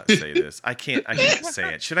should not say this. I can't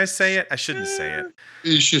say it. Should I say it? I shouldn't say it.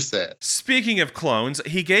 You should say it. Speaking of clones,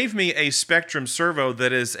 he gave me a Spectrum servo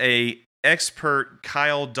that is a expert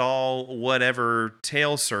Kyle Dahl whatever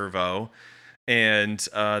tail servo. And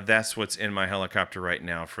that's what's in my helicopter right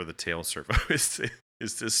now for the tail servo is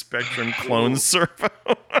this Spectrum clone servo.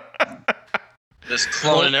 Just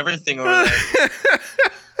cloning everything over there.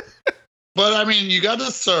 But I mean, you got the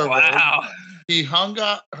servo. Wow. He hung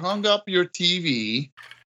up your TV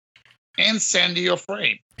and sent you a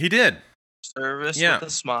frame. He did. Service with a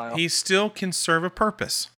smile. He still can serve a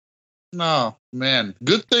purpose. No, man.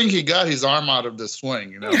 Good thing he got his arm out of the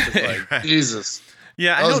swing. Like, right. Jesus.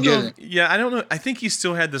 Yeah, I don't know. Yeah, I don't know. I think he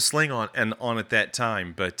still had the sling on at that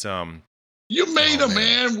time, but you made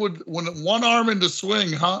man with one arm in the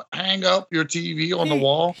swing hang up your TV on the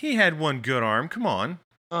wall. He had one good arm. Come on.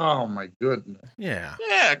 Oh my goodness. Yeah.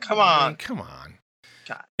 Yeah, come on. Come on.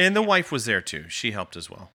 God. And the wife was there too. She helped as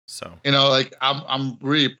well. So like I'm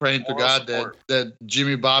really praying to God that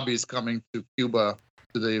Jimmy Bobby's coming to Cuba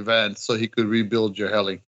to the event so he could rebuild your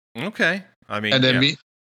heli. Okay. I mean,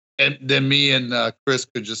 and then me and Chris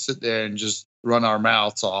could just sit there and just run our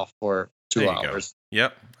mouths off for 2 hours. Go.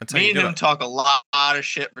 Yep. That's me and him talk a lot of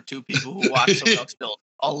shit for 2 people who watch someone else build.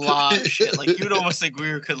 A lot of shit. Like you'd almost think we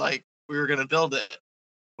were gonna build it.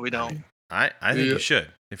 We don't. I think you should.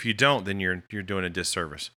 If you don't, then you're doing a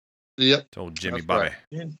disservice. Yep. To old Jimmy Bobby.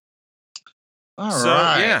 Right. All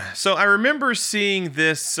right. Yeah. So I remember seeing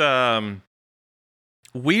this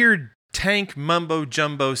weird tank mumbo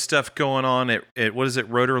jumbo stuff going on at what is it,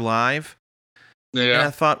 Rotor Live? Yeah. And I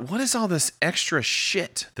thought, what is all this extra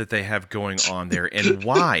shit that they have going on there, and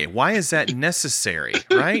why? Why is that necessary,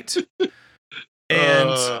 right?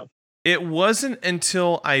 And it wasn't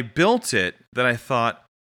until I built it that I thought,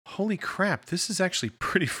 holy crap, this is actually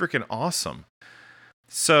pretty freaking awesome.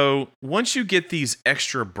 So once you get these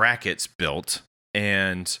extra brackets built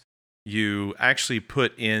and you actually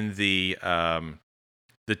put in the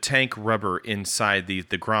tank rubber inside the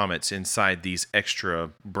grommets inside these extra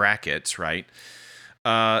brackets, right?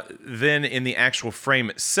 Then in the actual frame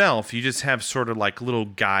itself, you just have sort of like little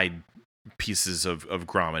guide pieces of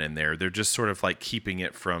grommet in there. They're just sort of like keeping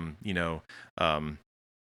it from,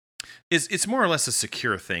 it's more or less a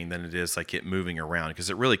secure thing than it is like it moving around, because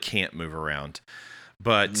it really can't move around.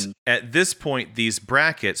 But at this point, these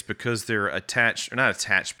brackets, because they're attached, or not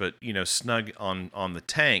attached, but snug on the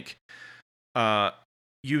tank,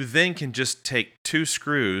 you then can just take 2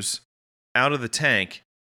 screws out of the tank,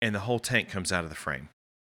 and the whole tank comes out of the frame.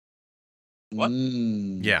 What?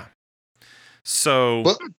 Yeah. So,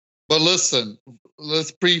 but listen,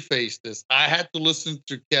 let's preface this. I had to listen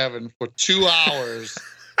to Kevin for 2 hours.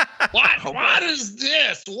 What is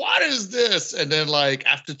this? What is this? And then, like,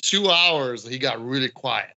 after 2 hours, he got really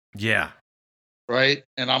quiet. Yeah. Right?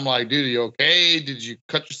 And I'm like, dude, you okay? Did you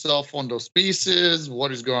cut yourself on those pieces?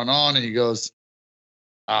 What is going on? And he goes,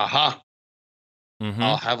 aha,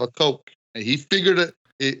 I'll have a Coke. And he figured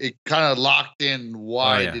it kind of locked in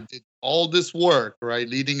why they did all this work, right?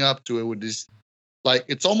 Leading up to it with this, like,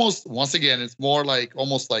 it's almost, once again, it's more like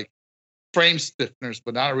almost like frame stiffeners,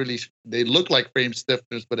 but not really. They look like frame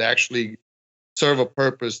stiffeners, but actually serve a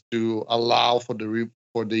purpose to allow for the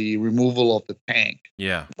removal of the tank.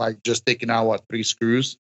 Yeah. By just taking out 3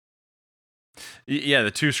 screws. Yeah,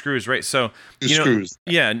 the 2 screws, right? So, Two screws.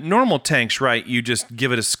 Yeah, normal tanks, right? You just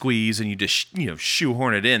give it a squeeze and you just,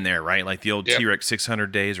 shoehorn it in there, right? Like the old T-Rex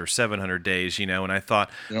 600 days or 700 days, and I thought,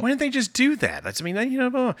 why didn't they just do that?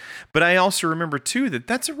 But I also remember too that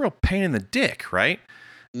that's a real pain in the dick, right?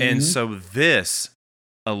 And so this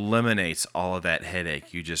eliminates all of that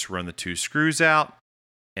headache. You just run the 2 screws out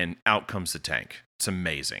and out comes the tank. It's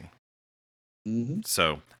amazing.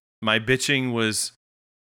 So my bitching was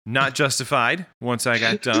not justified once I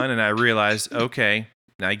got done, and I realized, okay,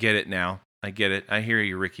 I get it now. I get it. I hear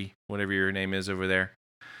you, Ricky, whatever your name is over there.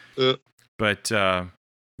 But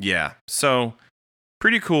yeah, so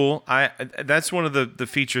pretty cool. That's one of the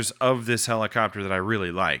features of this helicopter that I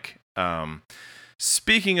really like.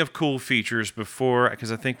 Speaking of cool features,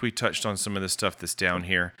 because I think we touched on some of the stuff that's down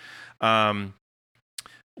here.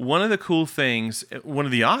 One of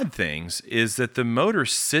the odd things is that the motor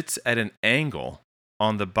sits at an angle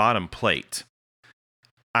on the bottom plate.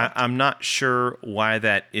 I'm not sure why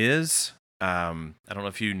that is. I don't know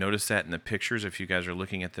if you noticed that in the pictures. If you guys are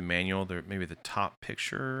looking at the manual, maybe the top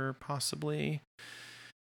picture, possibly.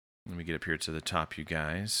 Let me get up here to the top, you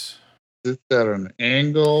guys. Sits at an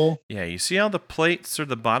angle. Yeah, you see how the plates or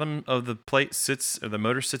the bottom of the plate sits, or the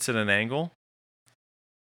motor sits at an angle?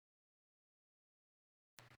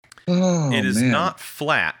 It is not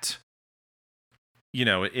flat.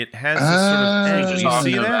 It has this sort of angle. You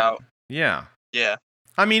see that? Yeah. Yeah.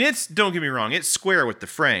 I mean, don't get me wrong, it's square with the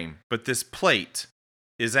frame, but this plate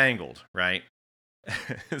is angled, right?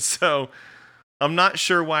 So I'm not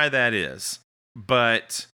sure why that is,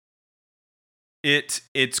 but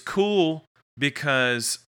it's cool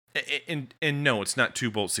because, and no, it's not 2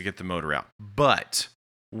 bolts to get the motor out, but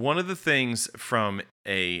one of the things from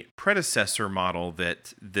a predecessor model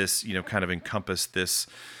that this, kind of encompassed this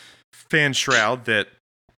fan shroud that,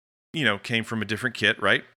 came from a different kit,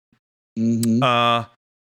 right?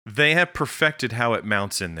 They have perfected how it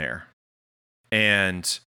mounts in there.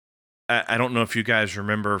 And I don't know if you guys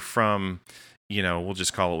remember from, we'll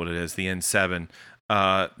just call it what it is, the N7,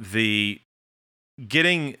 the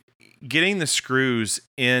getting the screws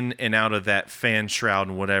in and out of that fan shroud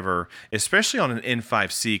and whatever, especially on an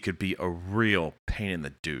N5C, could be a real pain in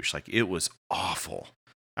the douche. Like, it was awful.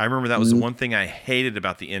 I remember that was the one thing I hated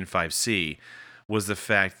about the N5C, was the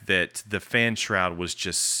fact that the fan shroud was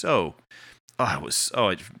just so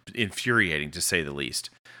infuriating, to say the least.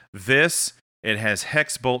 This, it has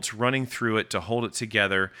hex bolts running through it to hold it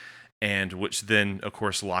together, and which then, of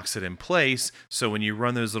course, locks it in place. So when you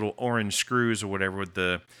run those little orange screws or whatever with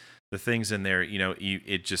the things in there,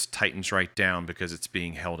 it just tightens right down because it's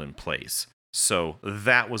being held in place. So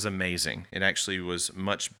that was amazing. It actually was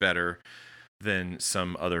much better than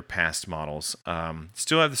some other past models.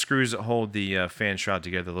 Still have the screws that hold the fan shroud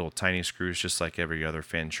together, little tiny screws, just like every other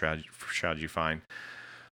fan shroud you find.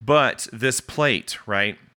 But this plate,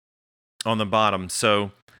 right, on the bottom,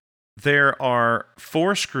 so there are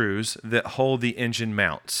 4 screws that hold the engine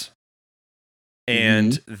mounts.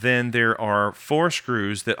 And then there are 4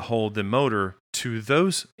 screws that hold the motor to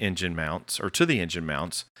those engine mounts, or to the engine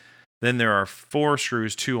mounts. Then there are 4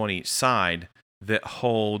 screws, 2 on each side, that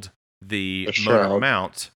hold the motor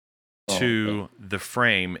mount to the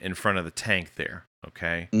frame in front of the tank there.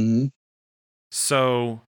 Okay. Mm-hmm.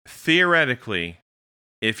 So theoretically,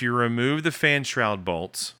 if you remove the fan shroud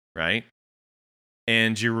bolts, right,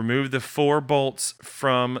 and you remove the 4 bolts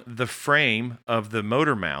from the frame of the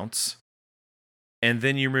motor mounts, and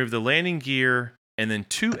then you remove the landing gear and then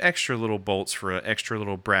 2 extra little bolts for an extra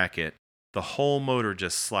little bracket, the whole motor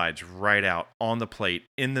just slides right out on the plate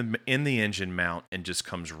in the engine mount and just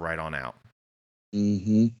comes right on out.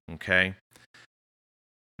 Mm-hmm. Okay.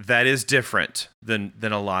 That is different than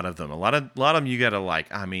a lot of them. A lot of them you gotta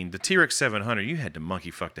like. I mean, the T-Rex 700, you had to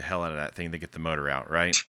monkey fuck the hell out of that thing to get the motor out,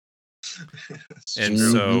 right? And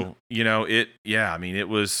so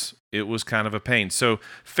it was kind of a pain. So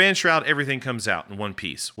fan shroud, everything comes out in one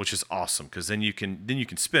piece, which is awesome because then you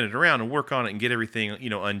can spin it around and work on it and get everything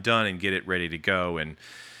undone and get it ready to go, and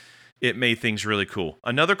it made things really cool.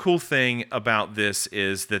 Another cool thing about this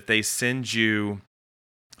is that they send you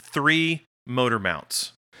 3 motor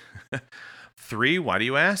mounts. 3, why do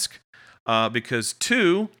you ask? Because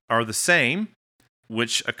 2 are the same,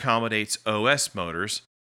 which accommodates OS motors,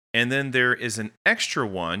 and then there is an extra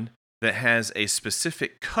one that has a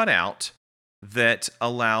specific cutout that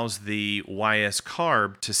allows the YS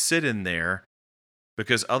carb to sit in there,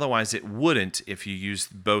 because otherwise it wouldn't if you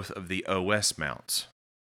used both of the OS mounts.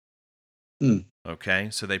 Okay,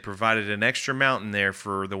 so they provided an extra mount in there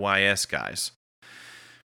for the YS guys.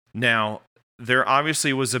 Now, there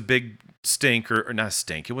obviously was a big stink, or not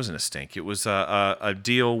stink. It wasn't a stink. It was a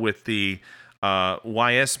deal with the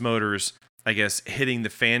YS motors, I guess, hitting the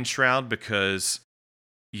fan shroud because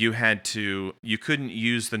you couldn't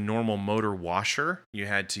use the normal motor washer. You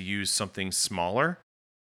had to use something smaller.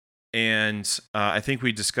 And I think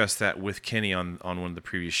we discussed that with Kenny on one of the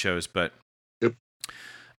previous shows. But yep.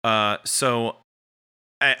 So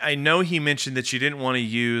I know he mentioned that you didn't want to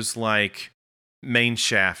use like main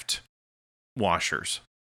shaft washers.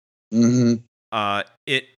 Mm-hmm.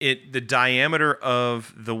 The diameter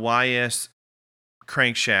of the YS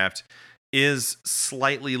crankshaft is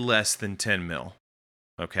slightly less than 10 mil.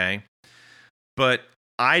 Okay. But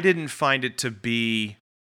I didn't find it to be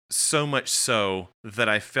so much so that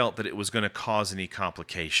I felt that it was going to cause any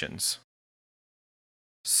complications.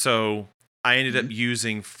 So I ended up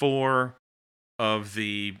using 4 of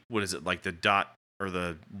the, what is it, like the dot or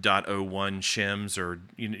the .01 shims or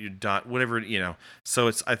dot whatever,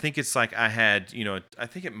 So I think it's like I had, I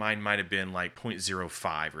think mine might have been like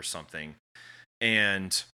 0.05 or something.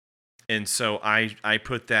 And so I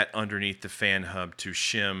put that underneath the fan hub to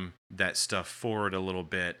shim that stuff forward a little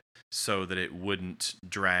bit so that it wouldn't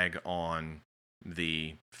drag on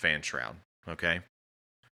the fan shroud. Okay.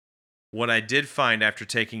 What I did find after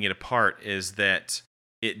taking it apart is that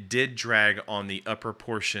it did drag on the upper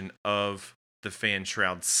portion of the fan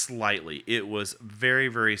shroud slightly. It was very,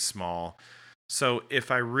 very small. So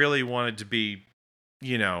if I really wanted to be,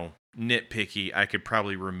 nitpicky, I could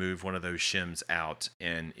probably remove one of those shims out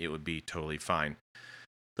and it would be totally fine.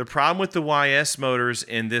 The problem with the YS motors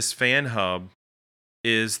in this fan hub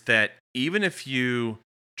is that even if you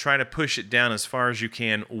try to push it down as far as you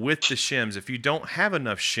can with the shims, if you don't have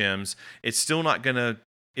enough shims, it's still not gonna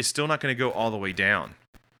go all the way down.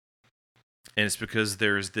 And it's because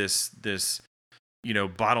there's this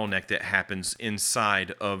bottleneck that happens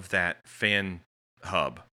inside of that fan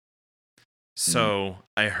hub. So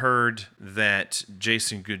I heard that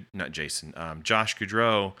Josh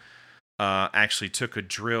Goudreau actually took a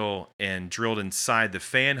drill and drilled inside the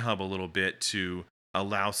fan hub a little bit to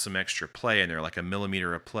allow some extra play in there, like a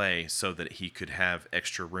millimeter of play, so that he could have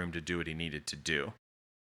extra room to do what he needed to do.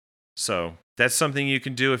 So that's something you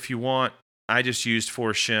can do if you want. I just used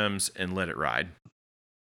 4 shims and let it ride.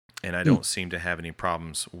 And I don't seem to have any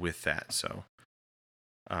problems with that. So,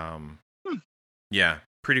 yeah,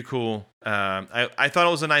 pretty cool. I thought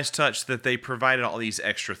it was a nice touch that they provided all these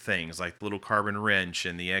extra things, like the little carbon wrench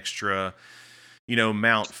and the extra,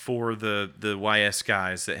 mount for the YS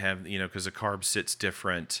guys that have, because the carb sits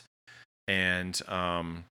different. And,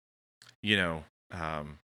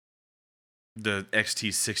 the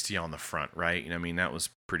XT60 on the front, right? That was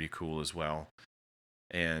pretty cool as well.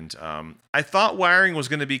 And I thought wiring was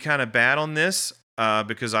going to be kind of bad on this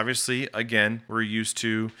because obviously, again, we're used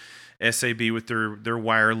to SAB with their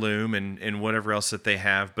wire loom and whatever else that they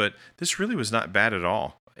have. But this really was not bad at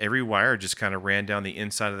all. Every wire just kind of ran down the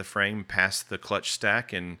inside of the frame, past the clutch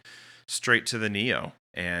stack, and straight to the Neo.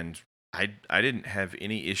 And I didn't have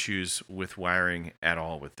any issues with wiring at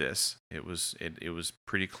all with this. It was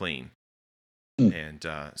pretty clean. And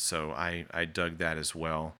so I dug that as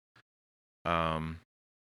well.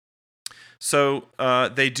 So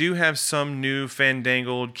they do have some new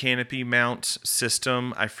fandangled canopy mount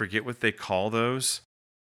system. I forget what they call those.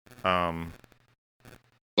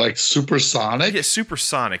 Like supersonic? Yeah,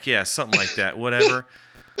 supersonic. Yeah, something like that. Whatever.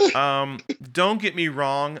 Don't get me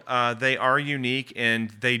wrong. They are unique and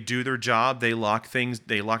they do their job. They lock things.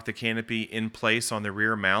 They lock the canopy in place on the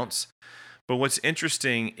rear mounts. But what's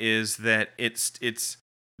interesting is that it's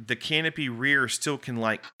the canopy rear still can,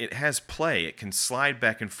 like, it has play. It can slide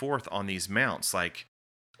back and forth on these mounts, like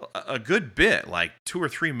a good bit, like 2 or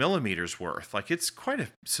 3 millimeters worth. Like, it's quite a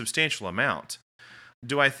substantial amount.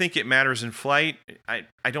 Do I think it matters in flight?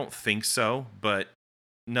 I don't think so, but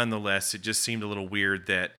nonetheless, it just seemed a little weird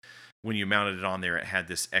that when you mounted it on there, it had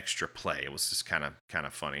this extra play. It was just kind of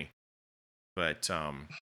funny. But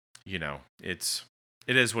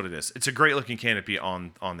it is what it is. It's a great looking canopy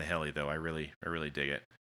on the heli, though. I really dig it.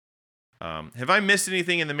 Have I missed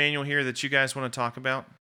anything in the manual here that you guys want to talk about?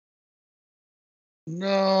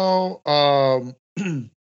 No.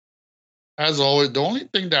 As always, the only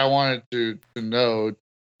thing that I wanted to note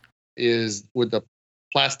is with the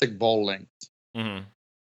plastic bowl length.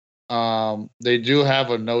 Mm-hmm. They do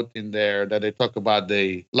have a note in there that they talk about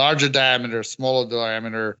the larger diameter, smaller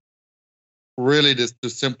diameter. Really, just to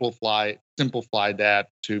simplify that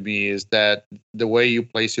to me is that the way you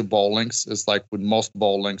place your bowl links is like with most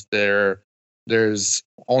bowl links, there's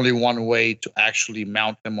only one way to actually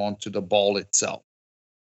mount them onto the ball itself,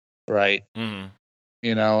 right? Mm-hmm.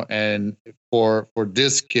 And for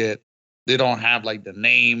this kit, they don't have like the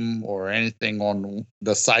name or anything on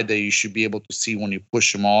the side that you should be able to see when you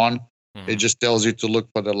push them on. Mm-hmm. It just tells you to look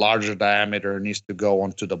for the larger diameter needs to go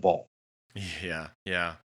onto the ball. Yeah.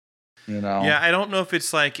 Yeah, I don't know if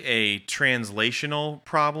it's like a translational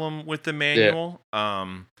problem with the manual.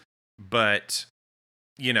 Yeah. But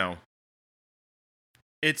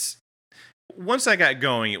it's once I got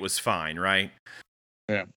going, it was fine, right?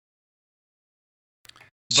 Yeah.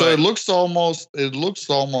 So it looks almost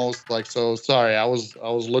like, so sorry, I was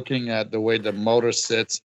looking at the way the motor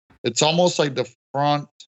sits. It's almost like the front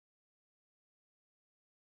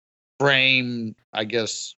frame, I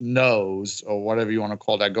guess, nose or whatever you want to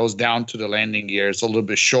call that goes down to the landing gear. It's a little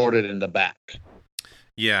bit shorter than the back.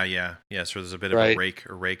 Yeah. So there's a bit of a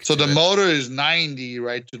rake. So the motor is 90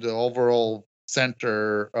 right to the overall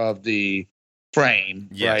center of the frame,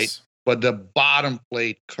 yes. Right? But the bottom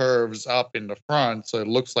plate curves up in the front, so it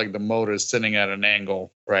looks like the motor is sitting at an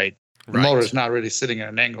angle, right? The motor is not really sitting at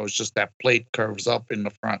an angle. It's just that plate curves up in the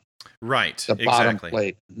front. Right. The bottom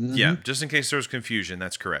plate. Mm-hmm. Yeah. Just in case there's confusion,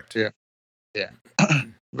 that's correct. Yeah.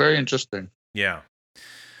 Very interesting. Yeah.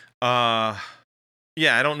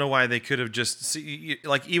 Yeah, I don't know why they could have just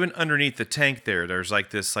like even underneath the tank there's like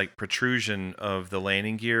this like protrusion of the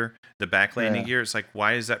landing gear, the back landing gear. It's like,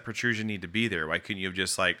 why does that protrusion need to be there? Why couldn't you have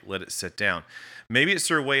just like let it sit down? Maybe it's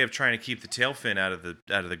their way of trying to keep the tail fin out of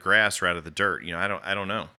the grass or out of the dirt. I don't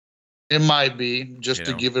know. It might be just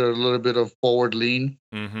to give it a little bit of forward lean.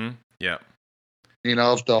 Mm-hmm. Yeah.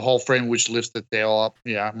 If the whole frame which lifts the tail up.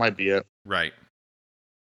 Yeah, it might be it. Right.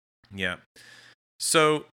 Yeah.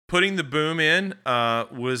 So putting the boom in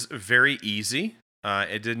was very easy.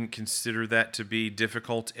 I didn't consider that to be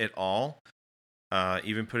difficult at all.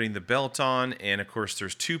 Even putting the belt on, and of course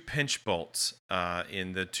there's 2 pinch bolts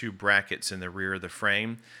in the 2 brackets in the rear of the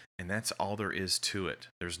frame, and that's all there is to it.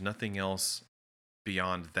 There's nothing else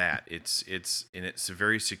beyond that. It's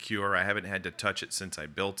very secure. I haven't had to touch it since I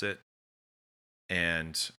built it,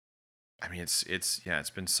 and I mean it's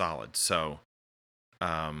been solid. So,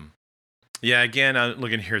 yeah, again, I'm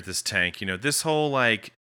looking here at this tank. This whole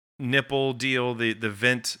like nipple deal, the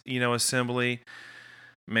vent, assembly.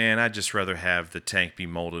 Man, I'd just rather have the tank be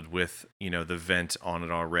molded with, the vent on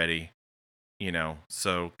it already.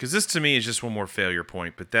 So because this to me is just one more failure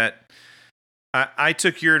point. But that I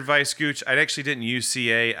took your advice, Gooch. I actually didn't use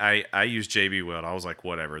CA. I used JB Weld. I was like,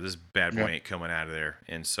 whatever, this bad boy ain't coming out of there.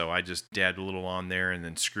 And so I just dabbed a little on there and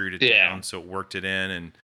then screwed it down so it worked it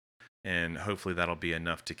in, and hopefully that'll be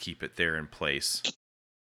enough to keep it there in place.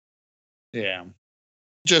 Yeah.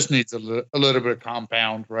 Just needs a little bit of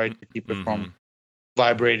compound, right, to keep it from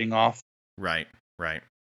vibrating off. Right.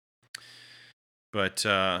 But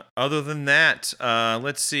other than that,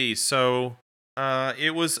 let's see. So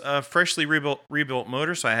it was a freshly rebuilt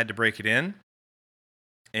motor, so I had to break it in.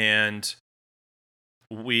 And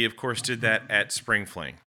we, of course, did that at Spring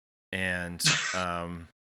Fling. And,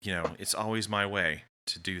 it's always my way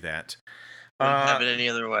to do that. Wouldn't have it any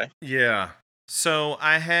other way. Yeah. So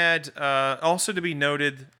I had, also to be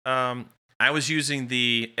noted, I was using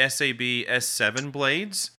the SAB S7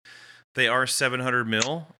 blades. They are 700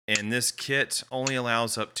 mil, and this kit only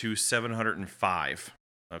allows up to 705.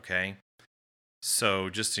 Okay. So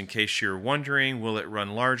just in case you're wondering, will it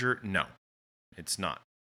run larger? No, it's not.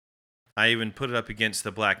 I even put it up against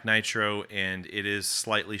the Black Nitro, and it is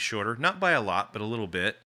slightly shorter. Not by a lot, but a little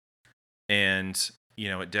bit. And,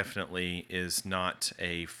 it definitely is not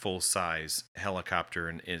a full-size helicopter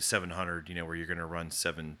in 700, where you're going to run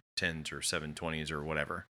 710s or 720s or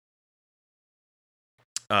whatever.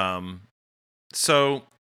 So,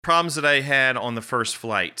 problems that I had on the first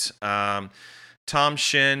flight. Tom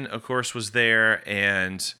Shin, of course, was there,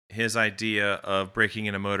 and his idea of breaking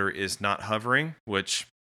in a motor is not hovering, which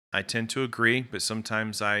I tend to agree, but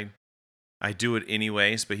sometimes I do it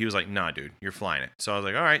anyways. But he was like, nah, dude, you're flying it. So I was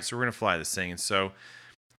like, all right, so we're going to fly this thing. And so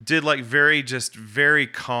did like very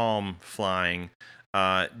calm flying.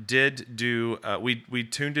 We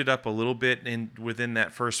tuned it up a little bit within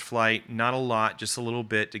that first flight, not a lot, just a little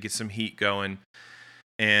bit to get some heat going.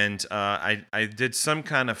 And I did some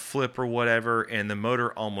kind of flip or whatever, and the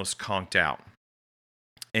motor almost conked out.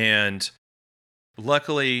 And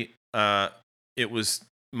luckily, it was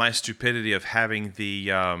my stupidity of having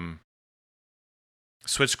the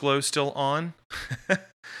switch glow still on.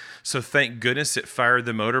 So thank goodness it fired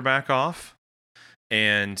the motor back off.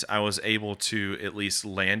 And I was able to at least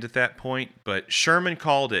land at that point. But Sherman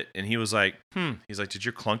called it, and he was like, He's like, did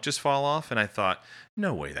your clunk just fall off? And I thought,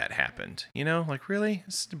 no way that happened. Like, really?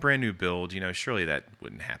 This is a brand new build. Surely that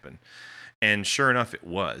wouldn't happen. And sure enough, it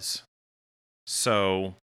was.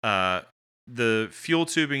 So the fuel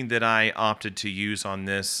tubing that I opted to use on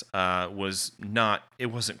this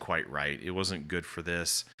wasn't quite right. It wasn't good for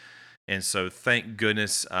this. And so thank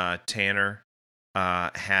goodness Tanner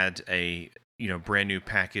had a brand new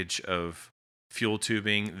package of fuel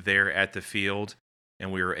tubing there at the field,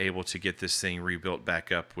 and we were able to get this thing rebuilt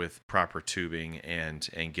back up with proper tubing and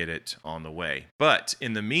get it on the way. But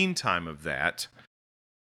in the meantime of that,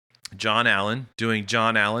 John Allen, doing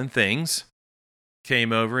John Allen things,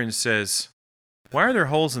 came over and says, why are there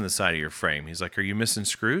holes in the side of your frame? He's like, are you missing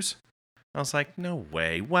screws? I was like, no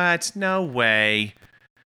way. What? No way.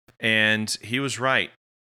 And he was right.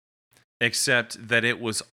 Except that it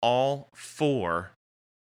was all 4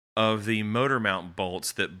 of the motor mount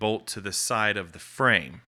bolts that bolt to the side of the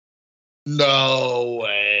frame. No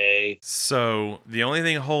way. So the only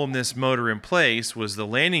thing holding this motor in place was the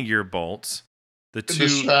landing gear bolts, the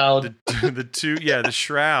shroud, the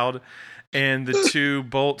shroud, and the 2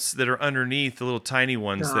 bolts that are underneath, the little tiny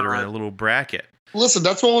ones that are in a little bracket. Listen,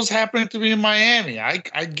 that's what was happening to me in Miami. I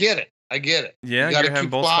get it. Yeah, you gotta you're having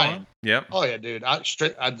keep bolts flying. Yep. Oh yeah, dude. I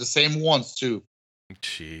the same ones too.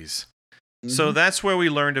 Jeez. Mm-hmm. So that's where we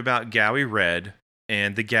learned about Gowie Red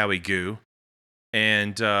and the Gowie Goo.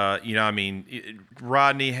 And,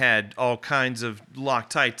 Rodney had all kinds of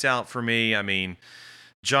Loctites out for me.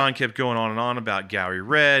 John kept going on and on about Gowie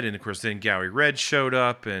Red. And, of course, then Gowie Red showed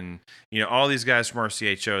up. And, all these guys from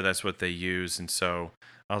RCHO, that's what they use. And so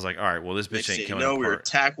I was like, all right, well, this bitch ain't coming apart. We were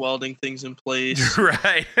tack welding things in place.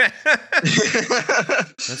 Right.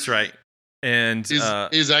 That's right. And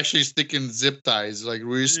he's actually sticking zip ties, like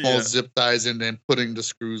really small zip ties, and then putting the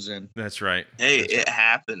screws in. That's right. Hey, it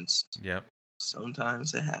happens. Yep.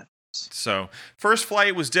 Sometimes it happens. So, first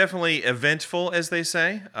flight was definitely eventful, as they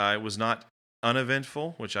say. It was not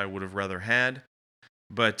uneventful, which I would have rather had.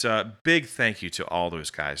 But big thank you to all those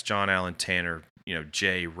guys. John Allen, Tanner,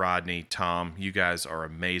 Jay, Rodney, Tom. You guys are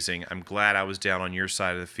amazing. I'm glad I was down on your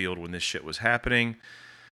side of the field when this shit was happening.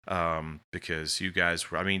 Because you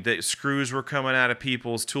guys were, the screws were coming out of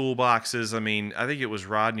people's toolboxes. I think it was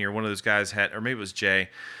Rodney or one of those guys had, or maybe it was Jay.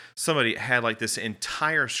 Somebody had like this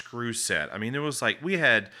entire screw set. There was we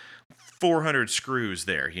had 400 screws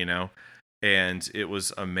there, and it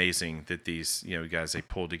was amazing that these, guys, they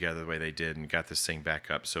pulled together the way they did and got this thing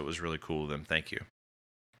back up. So it was really cool of them. Thank you.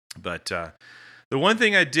 But the one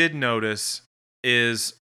thing I did notice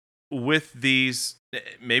is with these,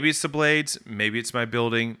 maybe it's the blades, maybe it's my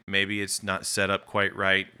building, maybe it's not set up quite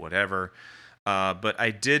right, whatever. But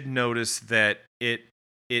I did notice that it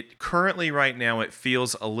currently right now, it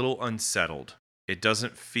feels a little unsettled. It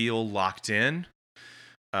doesn't feel locked in.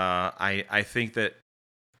 I think that,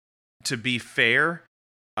 to be fair,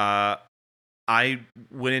 I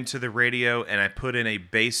went into the radio and I put in a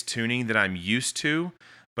base tuning that I'm used to,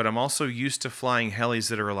 but I'm also used to flying helis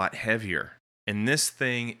that are a lot heavier. And this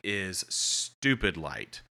thing is stupid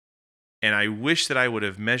light. And I wish that I would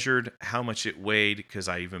have measured how much it weighed, because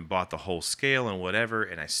I even bought the whole scale and whatever,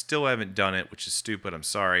 and I still haven't done it, which is stupid. I'm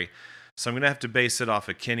sorry. So I'm going to have to base it off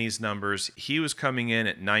of Kenny's numbers. He was coming in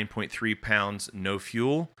at 9.3 pounds, no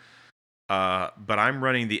fuel. But I'm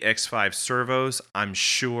running the X5 servos. I'm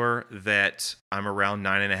sure that I'm around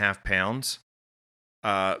 9.5 pounds.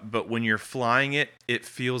 but when you're flying it, it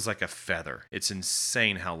feels like a feather. It's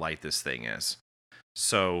insane how light this thing is.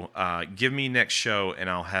 So give me next show and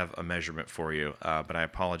I'll have a measurement for you. But I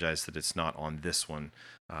apologize that it's not on this one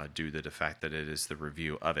due to the fact that it is the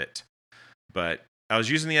review of it. But I was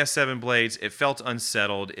using the S7 blades. It felt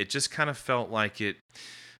unsettled. It just kind of felt like it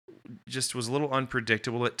just was a little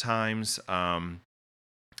unpredictable at times.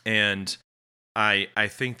 And I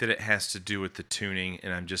think that it has to do with the tuning,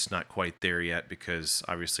 and I'm just not quite there yet because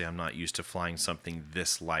obviously I'm not used to flying something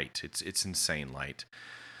this light. It's insane light.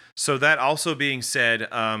 So that also being said,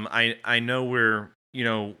 I know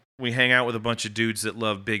we hang out with a bunch of dudes that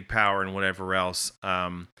love big power and whatever else.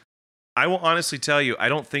 I will honestly tell you, I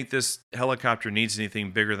don't think this helicopter needs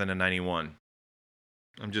anything bigger than a 91.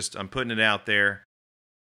 I'm putting it out there.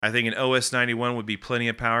 I think an OS 91 would be plenty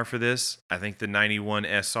of power for this. I think the 91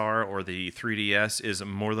 SR or the 3DS is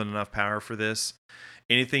more than enough power for this.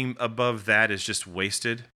 Anything above that is just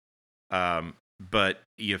wasted. But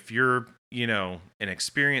if you're, an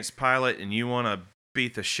experienced pilot and you want to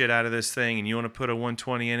beat the shit out of this thing and you want to put a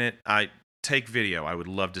 120 in it, take video. I would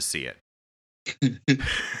love to see it. I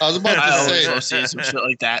was about to say, love seeing some shit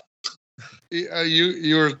like that.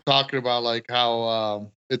 You were talking about like how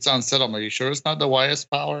it's unsettled. Are you sure it's not the YS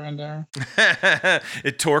power in there?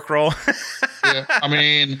 It torque roll. Yeah, I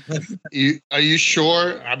mean, are you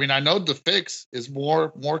sure? I mean, I know the fix is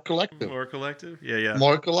more collective. More collective? Yeah.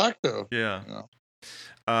 More collective. Yeah.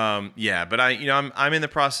 Yeah, but I'm in the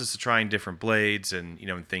process of trying different blades and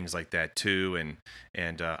and things like that too,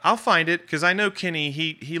 and I'll find it because I know Kenny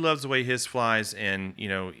he loves the way his flies, and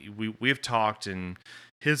we've talked and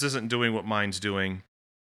his isn't doing what mine's doing,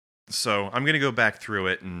 so I'm gonna go back through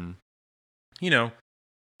it and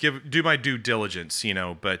do my due diligence,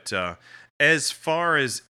 but as far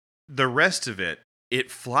as the rest of it,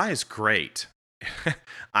 it flies great.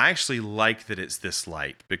 I actually like that it's this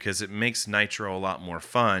light because it makes Nitro a lot more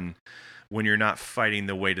fun when you're not fighting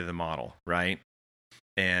the weight of the model, right?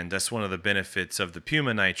 And that's one of the benefits of the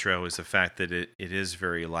Puma Nitro is the fact that it is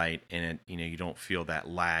very light and you don't feel that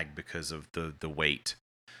lag because of the weight.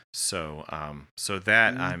 So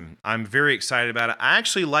that I'm very excited about it. I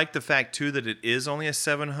actually like the fact too that it is only a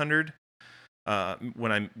 700.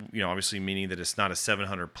 When I'm obviously meaning that it's not a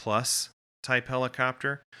 700 plus type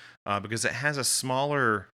helicopter. Because it has a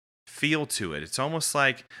smaller feel to it. It's almost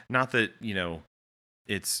like, not that,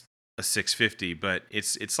 it's a 650, but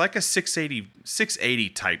it's like a 680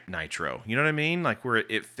 type Nitro. You know what I mean? Like where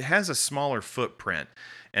it has a smaller footprint,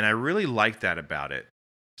 and I really like that about it.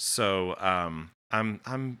 So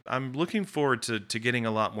I'm looking forward to getting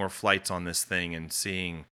a lot more flights on this thing and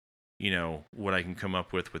seeing what I can come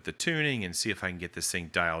up with the tuning and see if I can get this thing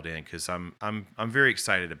dialed in, because I'm very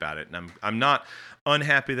excited about it, and I'm not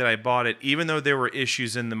unhappy that I bought it, even though there were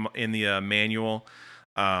issues in the manual.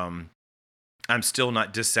 I'm still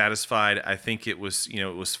not dissatisfied. I think it was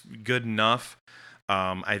good enough.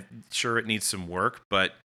 I'm sure it needs some work,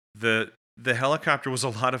 but the helicopter was a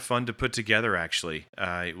lot of fun to put together. Actually,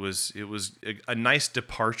 it was a nice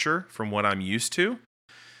departure from what I'm used to.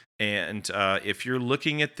 And if you're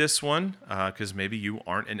looking at this one, because maybe you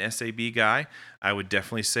aren't an SAB guy, I would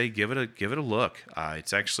definitely say give it a look.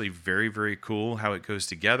 It's actually very, very cool how it goes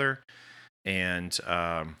together. And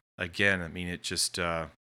again, I mean, it just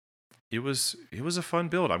it was a fun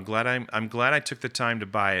build. I'm glad I took the time to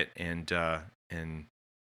buy it and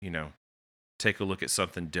take a look at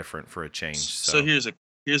something different for a change. So here's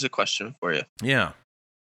a question for you. Yeah.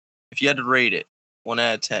 If you had to rate it 1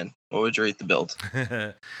 out of 10, what would you rate the build?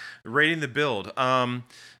 Rating the build.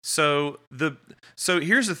 So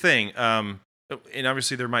here's the thing. And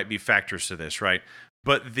obviously there might be factors to this, right?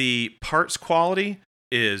 But the parts quality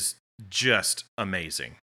is just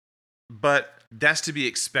amazing. But that's to be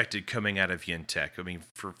expected coming out of Yintech. I mean,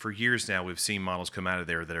 for years now, we've seen models come out of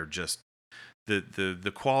there that are just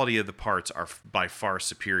the quality of the parts are by far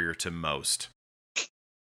superior to most.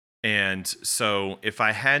 And so if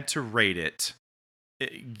I had to rate it,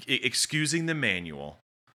 excusing the manual,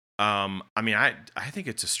 I mean, I think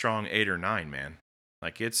it's a strong 8 or 9, man.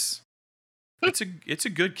 Like it's a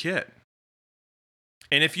good kit.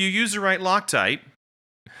 And if you use the right Loctite,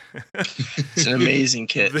 it's an amazing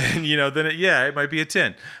kit. Then it might be a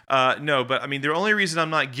 10. No, but I mean, the only reason I'm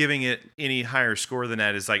not giving it any higher score than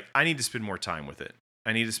that is like I need to spend more time with it.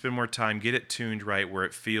 I need to spend more time, get it tuned right where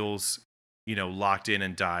it feels, locked in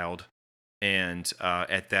and dialed. And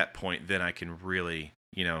at that point, then I can really,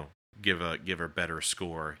 give a better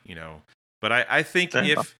score, But I think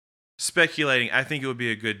speculating, I think it would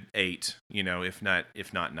be a good 8, if not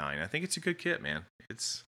 9. I think it's a good kit, man.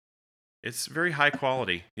 It's very high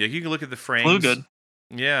quality. Yeah, you can look at the frames. Flew good.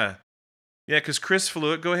 Yeah, Yeah, because Chris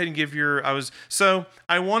flew it. Go ahead and give your.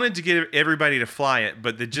 I wanted to get everybody to fly it,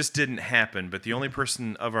 but that just didn't happen. But the only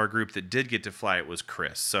person of our group that did get to fly it was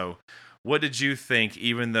Chris. So, what did you think?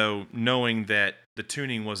 Even though knowing that the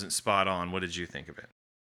tuning wasn't spot on, what did you think of it?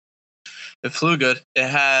 It flew good. It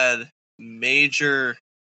had major.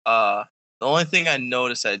 The only thing I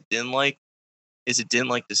noticed I didn't like is it didn't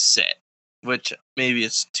like the set, which maybe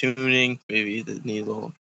it's tuning, maybe it need a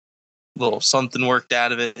little something worked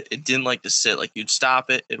out of it. It didn't like to sit. Like you'd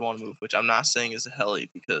stop it, it'd want to move, which I'm not saying is a heli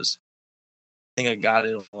because I think I got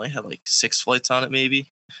it. Only had like 6 flights on it, maybe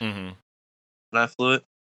when I flew it.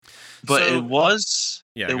 But So- it was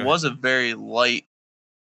Yeah, it go was a very light,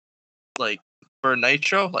 like for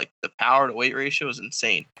nitro, like the power to weight ratio is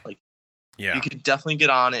insane. Like Yeah. you could definitely get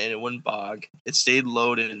on it and it wouldn't bog. It stayed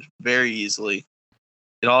loaded very easily.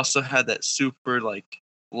 It also had that super like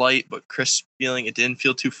light but crisp feeling. It didn't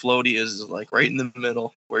feel too floaty. It was like right in the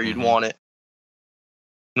middle where you'd want it.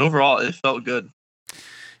 And overall, it felt good.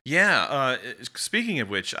 Yeah. Speaking of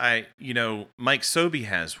which, Mike Sobey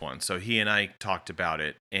has one, so he and I talked about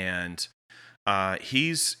it, and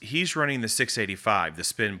he's running the 685, the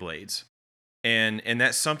spin blades, and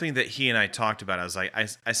that's something that he and I talked about. I was like,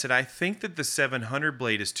 I said, I think that the 700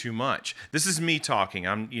 blade is too much. This is me talking.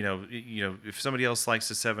 I'm, if somebody else likes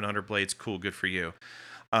the 700 blades, cool, good for you.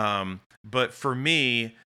 But for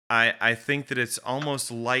me, I think that it's almost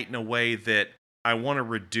light in a way that I want to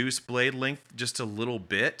reduce blade length just a little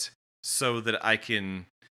bit so that I can,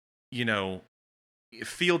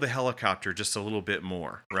 feel the helicopter just a little bit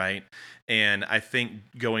more, right? And I think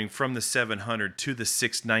going from the 700 to the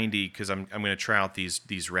 690, because I'm going to try out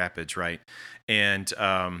these rapids, right? And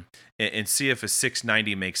see if a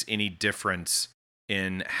 690 makes any difference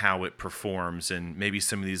in how it performs and maybe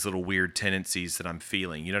some of these little weird tendencies that I'm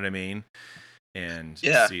feeling. You know what I mean? And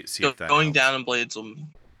Yeah, see if that going helps. down in blades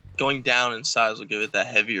going down in size will give it that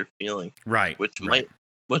heavier feeling, Right, which right.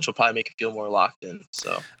 which will probably make it feel more locked in.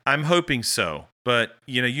 So I'm hoping so. But,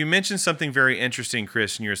 you mentioned something very interesting,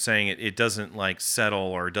 Chris, and you were saying it doesn't like settle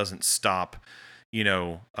or it doesn't stop,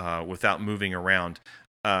 without moving around.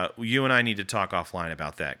 You and I need to talk offline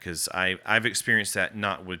about that because I've experienced that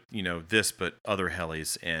not with, this, but other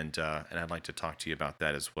helis. And I'd like to talk to you about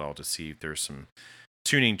that as well to see if there's some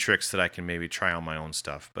tuning tricks that I can maybe try on my own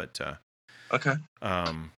stuff. But, okay.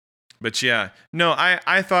 But yeah, no,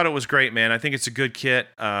 I thought it was great, man. I think it's a good kit.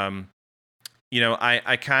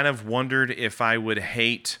 I kind of wondered if I would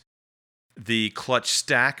hate the clutch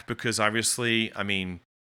stack because obviously, I mean,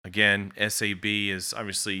 again, SAB is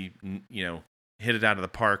obviously, hit it out of the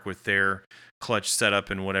park with their clutch setup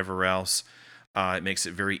and whatever else. It makes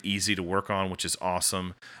it very easy to work on, which is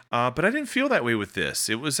awesome. But I didn't feel that way with this.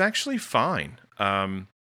 It was actually fine.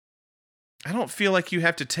 I don't feel like you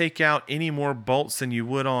have to take out any more bolts than you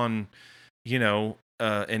would on,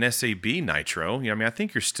 an SAB Nitro. I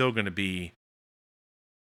think you're still going to be,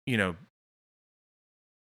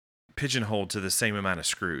 pigeonholed to the same amount of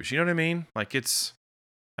screws. You know what I mean? Like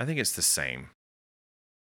I think it's the same.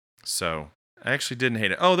 So I actually didn't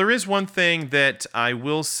hate it. Oh, there is one thing that I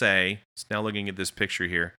will say, now looking at this picture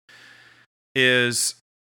here, is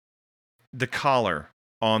the collar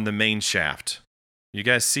on the main shaft. You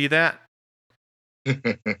guys see that?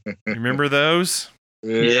 Remember those?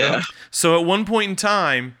 Yeah. So at one point in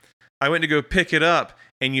time, I went to go pick it up,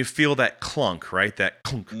 and you feel that clunk, right? That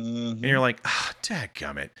clunk. And you're like,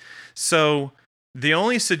 dadgummit. So the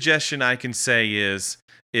only suggestion I can say is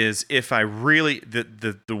if I really,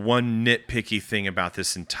 the one nitpicky thing about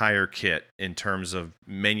this entire kit in terms of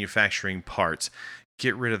manufacturing parts,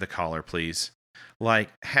 get rid of the collar, please.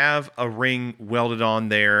 Like, have a ring welded on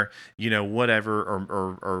there, whatever,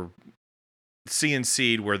 or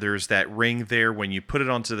CNC'd where there's that ring there. When you put it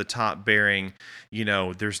onto the top bearing,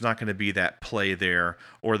 there's not going to be that play there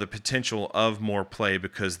or the potential of more play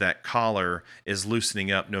because that collar is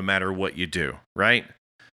loosening up no matter what you do, right?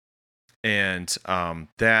 And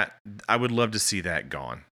that I would love to see that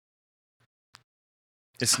gone.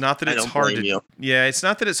 It's not that it's hard to it's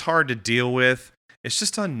not that it's hard to deal with. It's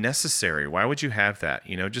just unnecessary. Why would you have that?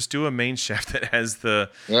 Just do a main shaft that has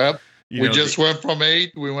the Yep. We just went from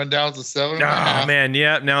 8. We went down to 7. Oh man,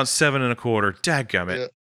 yeah. Now it's 7 1/4. Dadgummit.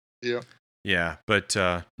 Yeah. Yeah, but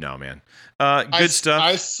no, man. Good stuff.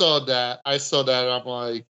 I saw that. And I'm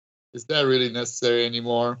like, is that really necessary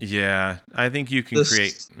anymore? Yeah, I think you can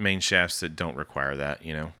create main shafts that don't require that.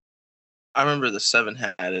 I remember the 7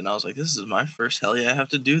 had it, and I was like, this is my first heli I have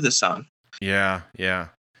to do this on. Yeah.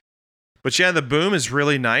 But yeah, the boom is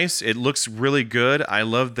really nice. It looks really good. I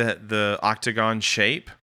love the octagon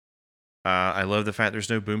shape. I love the fact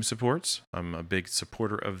there's no boom supports. I'm a big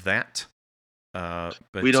supporter of that. But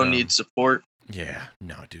we don't need support. Yeah,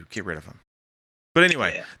 no, dude, get rid of them. But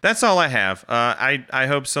anyway, that's all I have. I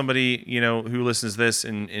hope somebody who listens to this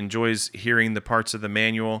and enjoys hearing the parts of the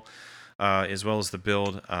manual, as well as the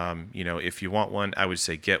build. If you want one, I would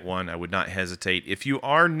say get one. I would not hesitate. If you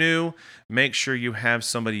are new, make sure you have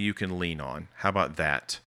somebody you can lean on. How about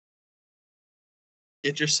that?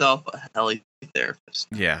 Get yourself a heli therapist.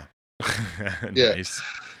 Yeah. Nice.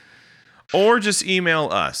 Or just email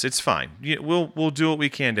us. It's fine. We'll do what we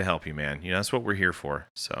can to help you, man. That's what we're here for.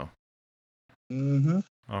 So. Mm-hmm.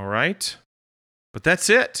 All right. But that's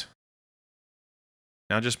it.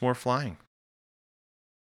 Now just more flying.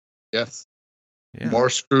 Yes. Yeah. More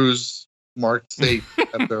screws marked safe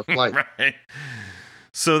after a flight. Right.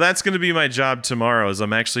 So that's going to be my job tomorrow. Is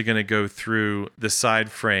I'm actually going to go through the side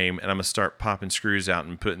frame and I'm going to start popping screws out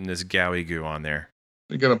and putting this gowie goo on there.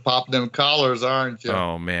 You're going to pop them collars, aren't you?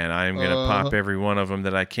 Oh, man. I'm going to pop every one of them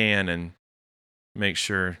that I can and make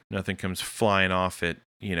sure nothing comes flying off at,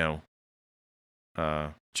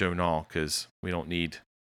 Joe Nall, because we don't need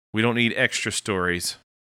extra stories.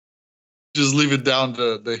 Just leave it down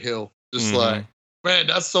the hill. Just like, man,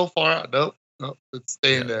 that's so far out. Nope, it's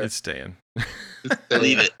staying there. It's staying.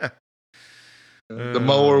 Leave it. The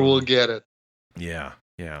mower will get it. Yeah.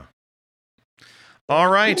 All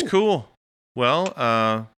right, cool.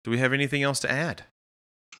 Well, do we have anything else to add?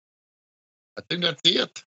 I think that's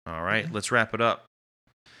it. All right, let's wrap it up.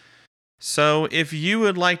 So if you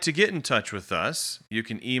would like to get in touch with us, you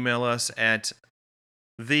can email us at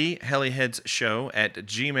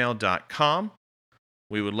theheliheadsshow@gmail.com.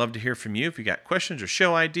 We would love to hear from you. If you got questions or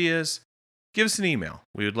show ideas, give us an email.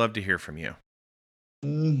 We would love to hear from you.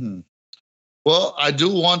 Mm-hmm. Well, I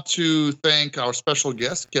do want to thank our special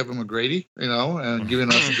guest, Kevin McGrady, and giving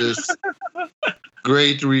us this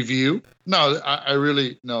great review. No, I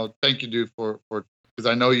really, thank you, dude, for because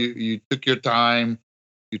I know you took your time,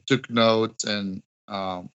 you took notes, and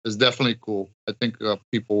it's definitely cool. I think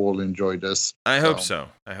people will enjoy this. I hope so.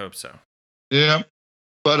 Yeah.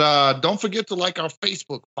 But don't forget to like our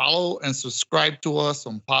Facebook, follow and subscribe to us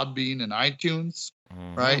on Podbean and iTunes,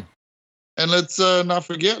 right? And let's not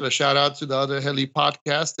forget a shout out to the other heli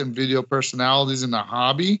podcast and video personalities in the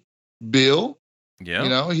hobby. Bill,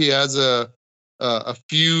 he has a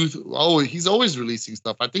few. Oh, he's always releasing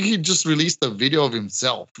stuff. I think he just released a video of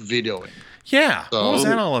himself videoing. Yeah, so, what was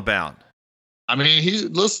that all about? I mean,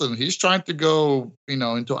 he's trying to go,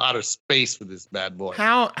 into outer space with this bad boy.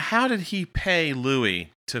 How did he pay Louis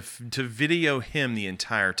to video him the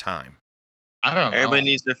entire time? I don't know. Everybody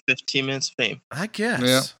needs their 15 minutes of fame. I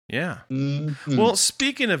guess. Yeah. Mm-hmm. Well,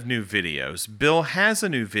 speaking of new videos, Bill has a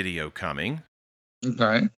new video coming.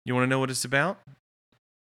 Okay. You want to know what it's about?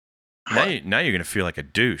 Now you're going to feel like a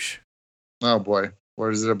douche. Oh, boy.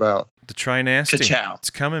 What is it about? The Try Nasty. Ka-chow.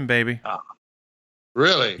 It's coming, baby.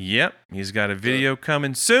 Really? Yep. He's got a video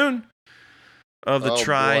coming soon of the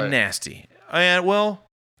Try Nasty. And, well,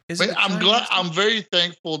 I'm very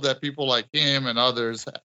thankful that people like him and others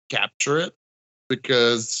capture it,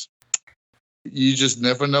 because you just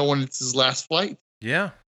never know when it's his last flight. Yeah.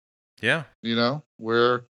 Maybe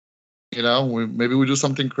we do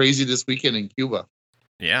something crazy this weekend in Cuba.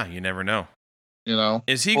 Yeah, you never know.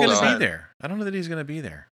 Is he going to be there? I don't know that he's going to be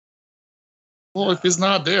there. Well, if he's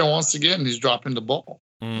not there, once again, he's dropping the ball.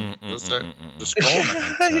 He's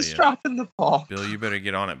dropping the ball. Bill, you better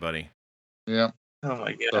get on it, buddy. Yeah. Oh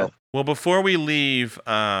my God. Well, before we leave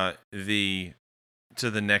to the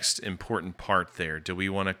next important part there, do we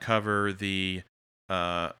want to cover the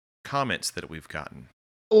comments that we've gotten?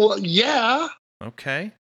 Well, yeah.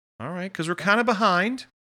 Okay. All right, because we're kind of behind.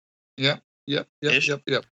 Yep.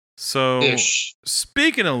 So,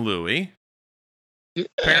 speaking of Louis,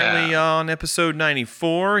 apparently on episode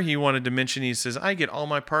 94, he wanted to mention, he says, I get all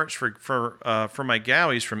my parts for my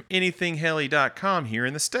Gowies from anythingheli.com here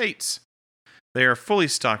in the States. They are fully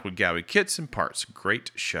stocked with Gowie kits and parts.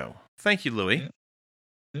 Great show. Thank you, Louis.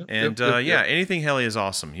 And Anything Heli is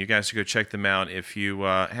awesome. You guys should go check them out. If you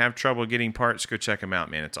have trouble getting parts, go check them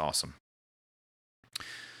out, man. It's awesome.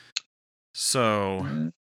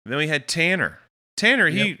 So then we had Tanner. Tanner,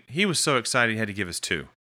 he was so excited he had to give us 2.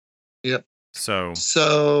 Yep. So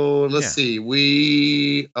let's see.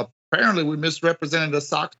 We apparently misrepresented the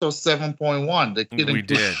Soxo 7.1. The kit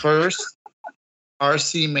includes first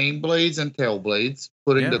RC main blades and tail blades,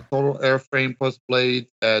 putting the total airframe plus blades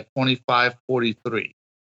at 2543.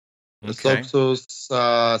 The Soxos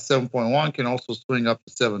 7.1 can also swing up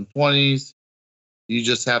to 720s. You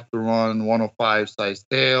just have to run 105 size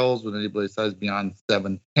tails with any blade size beyond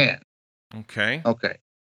 710. Okay. Okay.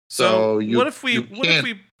 So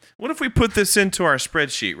What if we put this into our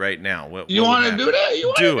spreadsheet right now? You want to do that? You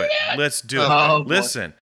want to do it? that? Let's do it. Oh, boy.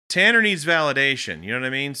 Listen, Tanner needs validation. You know what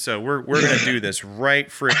I mean? So we're gonna do this right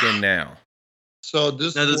freaking now. So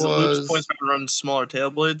this Now, does it was lose points for running smaller tail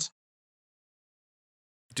blades?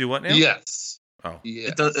 Do what now? yes. Oh,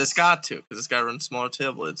 Yes. It's got to, because it's got to run smaller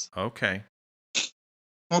tail blades. okay.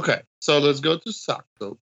 Okay, so let's go to sock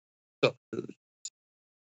soap. So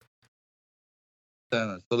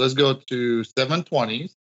let's go to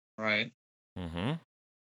 720s, right? Mm-hmm.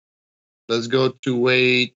 Let's go to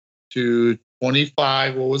weight to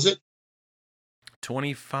 25. What was it?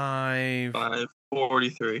 25.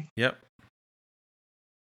 543. Yep.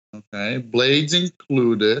 Okay, blades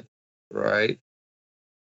included, right?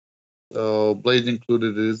 So blades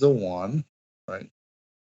included is a 1, right?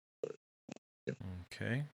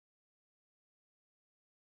 Okay.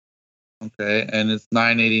 Okay, and it's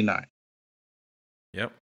 989.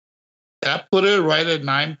 Yep. That put it right at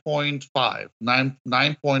 9.5,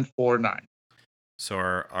 9.49. So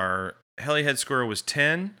our helihead score was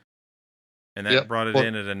 10, and that brought it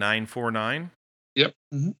in at a 949. Yep.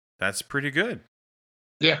 Mm-hmm. That's pretty good.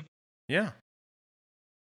 Yeah. Yeah.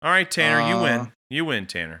 All right, Tanner, you win. You win,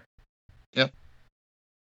 Tanner. Yep.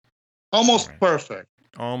 Almost All right. Perfect.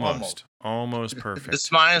 Almost perfect.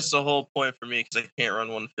 It's minus the whole point for me because I can't run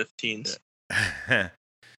 115s.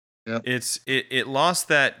 Yep. It lost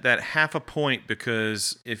that half a point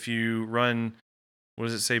because if you run, what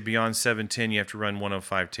does it say, beyond 710, you have to run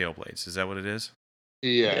 105 tail blades. Is that what it is?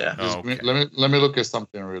 Yeah. Yeah. Okay. Let me look at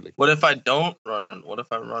something really quick. What if I don't run? What if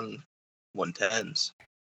I run 110s?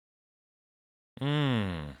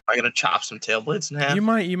 Am I gonna chop some tail blades in half? You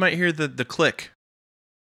might hear the click.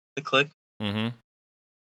 The click? Mm-hmm.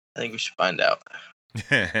 I think we should find out.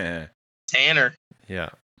 Tanner. Yeah.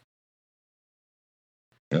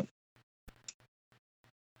 Yep.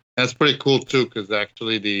 That's pretty cool too, because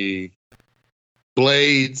actually the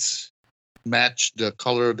blades match the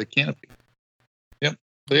color of the canopy. Yep.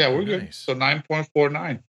 So yeah, we're good. So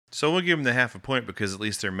 9.49. So we'll give them the half a point because at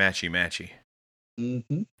least they're matchy.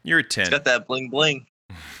 Mm-hmm. You're at 10. It's got that bling bling.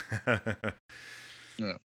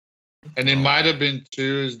 Yeah. And it might have been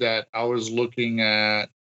too is that I was looking at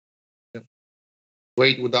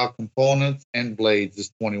weight without components and blades is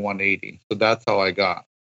 2180. So that's how I got.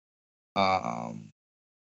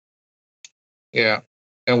 Yeah.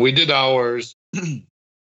 And we did ours.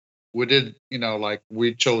 We did, like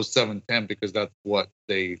we chose 710 because that's what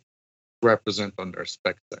they represent on their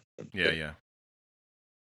spec section. Yeah.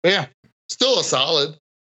 But yeah, still a solid.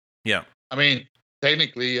 Yeah. I mean,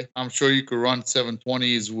 technically, I'm sure you could run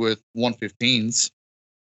 720s with 115s.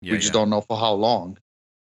 We just don't know for how long.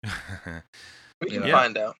 We can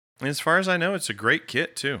find out. As far as I know, it's a great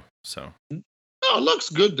kit too. So. No, it looks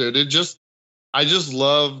good, dude. I just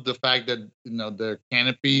love the fact that their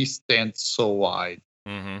canopy stands so wide.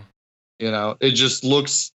 Mm-hmm. It just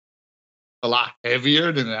looks a lot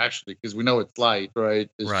heavier than it actually, because we know it's light, right?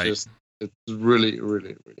 It's really,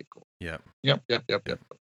 really, really cool. Yep.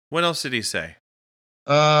 What else did he say?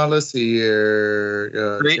 Let's see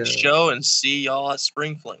here. Great show, and see y'all at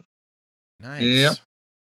Spring Fling. Nice. Yep.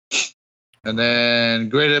 And then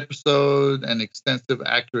great episode and extensive,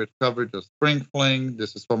 accurate coverage of Spring Fling.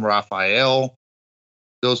 This is from Raphael.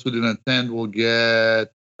 Those who didn't attend will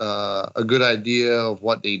get a good idea of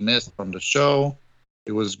what they missed from the show.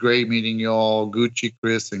 It was great meeting y'all, Gucci,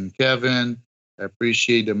 Chris, and Kevin. I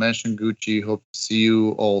appreciate the mention, Gucci. Hope to see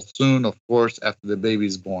you all soon, of course, after the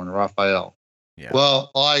baby's born. Raphael. Yeah. Well,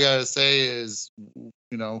 all I gotta say is,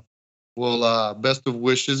 best of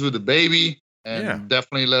wishes with the baby, and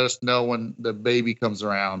definitely let us know when the baby comes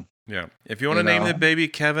around. Yeah. If you want to name the baby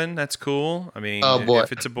Kevin, that's cool. I mean,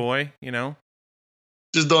 if it's a boy,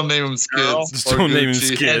 just don't name him Skids. Just don't name him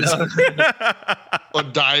Skids. Or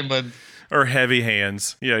Diamond. Or Heavy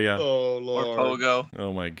Hands. Yeah. Oh Lord. Or Pogo.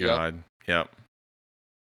 Oh my God. Yep.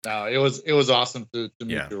 No, it was awesome to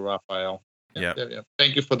meet you, Raphael. Yeah.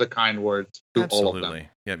 Thank you for the kind words to all of them.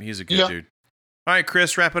 Yep, he's a good dude. All right,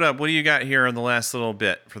 Chris, wrap it up. What do you got here on the last little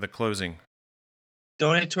bit for the closing?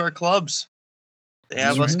 Donate to our clubs. They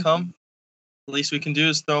have us come. The least we can do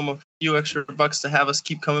is throw them a few extra bucks to have us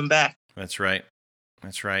keep coming back. That's right.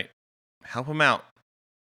 Help them out.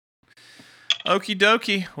 Okie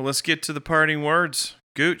dokie. Well, let's get to the parting words.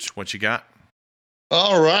 Gooch, what you got?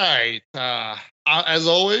 All right. As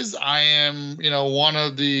always, I am, one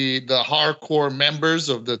of the hardcore members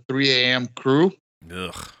of the 3 a.m. crew.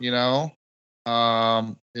 Ugh.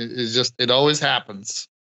 It's just, it always happens.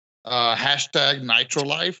 Hashtag Nitro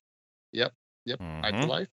Life. Yep. Nitro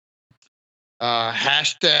Life.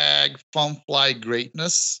 Hashtag Fun Fly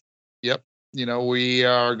Greatness. Yep. we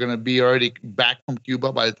are going to be already back from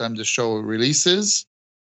Cuba by the time the show releases.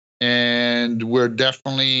 And we're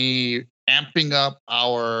definitely amping up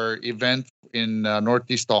our event in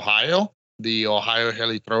Northeast Ohio, the Ohio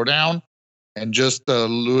Heli Throwdown. And just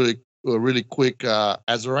really quick,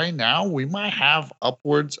 as of right now, we might have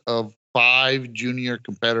upwards of 5 junior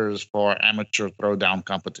competitors for our amateur throwdown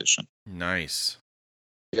competition. Nice.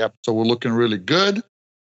 Yep. So we're looking really good.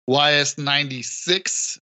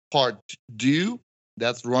 YS96 part 2,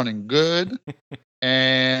 that's running good.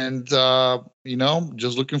 And,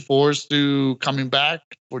 just looking forward to coming back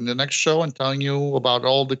for the next show and telling you about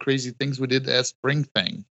all the crazy things we did at spring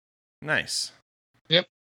thing. Nice. Yep.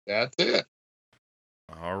 That's it.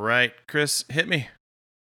 All right, Chris, hit me.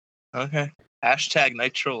 Okay. Hashtag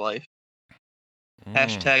Nitro Life.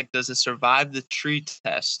 Hashtag does it survive the tree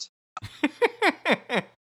test?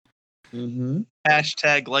 Mm-hmm.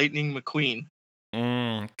 Hashtag Lightning McQueen.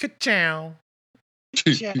 Ka-chow.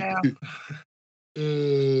 Ciao.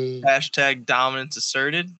 Hashtag dominance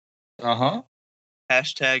asserted. Uh-huh.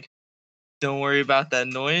 Hashtag don't worry about that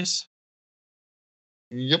noise.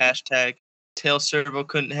 Yep. Hashtag tail servo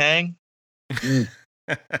couldn't hang.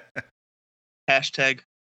 Hashtag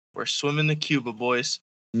we're swimming the Cuba, boys.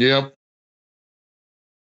 Yep.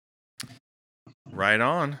 Right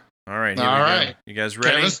on. All right. All right. You guys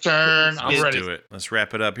ready? Kevin's turn. I'm Let's ready. do it. Let's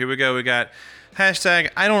wrap it up. Here we go. We got hashtag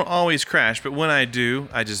I don't always crash, but when I do,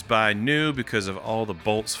 I just buy new because of all the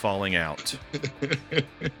bolts falling out.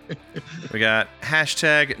 We got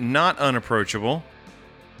hashtag not unapproachable.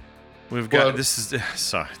 We've got this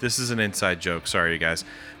is an inside joke. Sorry, you guys.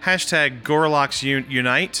 Hashtag Gorloks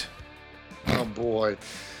unite. Oh boy.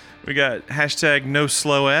 We got hashtag no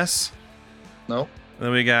slow S. Nope.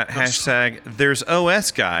 Then we got hashtag there's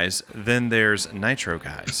OS guys, then there's Nitro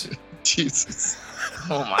guys. Jesus.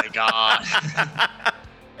 Oh my god.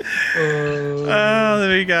 Then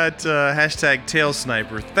we got hashtag tail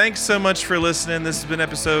sniper. Thanks so much for listening. This has been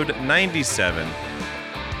episode 97.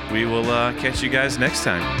 We will catch you guys next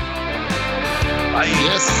time. Bye.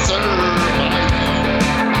 Yes, sir. Bye.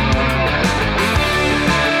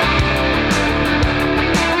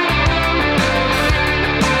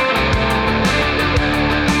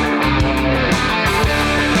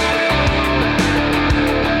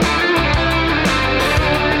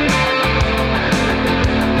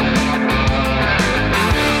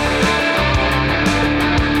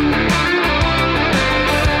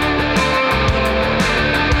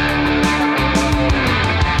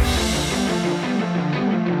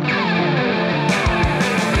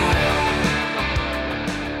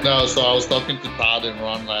 No, so I was talking to Todd and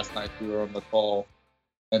Ron last night. We were on the call,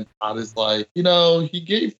 and Todd is like, he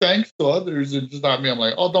gave thanks to others and just not me. I'm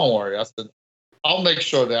like, oh, don't worry. I said, I'll make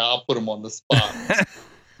sure that I'll put him on the spot.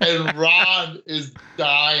 And Ron is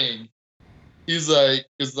dying. He's like,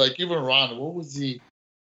 even Ron, what was he?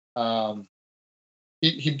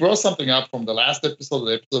 He brought something up from the last episode,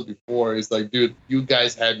 the episode before. He's like, dude, you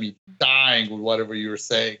guys had me dying with whatever you were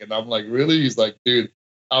saying. And I'm like, really? He's like, dude,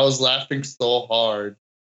 I was laughing so hard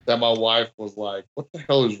that my wife was like, what the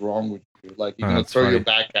hell is wrong with you? Like, you're going to throw your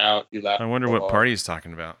back out. You laugh. I wonder what party he's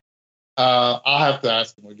talking about. I'll have to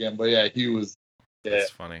ask him again. But yeah, he was. Yeah. That's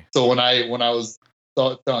funny. So when I was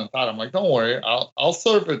telling Todd, I'm like, don't worry, I'll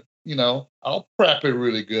serve it. I'll prep it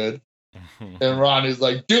really good. And Ron is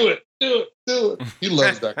like, do it. He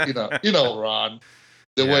loves that. Ron,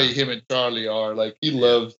 the way him and Charlie are, like, he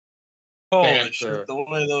loves. Holy shit! The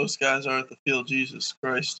way those guys are at the field, Jesus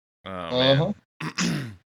Christ. Oh man.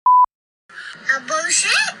 A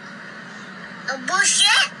bullshit. A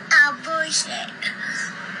bullshit. A bullshit.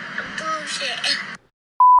 A bullshit.